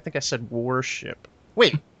 Excuse me, I think I said warship.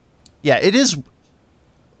 Wait, yeah, it is.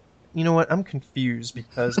 You know what? I'm confused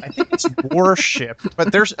because I think it's warship,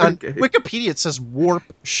 but there's on Wikipedia it says warp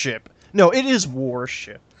ship. No, it is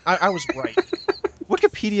warship. I was right.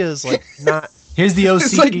 Wikipedia is like not. Here's the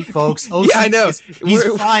OCD, folks. OCD Yeah, I know. He's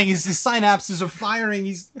flying. His synapses are firing.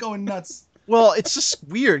 He's going nuts. Well, it's just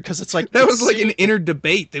weird because it's like That was like an inner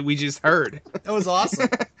debate that we just heard. That was awesome.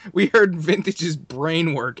 We heard Vintage's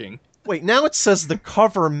brain working. Wait, now it says the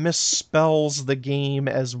cover misspells the game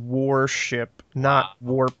as warship, not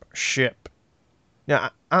warp ship. Yeah,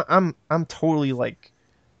 I'm totally like,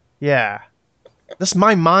 yeah.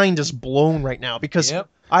 My mind is blown right now because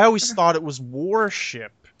I always thought it was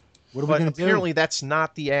warship. What are we But going to do? apparently that's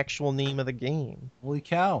not the actual name of the game. Holy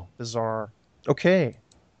cow. Bizarre. Okay.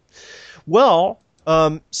 Well,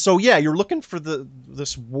 so yeah, you're looking for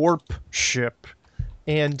this warp ship,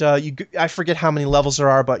 and I forget how many levels there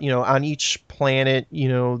are, but on each planet,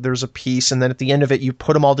 there's a piece, and then at the end of it, you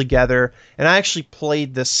put them all together. And I actually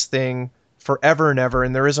played this thing forever and ever,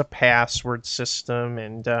 and there is a password system,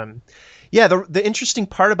 and yeah, the interesting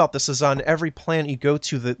part about this is on every planet you go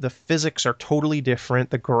to, the physics are totally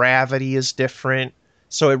different, the gravity is different,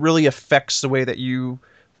 so it really affects the way that you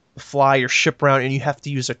fly your ship around, and you have to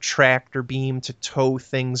use a tractor beam to tow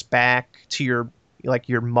things back to your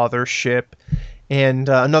mothership. And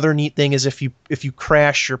another neat thing is if you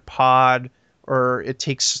crash your pod or it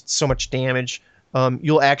takes so much damage,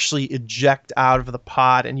 you'll actually eject out of the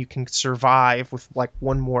pod, and you can survive with like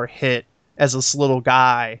one more hit as this little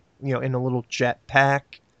guy, in a little jet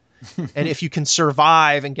pack. And if you can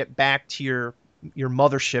survive and get back to your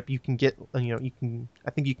mothership, you can get I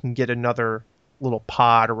think you can get another little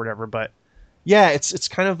pod or whatever. But Yeah, it's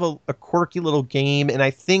kind of a quirky little game, and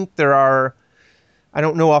I think there are. I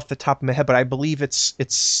don't know off the top of my head, but I believe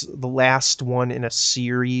it's the last one in a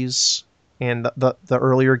series, and the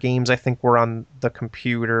earlier games I think were on the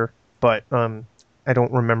computer, but I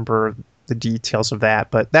don't remember the details of that.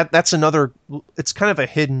 But that's another. It's kind of a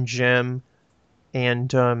hidden gem, and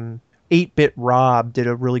 8-Bit Rob did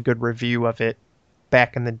a really good review of it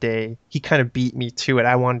back in the day. He kind of beat me to it.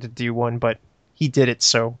 I wanted to do one, but he did it,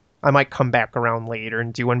 so I might come back around later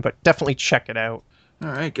and do one. But definitely check it out. All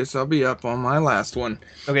right, guess I'll be up on my last one.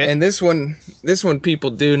 Okay. And this one people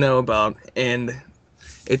do know about, and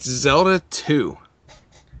it's Zelda 2.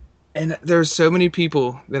 And there's so many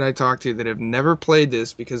people that I talk to that have never played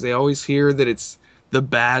this because they always hear that it's the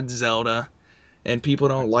bad Zelda and people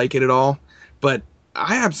don't like it at all. But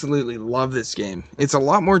I absolutely love this game. It's a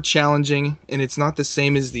lot more challenging, and it's not the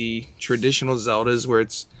same as the traditional Zeldas where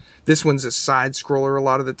this one's a side scroller a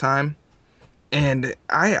lot of the time. And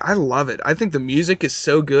I love it. I think the music is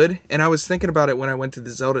so good. And I was thinking about it when I went to the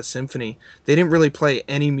Zelda Symphony. They didn't really play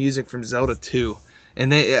any music from Zelda 2.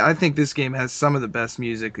 And I think this game has some of the best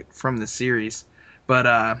music from the series. But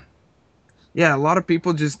yeah, a lot of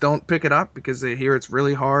people just don't pick it up because they hear it's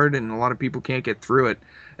really hard and a lot of people can't get through it.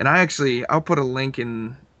 And I'll put a link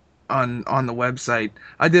on the website.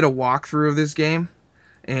 I did a walkthrough of this game,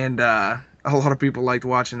 and a lot of people liked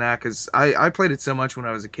watching that because I played it so much when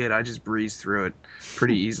I was a kid. I just breezed through it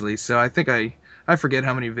pretty easily. So I think I forget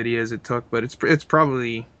how many videos it took, but it's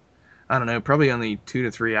probably, I don't know, probably only 2 to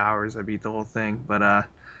 3 hours. I beat the whole thing, but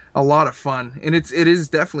a lot of fun, and it is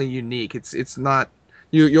definitely unique. It's not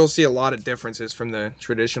you'll see a lot of differences from the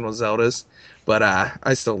traditional Zeldas, but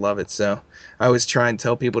I still love it. So I always try and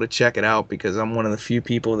tell people to check it out because I'm one of the few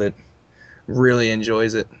people that really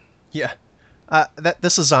enjoys it. Yeah.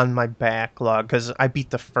 This is on my backlog because I beat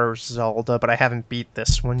the first Zelda, but I haven't beat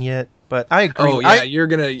this one yet. But I agree. Oh yeah, you're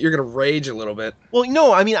gonna rage a little bit. Well,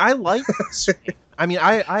 no, I mean I like this game. I mean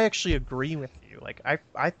I actually agree with you. Like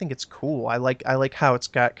I think it's cool. I like how it's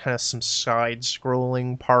got kind of some side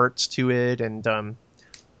scrolling parts to it,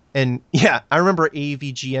 and yeah, I remember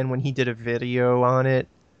AVGN when he did a video on it,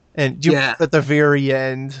 and at the very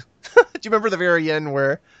end, do you remember the very end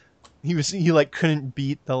where he like couldn't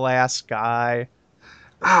beat the last guy?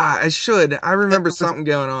 I should. I remember something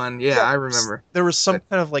going on. Yeah, I remember. There was some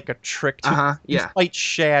kind of like a trick to it. Yeah. You fight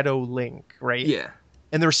Shadow Link, right? Yeah.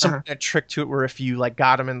 And there was some kind of trick to it where if you like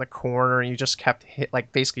got him in the corner and you just kept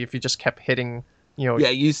basically if you just kept hitting, Yeah,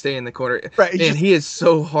 you stay in the corner. Right. And he is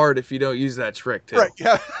so hard if you don't use that trick too. Right,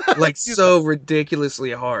 yeah. Like so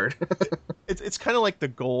ridiculously hard. It's kind of like the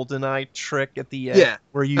GoldenEye trick at the end, Yeah.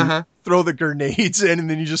 where you throw the grenades in and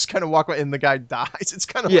then you just kind of walk away and the guy dies. It's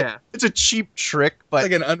kind of it's a cheap trick, but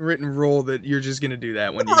like an unwritten rule that you're just gonna do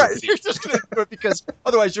that when you you're just gonna do it because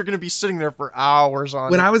otherwise you're gonna be sitting there for hours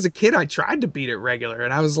on When it. I was a kid, I tried to beat it regular,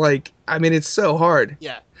 and I was like, I mean, it's so hard.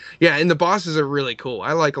 Yeah. Yeah, and the bosses are really cool.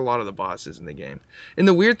 I like a lot of the bosses in the game. And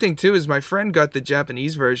the weird thing too is my friend got the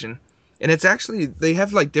Japanese version. And it's actually, they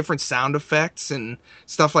have like different sound effects and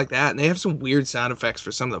stuff like that. And they have some weird sound effects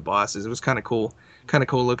for some of the bosses. It was kind of cool. Kind of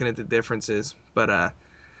cool looking at the differences. But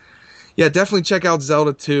yeah, definitely check out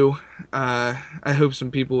Zelda 2. I hope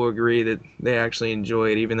some people will agree that they actually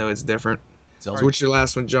enjoy it, even though it's different. So what's your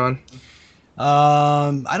last one, John?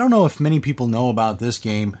 I don't know if many people know about this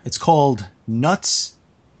game. It's called Nuts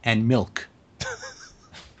and Milk.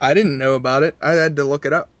 I didn't know about it. I had to look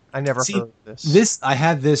it up. I never heard of this. I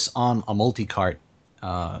had this on a multi-cart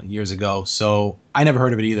years ago, so I never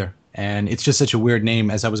heard of it either. And it's just such a weird name.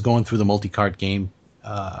 As I was going through the multi-cart game,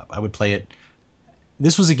 I would play it.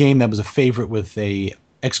 This was a game that was a favorite with a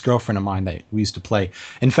ex-girlfriend of mine that we used to play.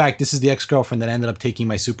 In fact, this is the ex-girlfriend that ended up taking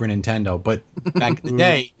my Super Nintendo. But back in the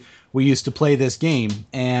day, we used to play this game,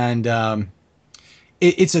 and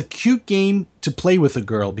it's a cute game to play with a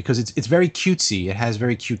girl because it's very cutesy. It has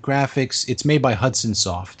very cute graphics. It's made by Hudson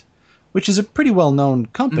Soft, which is a pretty well-known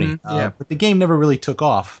company. But the game never really took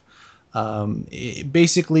off.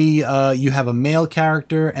 Basically, you have a male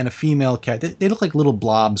character and a female character. They look like little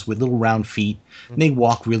blobs with little round feet, and they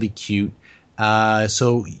walk really cute.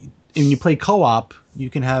 So when you play co-op, you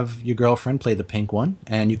can have your girlfriend play the pink one,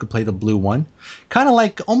 and you could play the blue one. Kind of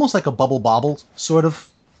like, almost like a Bubble Bobble sort of,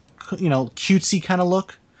 cutesy kind of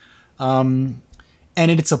look. And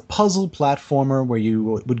it's a puzzle platformer where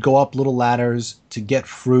you would go up little ladders to get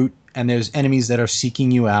fruit, and there's enemies that are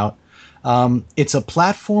seeking you out. It's a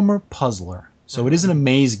platformer puzzler, so it isn't a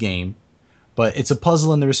maze game, but it's a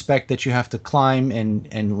puzzle in the respect that you have to climb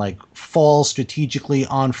and like fall strategically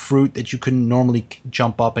on fruit that you couldn't normally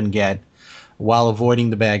jump up and get while avoiding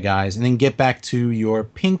the bad guys, and then get back to your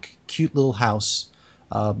pink, cute little house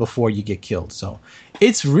before you get killed. So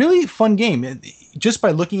it's really a fun game. Just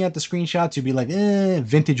by looking at the screenshots, you'd be like,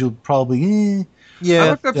 Vintage will probably, I Yeah.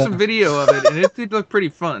 looked up some video of it, and it did look pretty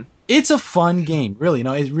fun. It's a fun game, really.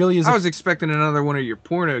 No, it really is. I was expecting another one of your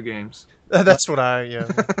porno games. That's what I.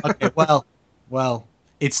 Okay, well,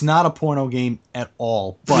 it's not a porno game at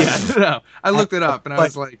all. But Yeah, no, I looked it up, and I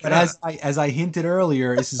was like, but as I hinted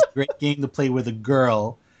earlier, this is a great game to play with a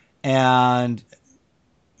girl, and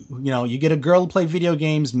you get a girl to play video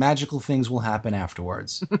games, magical things will happen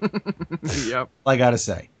afterwards. yep. I gotta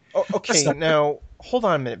say. Okay, now hold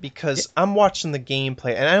on a minute because I'm watching the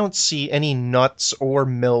gameplay and I don't see any nuts or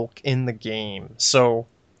milk in the game. So,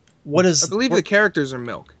 what is? I believe the characters are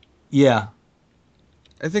milk. Yeah.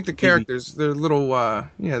 I think the characters, they're little, I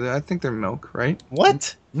think they're milk, right?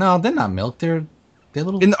 What? No, they're not milk. They're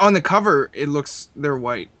little. On the cover, they're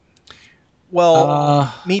white.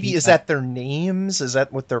 Well, maybe is that their names? Is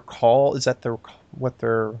that what they're called? Is that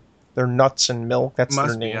their nuts and milk? That's Must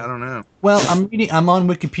their be. name. I don't know. Well, I'm on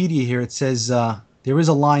Wikipedia here. It says there is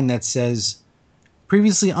a line that says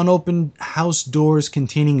previously unopened house doors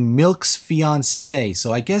containing Milk's fiancé.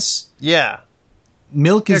 So I guess Yeah.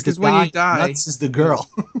 Milk is the 'cause when guy, you die- Nuts is the girl.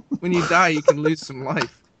 When you die, you can lose some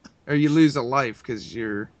life, or you lose a life because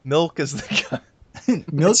you're. Milk is the guy.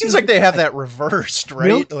 Milk It seems is like the they have guy. that reversed, right?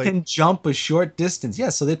 Milk Like, can jump a short distance. Yeah,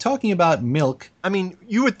 so they're talking about Milk. I mean,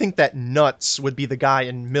 you would think that nuts would be the guy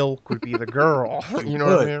and milk would be the girl. You know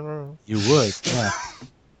what I mean? You would, yeah.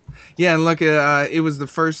 Yeah, and look, it was the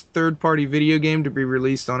first third-party video game to be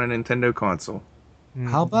released on a Nintendo console.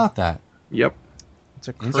 How about that? Yep. It's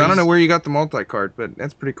a So I don't know where you got the multi-card, but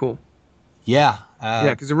that's pretty cool. Yeah.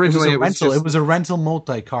 Yeah, 'cause originally it it was rental. just- It was a rental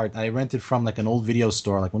multi-card. I rented from like an old video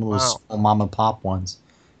store, like one of those Wow. small mom and pop ones.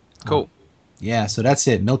 Cool. Yeah, so that's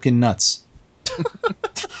it. Milk and nuts.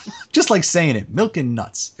 Just like saying it. Milk and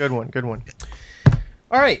nuts. Good one, good one.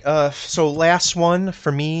 All right, so last one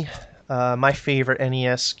for me, my favorite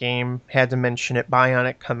NES game, had to mention it,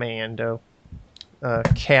 Bionic Commando.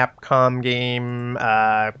 Capcom game,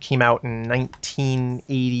 came out in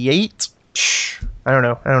 1988. I don't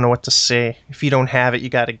know what to say. If you don't have it, you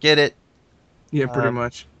got to get it. Yeah, pretty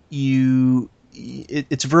much.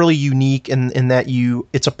 It's really unique in that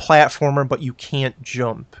it's a platformer, but you can't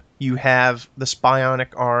jump. You have this bionic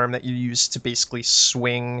arm that you use to basically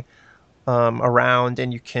swing around,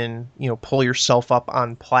 and you can pull yourself up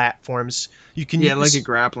on platforms. You can Like a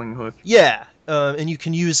grappling hook. yeah, and you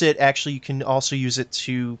can use it. Actually, you can also use it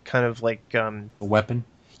to kind of like A weapon.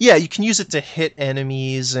 yeah, you can use it to hit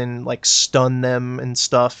enemies and like stun them and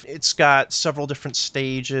stuff. It's got several different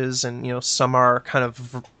stages, and some are kind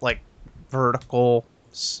of like vertical,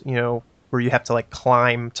 where you have to like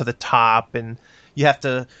climb to the top, and you have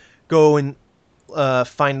to go and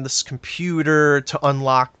find this computer to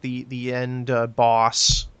unlock the end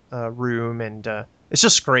boss room, and it's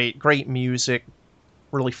just great music,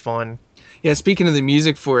 really fun. Yeah, speaking of the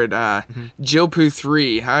music for it,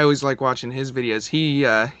 Joe-Poo3, I always like watching his videos.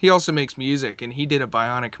 He also makes music, and he did a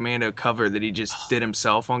Bionic Commando cover that he just did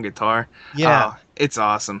himself on guitar. Yeah. It's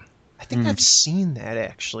awesome. I think I've seen that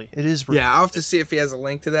actually. It is really Yeah, I'll have to see if he has a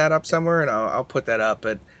link to that up somewhere, and I'll put that up.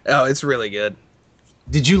 But it's really good.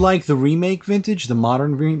 Did you like the remake Vintage, the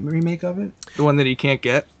modern remake of it? The one that he can't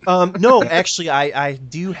get. No, actually, I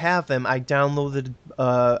do have them. I downloaded.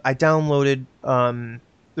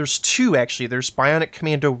 There's two actually. There's Bionic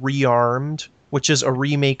Commando Rearmed, which is a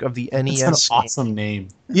remake of the NES. That's an game. awesome name.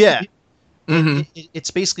 Yeah, Mhm.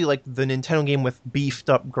 it's basically like the Nintendo game with beefed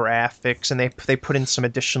up graphics, and they put in some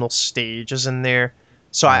additional stages in there.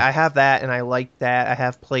 So I have that, and I like that. I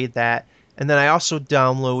have played that, and then I also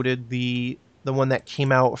downloaded the one that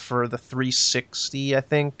came out for the 360, I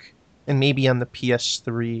think, and maybe on the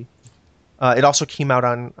PS3. It also came out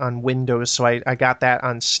on Windows, so I got that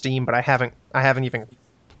on Steam, but I haven't even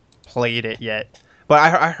played it yet. But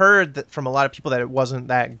I heard that from a lot of people that it wasn't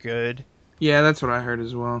that good. Yeah, that's what I heard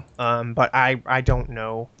as well. But I don't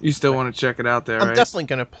know. You still want to check it out there, I'm right? definitely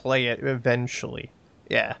gonna play it eventually.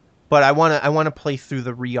 Yeah, but I wanna play through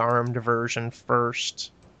the rearmed version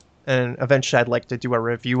first, and eventually I'd like to do a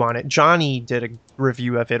review on it. Johnny did a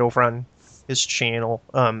review of it over on his channel,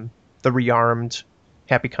 the rearmed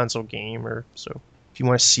Happy Console Gamer. So if you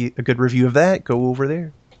want to see a good review of that, go over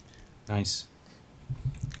there. Nice.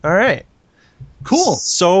 All right, Cool.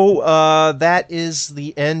 So that is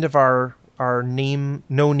the end of our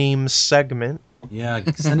no name segment. Yeah,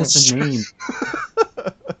 send us a name.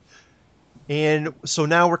 And so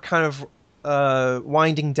now we're kind of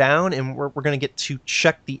winding down, and we're going to get to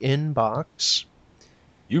check the inbox.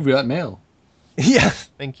 You've got mail. Yeah,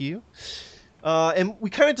 thank you. And we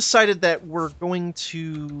kind of decided that we're going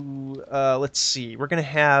to, let's see, we're going to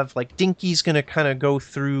have, like, Dinky's going to kind of go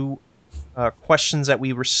through questions that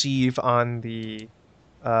we receive on the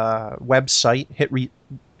website,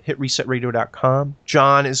 hitresetradio.com.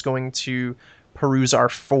 John is going to peruse our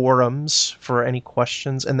forums for any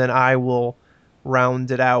questions, and then I will round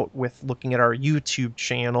it out with looking at our YouTube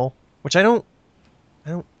channel, which I don't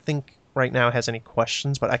think right now has any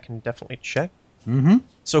questions, but I can definitely check. Mm-hmm.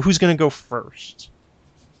 So who's going to go first?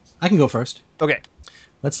 I can go first. Okay.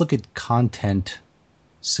 Let's look at content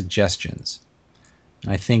suggestions.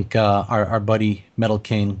 I think our buddy Metal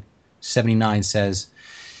King 79 says,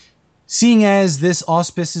 seeing as this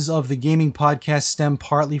auspices of the gaming podcast stem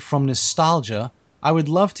partly from nostalgia, I would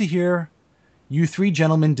love to hear you three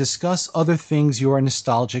gentlemen discuss other things you are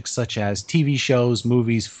nostalgic, such as TV shows,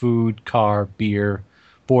 movies, food, car, beer,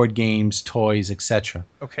 board games, toys, etc.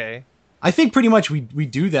 Okay. I think pretty much we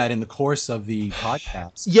do that in the course of the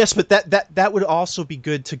podcast. Yes, but that would also be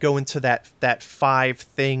good to go into that 5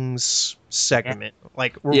 things segment.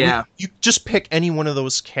 Like, you just pick any one of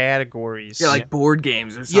those categories. Yeah, like board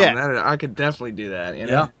games or something. I could definitely do that. You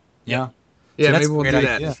know? Yeah. Yeah, So maybe we'll do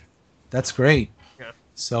that. idea. That's great. Yeah.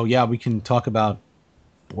 So yeah, we can talk about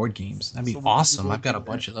board games. That'd be awesome. we'll I've got do a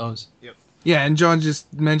bunch of those. Yep. Yeah, and John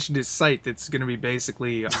just mentioned his site that's going to be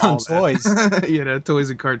basically all Toys. that. You know, toys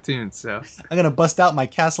and cartoons. So. I'm gonna bust out my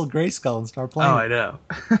Castle Grayskull and start playing. Oh, I know.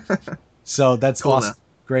 So that's Cool, awesome.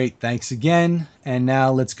 Great. Thanks again. And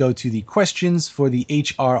now let's go to the questions for the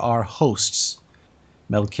HRR hosts.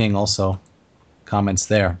 Metal King also comments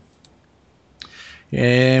there.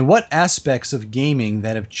 And what aspects of gaming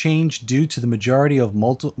that have changed due to the majority of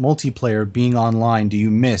multiplayer being online do you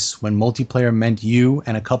miss when multiplayer meant you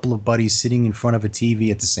and a couple of buddies sitting in front of a TV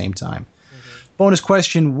at the same time? Bonus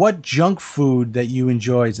question, what junk food that you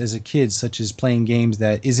enjoyed as a kid, such as playing games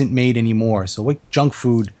that isn't made anymore? So what junk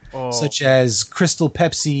food, such as Crystal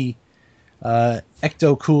Pepsi,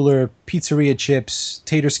 Ecto Cooler, pizzeria chips,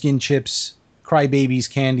 tater skin chips, Crybabies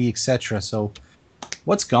candy, etc. So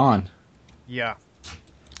what's gone? Yeah.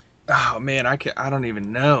 Oh, man, I don't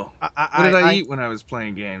even know. What did I eat when I was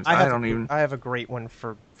playing games? I have a great one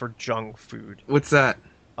for junk food. What's that?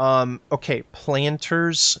 Okay,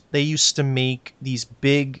 Planters, they used to make these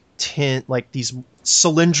big these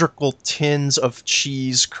cylindrical tins of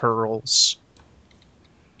cheese curls.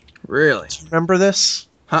 Really? Do you remember this?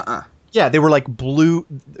 Uh-uh. Yeah, they were like blue.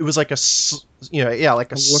 It was like a cylinder,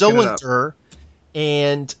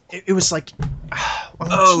 and it was like,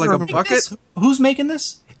 like a bucket? Who's making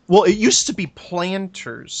this? Well, it used to be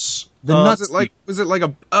Planters. Was it like a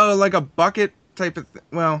bucket type of thing?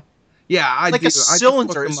 Well, yeah, a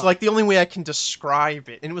cylinder. It's like the only way I can describe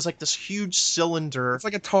it. And it was like this huge cylinder. It's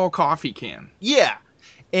like a tall coffee can. Yeah,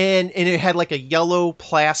 and it had like a yellow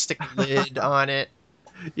plastic lid on it.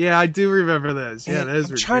 Yeah, I do remember those. Yeah, those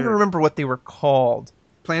I'm were trying to good. remember what they were called.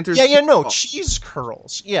 Planters. Cheese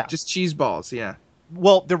curls. Yeah, just cheese balls. Yeah.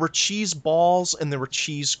 Well, there were cheese balls and there were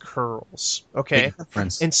cheese curls. Okay.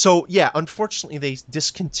 And so, yeah, unfortunately they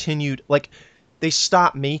discontinued, like, they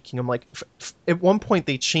stopped making them. Like, at one point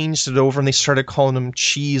they changed it over and they started calling them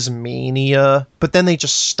Cheese Mania, but then they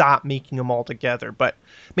just stopped making them altogether. But,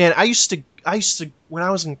 man, I used to, when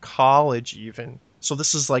I was in college even, so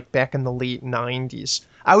this is like back in the late 90s,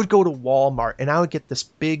 I would go to Walmart and I would get this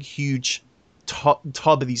big, huge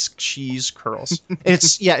tub of these cheese curls.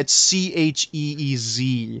 It's CHEEZ.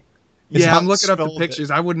 Yeah, I'm looking up the pictures.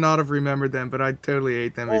 I would not have remembered them, but I totally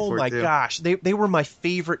ate them before. Oh my gosh, they were my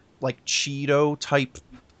favorite, like, Cheeto type.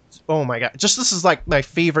 Oh my god, this is like my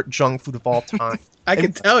favorite junk food of all time. I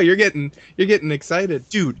can tell you're getting excited,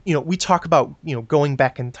 dude. You know, we talk about going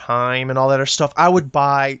back in time and all that other stuff. I would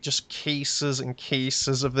buy just cases and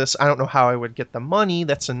cases of this. I don't know how I would get the money.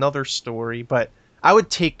 That's another story, but I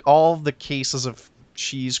would take all the cases of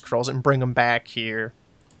cheese curls and bring them back here.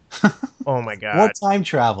 Oh my god! More time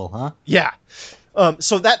travel, huh? Yeah.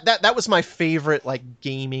 So that was my favorite, like,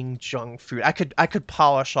 gaming junk food. I could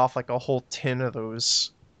polish off like a whole tin of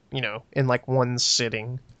those, in like one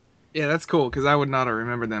sitting. Yeah, that's cool because I would not have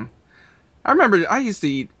remembered them. I remember I used to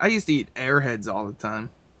eat Airheads all the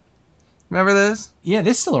time. Remember those? Yeah,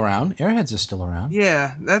 they're still around. Airheads are still around.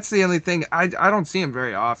 Yeah, that's the only thing. I don't see them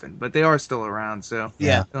very often, but they are still around. So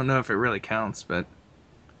yeah, I don't know if it really counts, but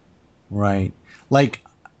right. Like,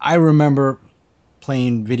 I remember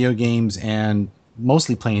playing video games and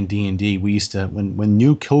mostly playing D&D. We used to when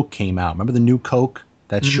New Coke came out. Remember the New Coke?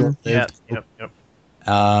 That short-lived. Yep.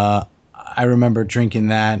 I remember drinking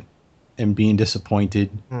that and being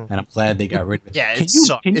disappointed, and I'm glad they got rid of it. Yeah,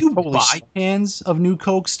 Can you buy cans of New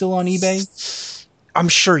Coke still on eBay? I'm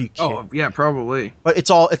sure you can. Oh yeah, probably. But it's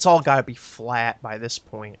all got to be flat by this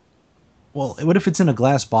point. Well, what if it's in a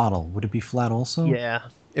glass bottle? Would it be flat also? Yeah,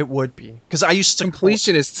 it would be. Because I used to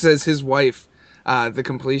Completionist says his wife, the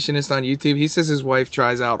completionist on YouTube, he says his wife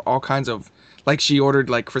tries out all kinds of, like she ordered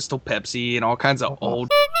like Crystal Pepsi and all kinds of old.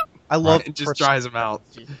 I love It just Crystal tries them out.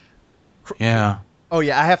 Pepsi. Yeah. Oh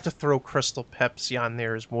yeah, I have to throw Crystal Pepsi on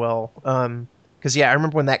there as well. Because yeah, I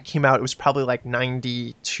remember when that came out, it was probably like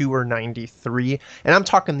 92 or 93, and I'm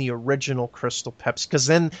talking the original Crystal Pepsi. Because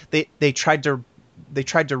then they tried to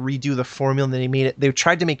redo the formula, and they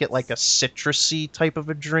tried to make it like a citrusy type of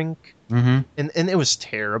a drink, Mm-hmm. and it was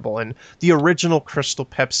terrible. And the original Crystal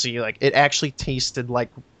Pepsi, like it actually tasted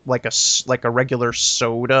like a regular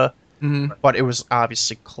soda, Mhm. but it was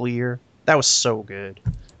obviously clear. That was so good.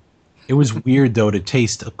 It was weird though to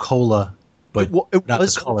taste a cola, but It not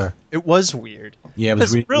was the color. It was weird. Yeah, it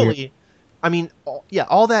was Because really really, I mean,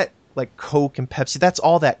 all that like Coke and Pepsi, that's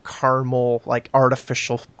all that caramel, like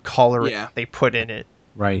artificial coloring Yeah. they put in it.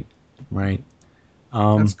 right.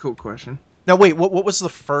 That's a cool question. Now, wait, what was the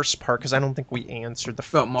first part? Because I don't think we answered the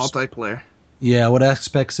About first. multiplayer. Yeah, what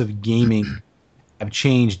aspects of gaming have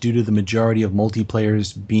changed due to the majority of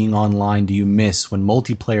multiplayers being online do you miss when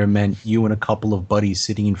multiplayer meant you and a couple of buddies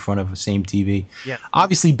sitting in front of the same TV? Yeah.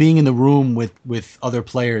 Obviously, being in the room with other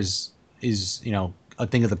players is, a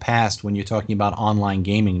thing of the past when you're talking about online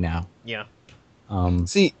gaming now. Yeah.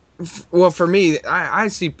 See, well, for me, I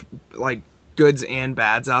see like goods and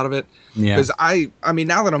bads out of it. Yeah. Because I mean,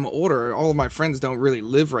 now that I'm older, all of my friends don't really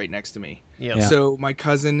live right next to me. Yeah. Yeah. So my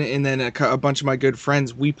cousin and then a bunch of my good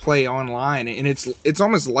friends, we play online, and it's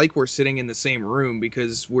almost like we're sitting in the same room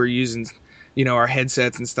because we're using, our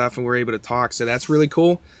headsets and stuff, and we're able to talk. So that's really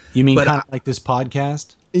cool. You mean But kind of like this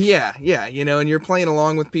podcast? Yeah, and you're playing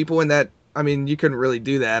along with people, and that, I mean, you couldn't really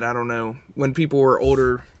do that. I don't know. When people were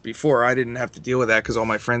older before, I didn't have to deal with that because all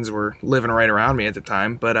my friends were living right around me at the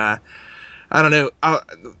time. But I don't know.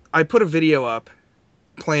 I put a video up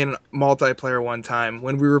playing multiplayer one time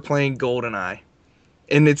when we were playing GoldenEye.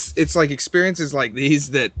 And it's like experiences like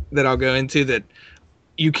these that I'll go into that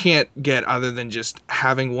you can't get other than just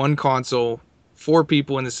having one console, 4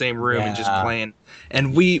 people in the same room and just Yeah. playing.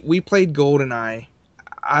 And we played GoldenEye.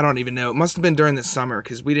 I don't even know. It must have been during the summer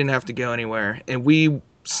because we didn't have to go anywhere. And we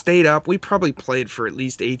stayed up. We probably played for at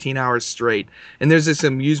least 18 hours straight. And there's this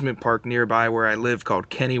amusement park nearby where I live called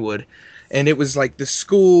Kennywood. And it was like the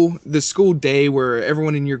school day where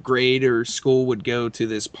everyone in your grade or school would go to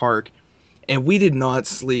this park. And we did not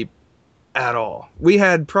sleep at all. We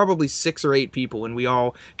had probably 6 or 8 people, and we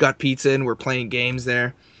all got pizza and were playing games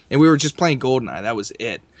there. And we were just playing GoldenEye. That was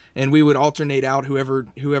it. And we would alternate out.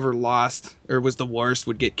 Whoever lost or was the worst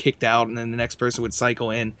would get kicked out, and then the next person would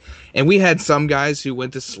cycle in. And we had some guys who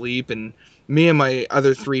went to sleep, and me and my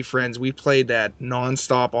other 3 friends, we played that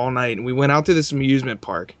nonstop all night. And we went out to this amusement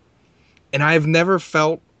park. And I have never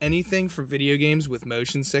felt anything from video games with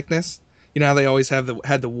motion sickness. You know how they always had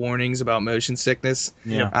the warnings about motion sickness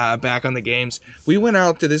back on the games. We went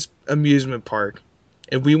out to this amusement park,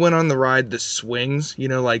 and we went on the ride, the swings,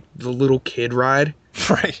 like the little kid ride.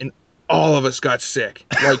 Right. And all of us got sick,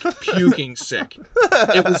 like puking sick.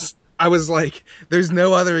 I was like, there's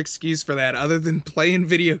no other excuse for that other than playing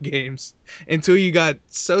video games until you got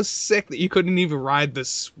so sick that you couldn't even ride the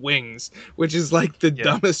swings, which is like the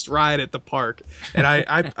dumbest ride at the park. And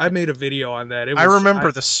I made a video on that. I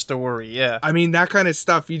remember the story, yeah. I mean, that kind of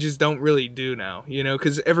stuff you just don't really do now,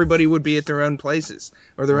 because everybody would be at their own places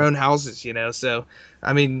or their own houses, So,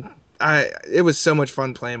 I mean, it was so much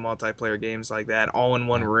fun playing multiplayer games like that, all in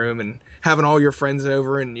one room, and having all your friends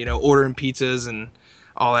over and, ordering pizzas and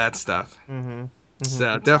all that stuff. Mm-hmm.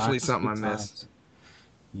 So definitely something I miss.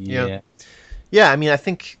 Yeah. Yeah, I mean, I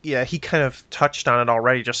think, he kind of touched on it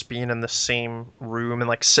already, just being in the same room and,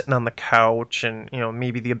 like, sitting on the couch and,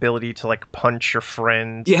 maybe the ability to, like, punch your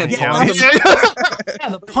friend. Yeah, Yeah,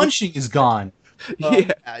 the punching is gone.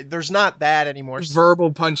 There's not that anymore.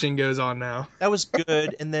 Verbal punching goes on now. That was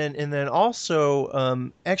good. And then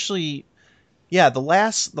also, actually, the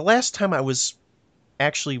last time I was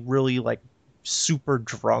actually really, like, super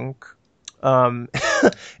drunk,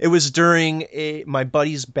 it was during my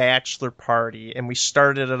buddy's bachelor party, and we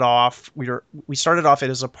started off at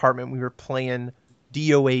his apartment. We were playing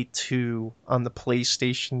DOA 2 on the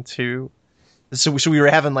PlayStation 2. So we were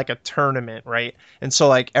having like a tournament, right? And so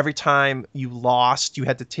like every time you lost, you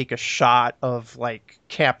had to take a shot of like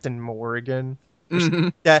Captain Morgan. Mm-hmm.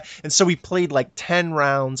 And so we played like 10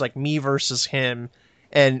 rounds, like me versus him.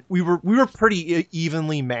 And we were pretty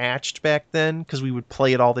evenly matched back then because we would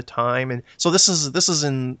play it all the time. And so this is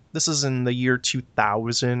in the year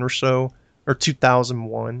 2000 or so, or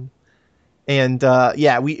 2001. And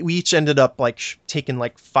yeah, we each ended up like taking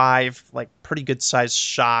like 5 like pretty good sized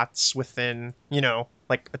shots within,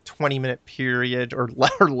 like a 20-minute period or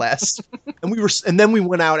less. And then we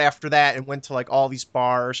went out after that and went to like all these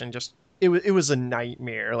bars and just it was a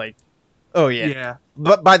nightmare. Like, oh yeah. Yeah.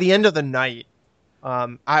 But by the end of the night,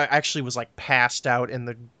 I actually was like passed out in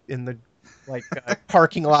the like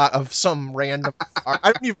parking lot of some random car.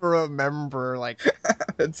 I don't even remember. Like,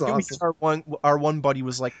 That's awesome. Our one buddy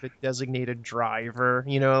was like the designated driver,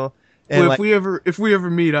 And Well, like, if we ever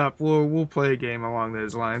meet up, we'll play a game along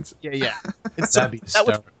those lines. yeah. And so That'd be that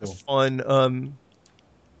was hysterical.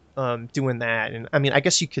 fun. Doing that, and I mean, I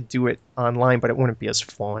guess you could do it online, but it wouldn't be as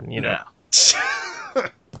fun, Yeah.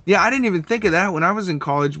 Yeah, I didn't even think of that when I was in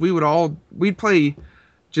college. We'd play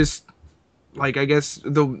just like, I guess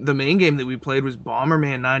the main game that we played was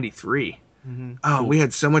Bomberman 93. Mhm. Oh, we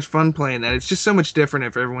had so much fun playing that. It's just so much different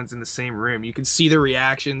if everyone's in the same room. You can see the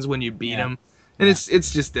reactions when you beat them, and it's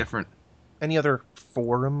just different. Any other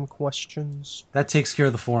forum questions? That takes care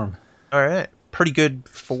of the forum. All right, pretty good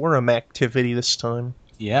forum activity this time.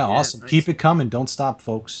 Yeah, awesome. nice. Keep it coming. Don't stop,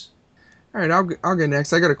 folks. All right, I'll go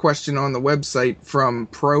next. I got a question on the website from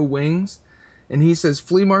Pro Wings, and he says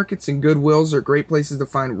flea markets and Goodwills are great places to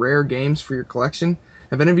find rare games for your collection.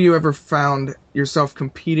 Have any of you ever found yourself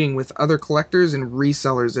competing with other collectors and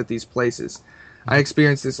resellers at these places? I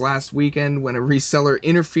experienced this last weekend when a reseller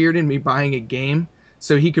interfered in me buying a game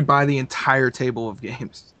so he could buy the entire table of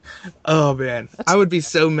games. Oh man, I would be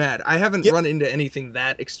so mad. I haven't run into anything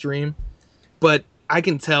that extreme, but I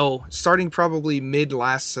can tell starting probably mid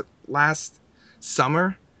last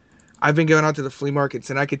summer, I've been going out to the flea markets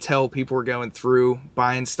and I could tell people were going through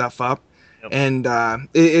buying stuff up. Yep. And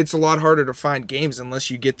it's a lot harder to find games unless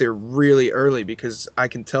you get there really early, because I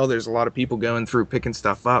can tell there's a lot of people going through picking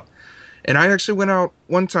stuff up. And I actually went out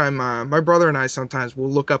one time. My brother and I sometimes will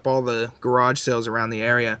look up all the garage sales around the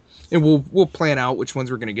area, and we'll plan out which ones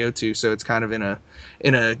we're going to go to, so it's kind of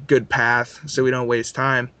in a good path, so we don't waste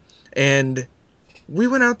time. And we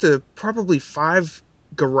went out to probably 5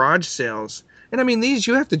 garage sales. And I mean, these,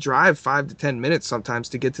 you have to drive 5 to 10 minutes sometimes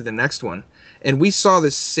to get to the next one. And we saw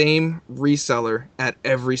the same reseller at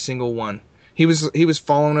every single one. He was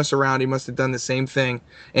following us around. He must have done the same thing.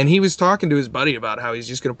 And he was talking to his buddy about how he's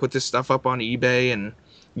just going to put this stuff up on eBay and,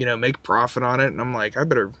 make profit on it. And I'm like, I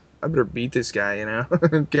better beat this guy,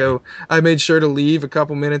 Go. I made sure to leave a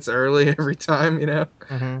couple minutes early every time,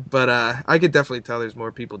 Mm-hmm. But I could definitely tell there's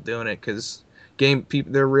more people doing it because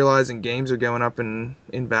they're realizing games are going up in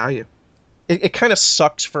value. It kind of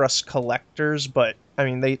sucks for us collectors, but I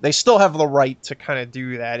mean, they still have the right to kind of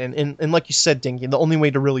do that. And like you said, Dinky, the only way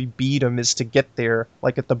to really beat them is to get there,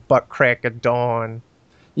 like at the butt crack of dawn.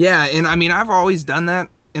 Yeah, and I mean, I've always done that,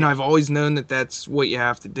 and I've always known that that's what you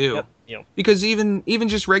have to do. Yep. Because even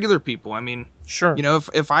just regular people, I mean, Sure.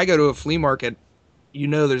 if I go to a flea market,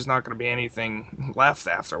 there's not going to be anything left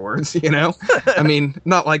afterwards, I mean,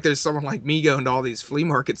 not like there's someone like me going to all these flea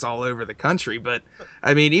markets all over the country, but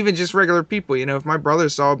I mean, even just regular people, if my brother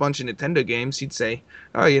saw a bunch of Nintendo games, he'd say,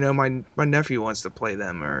 oh, my nephew wants to play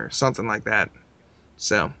them or something like that.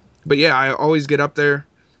 So, but yeah, I always get up there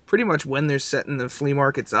pretty much when they're setting the flea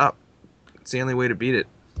markets up. It's the only way to beat it.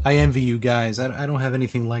 I envy you guys. I don't have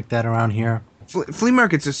anything like that around here. Flea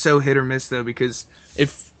markets are so hit or miss, though, because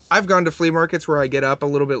if I've gone to flea markets where I get up a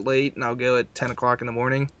little bit late and I'll go at 10 o'clock in the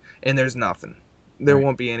morning and there's nothing. There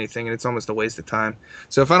won't be anything, and it's almost a waste of time.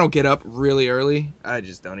 So if I don't get up really early, I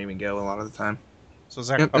just don't even go a lot of the time. So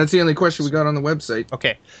Zach, Yep, that's the only question we got on the website.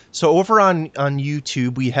 okay. So over on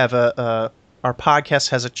YouTube, we have our podcast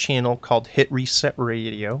has a channel called Hit Reset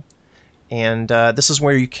Radio. And this is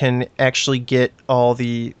where you can actually get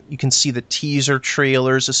you can see the teaser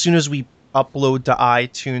trailers. As soon as we upload to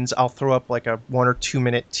iTunes, I'll throw up like a 1 or 2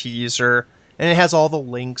 minute teaser, and it has all the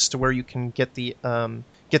links to where you can get the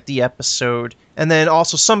episode. And then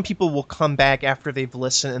also some people will come back after they've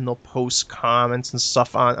listened and they'll post comments and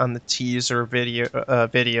stuff on the teaser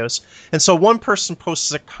videos. And so one person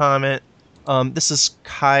posts a comment. This is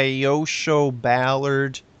Kyosho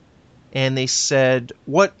Ballard. And they said,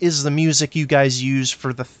 "What is the music you guys use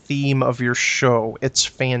for the theme of your show? It's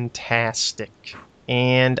fantastic."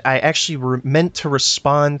 And I actually meant to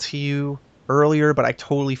respond to you earlier, but I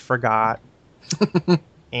totally forgot.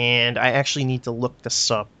 And I actually need to look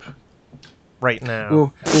this up right now.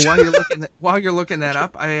 Well, while you're looking that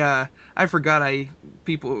up, I forgot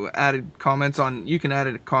people added comments on. You can add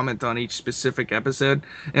a comment on each specific episode,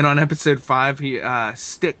 and on episode 5, he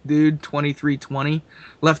Stick Dude 2320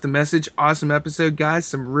 left a message. Awesome episode, guys.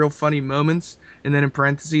 Some real funny moments, and then in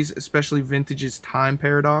parentheses, especially Vintage's time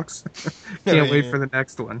paradox. Can't wait for the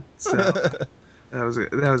next one. So That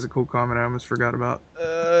was a cool comment I almost forgot about.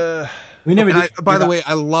 We never. By the way,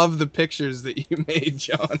 I love the pictures that you made,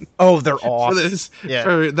 John. Oh, they're For awesome. this, Yeah.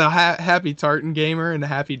 for the Happy Tartan Gamer and the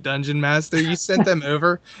Happy Dungeon Master, you sent them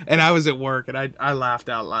over, and I was at work, and I laughed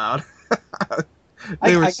out loud.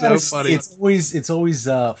 They were so funny. It's always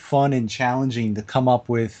fun and challenging to come up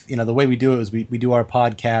with. The way we do it is we do our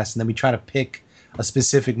podcast and then we try to pick a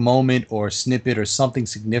specific moment or snippet or something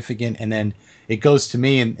significant, and then it goes to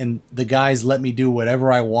me, and the guys let me do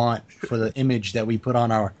whatever I want for the image that we put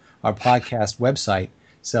on our podcast website.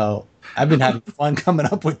 So I've been having fun coming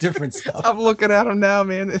up with different stuff. I'm looking at them now,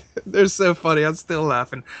 man. They're so funny. I'm still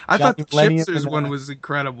laughing. I thought the Chipsters one was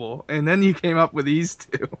incredible, and then you came up with these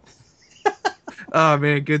two. Oh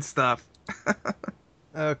man, good stuff.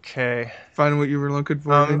 Okay. Find what you were looking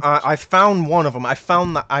for. Vince? I found one of them. I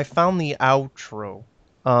found the outro.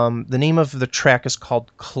 The name of the track is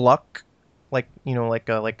called Cluck, like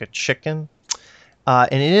a chicken.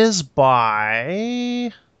 And it is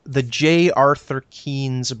by the J. Arthur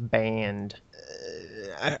Keen's band.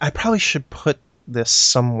 I probably should put this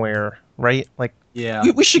somewhere, right? Like, Yeah.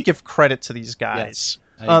 we should give credit to these guys.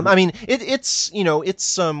 Yes, I mean, it's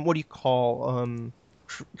what do you call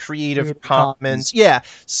Creative Commons. Yeah.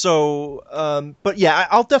 So, but yeah,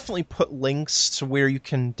 I'll definitely put links to where you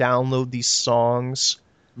can download these songs.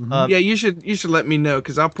 Mhm. Yeah, you should let me know,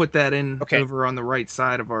 because I'll put that in Okay. over on the right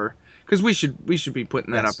side of our. Because we should be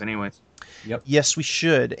putting that Yes. up anyways. Yes, we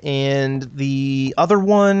should. And the other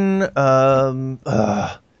one,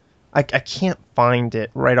 I can't find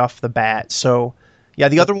it right off the bat. So, yeah,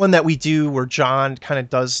 the other one that we do where John kind of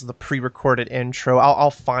does the pre-recorded intro, I'll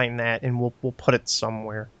find that and we'll put it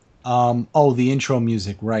somewhere. The intro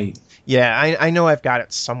music, right? Yeah, I know I've got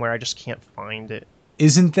it somewhere. I just can't find it.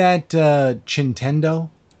 Isn't that Chintendo?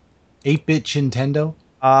 8-bit Chintendo?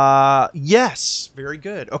 Yes, very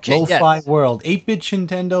good. Okay, Lo-Fi yes. World. 8-bit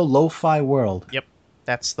Chintendo, Lo-Fi World. Yep,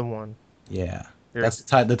 that's the one. Yeah. Very That's the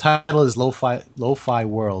title. The title is Lo-Fi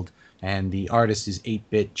World, and the artist is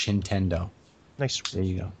 8-bit Chintendo. Nice. There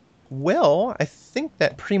you go. Well, I think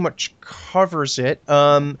that pretty much covers it.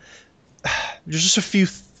 There's just a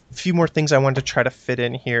few more things I wanted to try to fit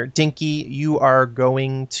in here. Dinky, you are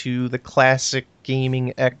going to the Classic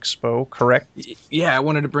Gaming Expo, correct? Yeah, I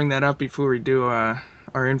wanted to bring that up before we do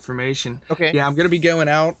our information. Okay. Yeah, I'm gonna be going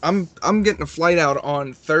out. I'm getting a flight out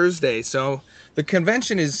on Thursday, so the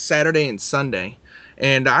convention is Saturday and Sunday,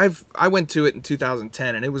 and I went to it in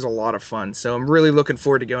 2010, and it was a lot of fun. So I'm really looking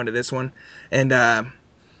forward to going to this one, and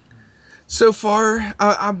so far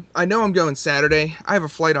I know I'm going Saturday. I have a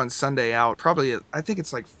flight on Sunday out, probably I think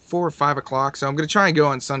it's like 4 or 5 o'clock, so I'm gonna try and go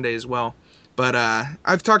on Sunday as well. But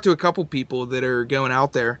I've talked to a couple people that are going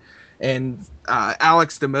out there, and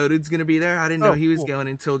Alex Demoted's going to be there. I didn't know he was cool. going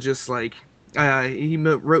until just like he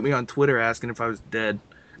wrote me on Twitter asking if I was dead.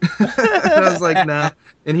 I was like, nah.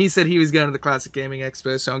 And he said he was going to the Classic Gaming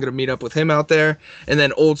Expo, so I'm going to meet up with him out there. And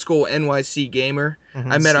then Old School NYC Gamer,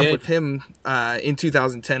 I met up with him in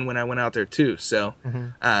 2010 when I went out there too. So,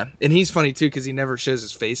 and he's funny too because he never shows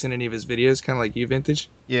his face in any of his videos, kind of like you, Vintage.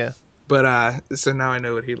 Yeah. But so now I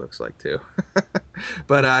know what he looks like too.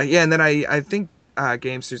 But yeah, and then I think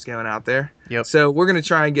Gamester's going out there. Yep. So we're gonna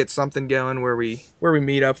try and get something going where we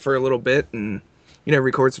meet up for a little bit and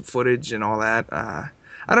record some footage and all that.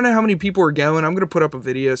 I don't know how many people are going. I'm gonna put up a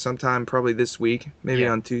video sometime probably this week, maybe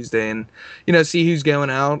on Tuesday, and see who's going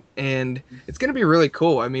out. And it's gonna be really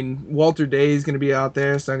cool. I mean, Walter Day is gonna be out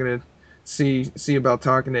there, so I'm gonna see about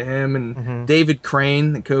talking to him. And David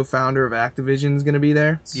Crane, the co-founder of Activision, is gonna be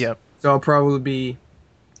there. Yep. So I'll probably be.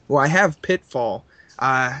 Well, I have Pitfall.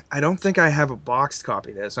 I don't think I have a boxed copy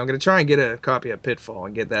of this. So I'm gonna try and get a copy of Pitfall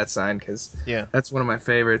and get that signed because that's one of my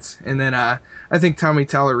favorites. And then I think Tommy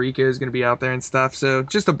Tallarico is gonna be out there and stuff. So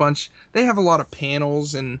just a bunch. They have a lot of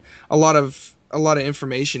panels and a lot of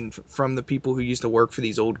information from the people who used to work for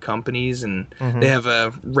these old companies. And they have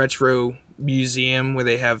a retro museum where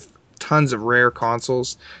they have tons of rare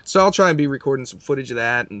consoles. So I'll try and be recording some footage of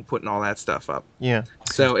that and putting all that stuff up. Yeah.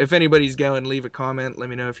 So if anybody's going, leave a comment. Let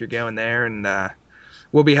me know if you're going there, and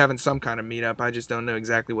we'll be having some kind of meetup. I just don't know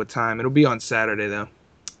exactly what time. It'll be on Saturday, though.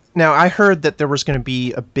 Now, I heard that there was going to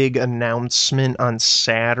be a big announcement on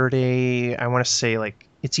Saturday. I want to say,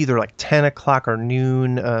 it's either 10 o'clock or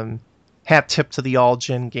noon. Hat tip to the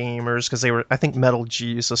all-gen gamers, because I think Metal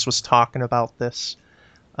Jesus was talking about this.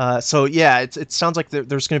 So, yeah, it sounds like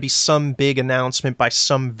there's going to be some big announcement by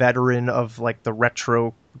some veteran of, the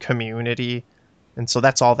retro community. And so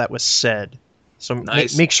that's all that was said. So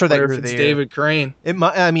Nice. make sure that Wonder you're if it's there. David Crane. It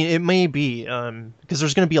may be, because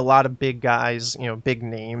there's going to be a lot of big guys, big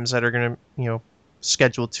names that are going to,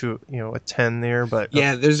 scheduled to attend there. But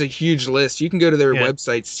Yeah, there's a huge list. You can go to their Yeah.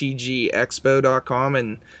 website, cgexpo.com,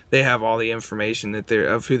 and they have all the information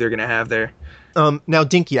of who they're going to have there. Now,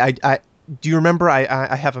 Dinky, I do you remember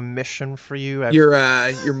I have a mission for you?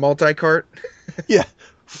 Your multi-cart, Yeah.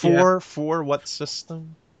 For what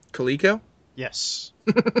system? Coleco? Yes.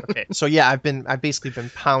 Okay. So yeah, I've basically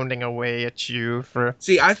been pounding away at you for.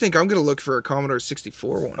 See, I think I'm going to look for a Commodore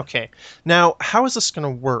 64 one. Okay. Now, how is this going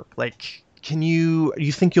to work? Like,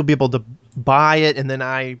 you think you'll be able to buy it and then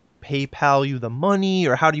I PayPal you the money,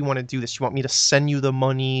 or how do you want to do this? You want me to send you the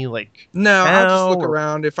money? Like, No, I'll just look or-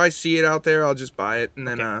 around. If I see it out there, I'll just buy it, and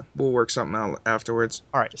then Okay. we'll work something out afterwards.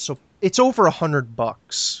 all right. So it's over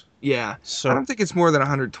 $100. Yeah. I So don't think it's more than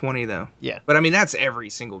 120 though. Yeah. But I mean, that's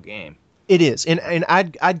every single game. it is, and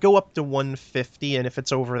I'd go up to 150, and if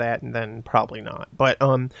it's over that, then probably not. But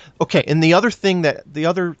okay. And the other thing that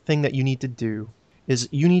you need to do is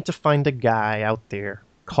you need to find a guy out there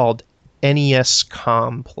called NES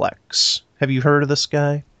Complex. Have you heard of this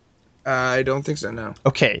guy? I don't think so. No.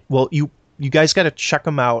 Okay, well, you guys got to check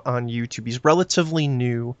him out on YouTube. He's relatively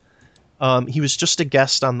new. He was just a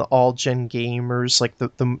guest on the All Gen Gamers, like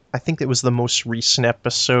the I think it was the most recent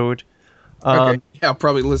episode. Okay. Yeah, I'll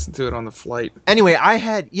probably listen to it on the flight. Anyway,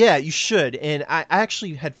 you should, and I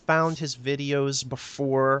actually had found his videos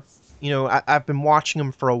before. I've been watching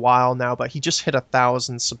him for a while now, but he just hit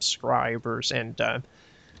 1,000 subscribers, and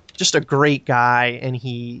just a great guy. And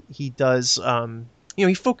he does.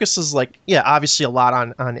 He focuses obviously a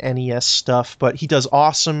lot on NES stuff, but he does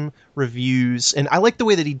awesome reviews, and I like the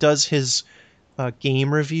way that he does his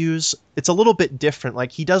game reviews. It's a little bit different.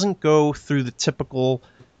 Like, he doesn't go through the typical,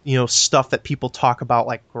 stuff that people talk about,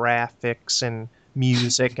 like graphics and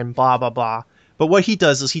music and blah blah blah. But what he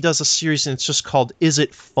does is he does a series, and it's just called "Is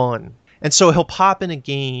It Fun?" And so he'll pop in a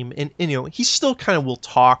game, and he still kind of will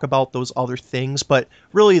talk about those other things, but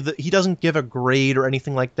really he doesn't give a grade or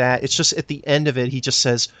anything like that. It's just at the end of it, he just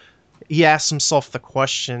says, he asks himself the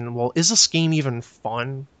question, well, is this game even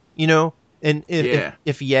fun? And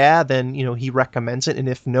if yeah, then he recommends it, and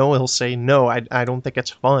if no, he'll say no, I don't think it's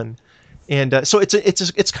fun. And so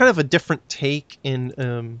it's kind of a different take.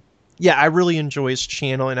 And I really enjoy his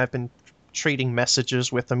channel, and I've been trading messages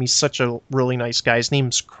with him. He's such a really nice guy. His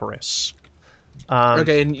name's Chris.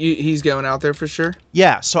 Okay, and he's going out there for sure.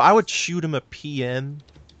 Yeah, so I would shoot him a PM,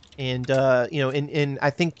 and and I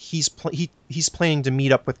think he's planning to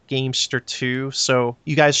meet up with Gamester too. So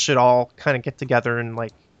you guys should all kind of get together and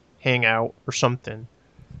like hang out or something.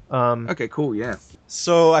 Okay, cool. Yeah.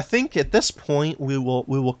 So I think at this point we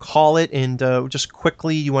will call it, and just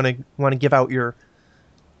quickly, you want to give out your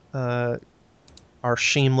our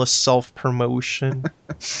shameless self-promotion.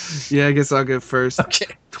 Yeah, I guess I'll go first. Okay.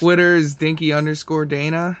 Twitter is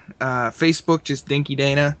Dinky_Dana. Facebook, just Dinky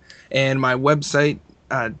Dana. And my website,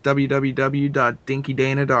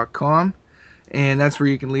 www.dinkydana.com. And that's where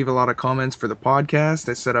you can leave a lot of comments for the podcast.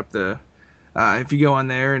 I set up if you go on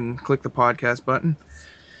there and click the podcast button.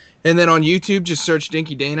 And then on YouTube, just search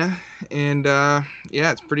Dinky Dana. And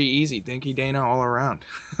it's pretty easy. Dinky Dana all around.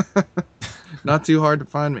 Not too hard to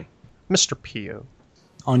find me. Mr. Pio.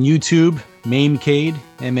 On YouTube, Mamecade,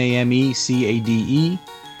 MAMECADE.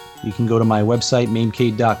 You can go to my website,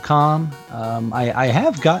 mamecade.com. I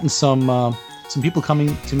have gotten some people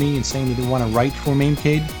coming to me and saying that they want to write for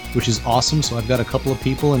Mamecade, which is awesome. So I've got a couple of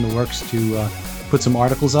people in the works to put some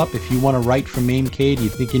articles up. If you want to write for Mamecade, you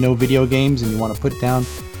think you know video games, and you want to put down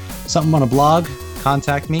something on a blog,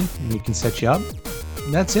 contact me, and we can set you up.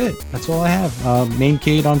 And that's it. That's all I have.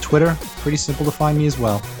 Mamecade on Twitter. Pretty simple to find me as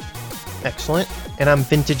well. Excellent. And I'm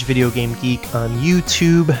Vintage Video Game Geek on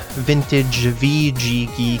YouTube, Vintage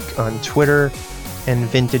VG Geek on Twitter, and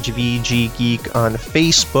Vintage VG Geek on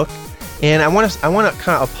Facebook. And I want to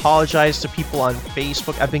kind of apologize to people on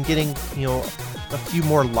Facebook. I've been getting, a few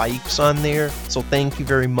more likes on there, so thank you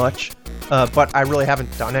very much. But I really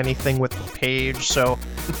haven't done anything with the page. So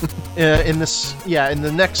in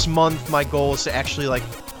the next month, my goal is to actually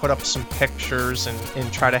put up some pictures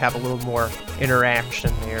and try to have a little more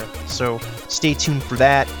interaction there. So stay tuned for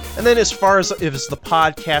that. And then as far as the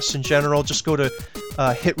podcast in general, just go to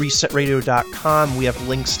hitresetradio.com. We have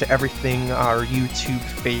links to everything, our YouTube,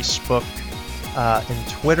 Facebook, and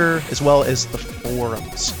Twitter, as well as the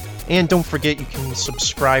forums. And don't forget, you can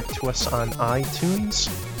subscribe to us on iTunes.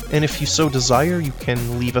 And if you so desire, you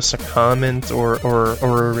can leave us a comment or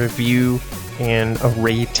a review and a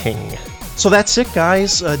rating. So that's it,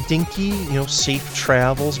 guys. Dinky, safe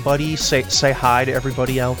travels, buddy. Say hi to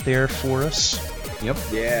everybody out there for us. Yep.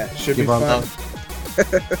 Yeah, should Give be our fun. love.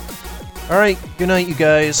 All right. Good night, you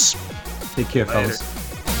guys. Take care, Later. fellas.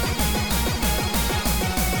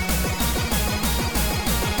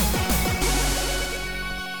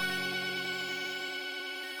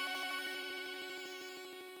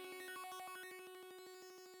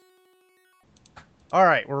 All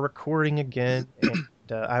right, we're recording again, and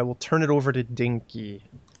I will turn it over to Dinky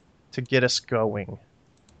to get us going.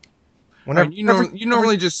 Right, you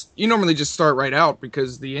normally just start right out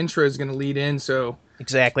because the intro is going to lead in. So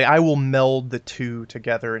exactly, I will meld the two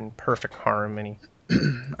together in perfect harmony.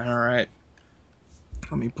 All right,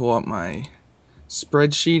 let me pull up my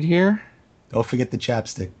spreadsheet here. Don't forget the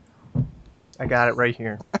chapstick. I got it right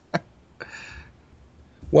here.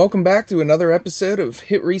 Welcome back to another episode of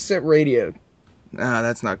Hit Reset Radio.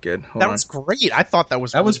 That's not good. Hold That on. was great. I thought that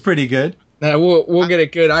was pretty good. We'll get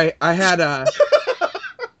it good. I had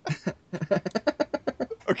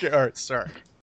Okay, all right, sorry.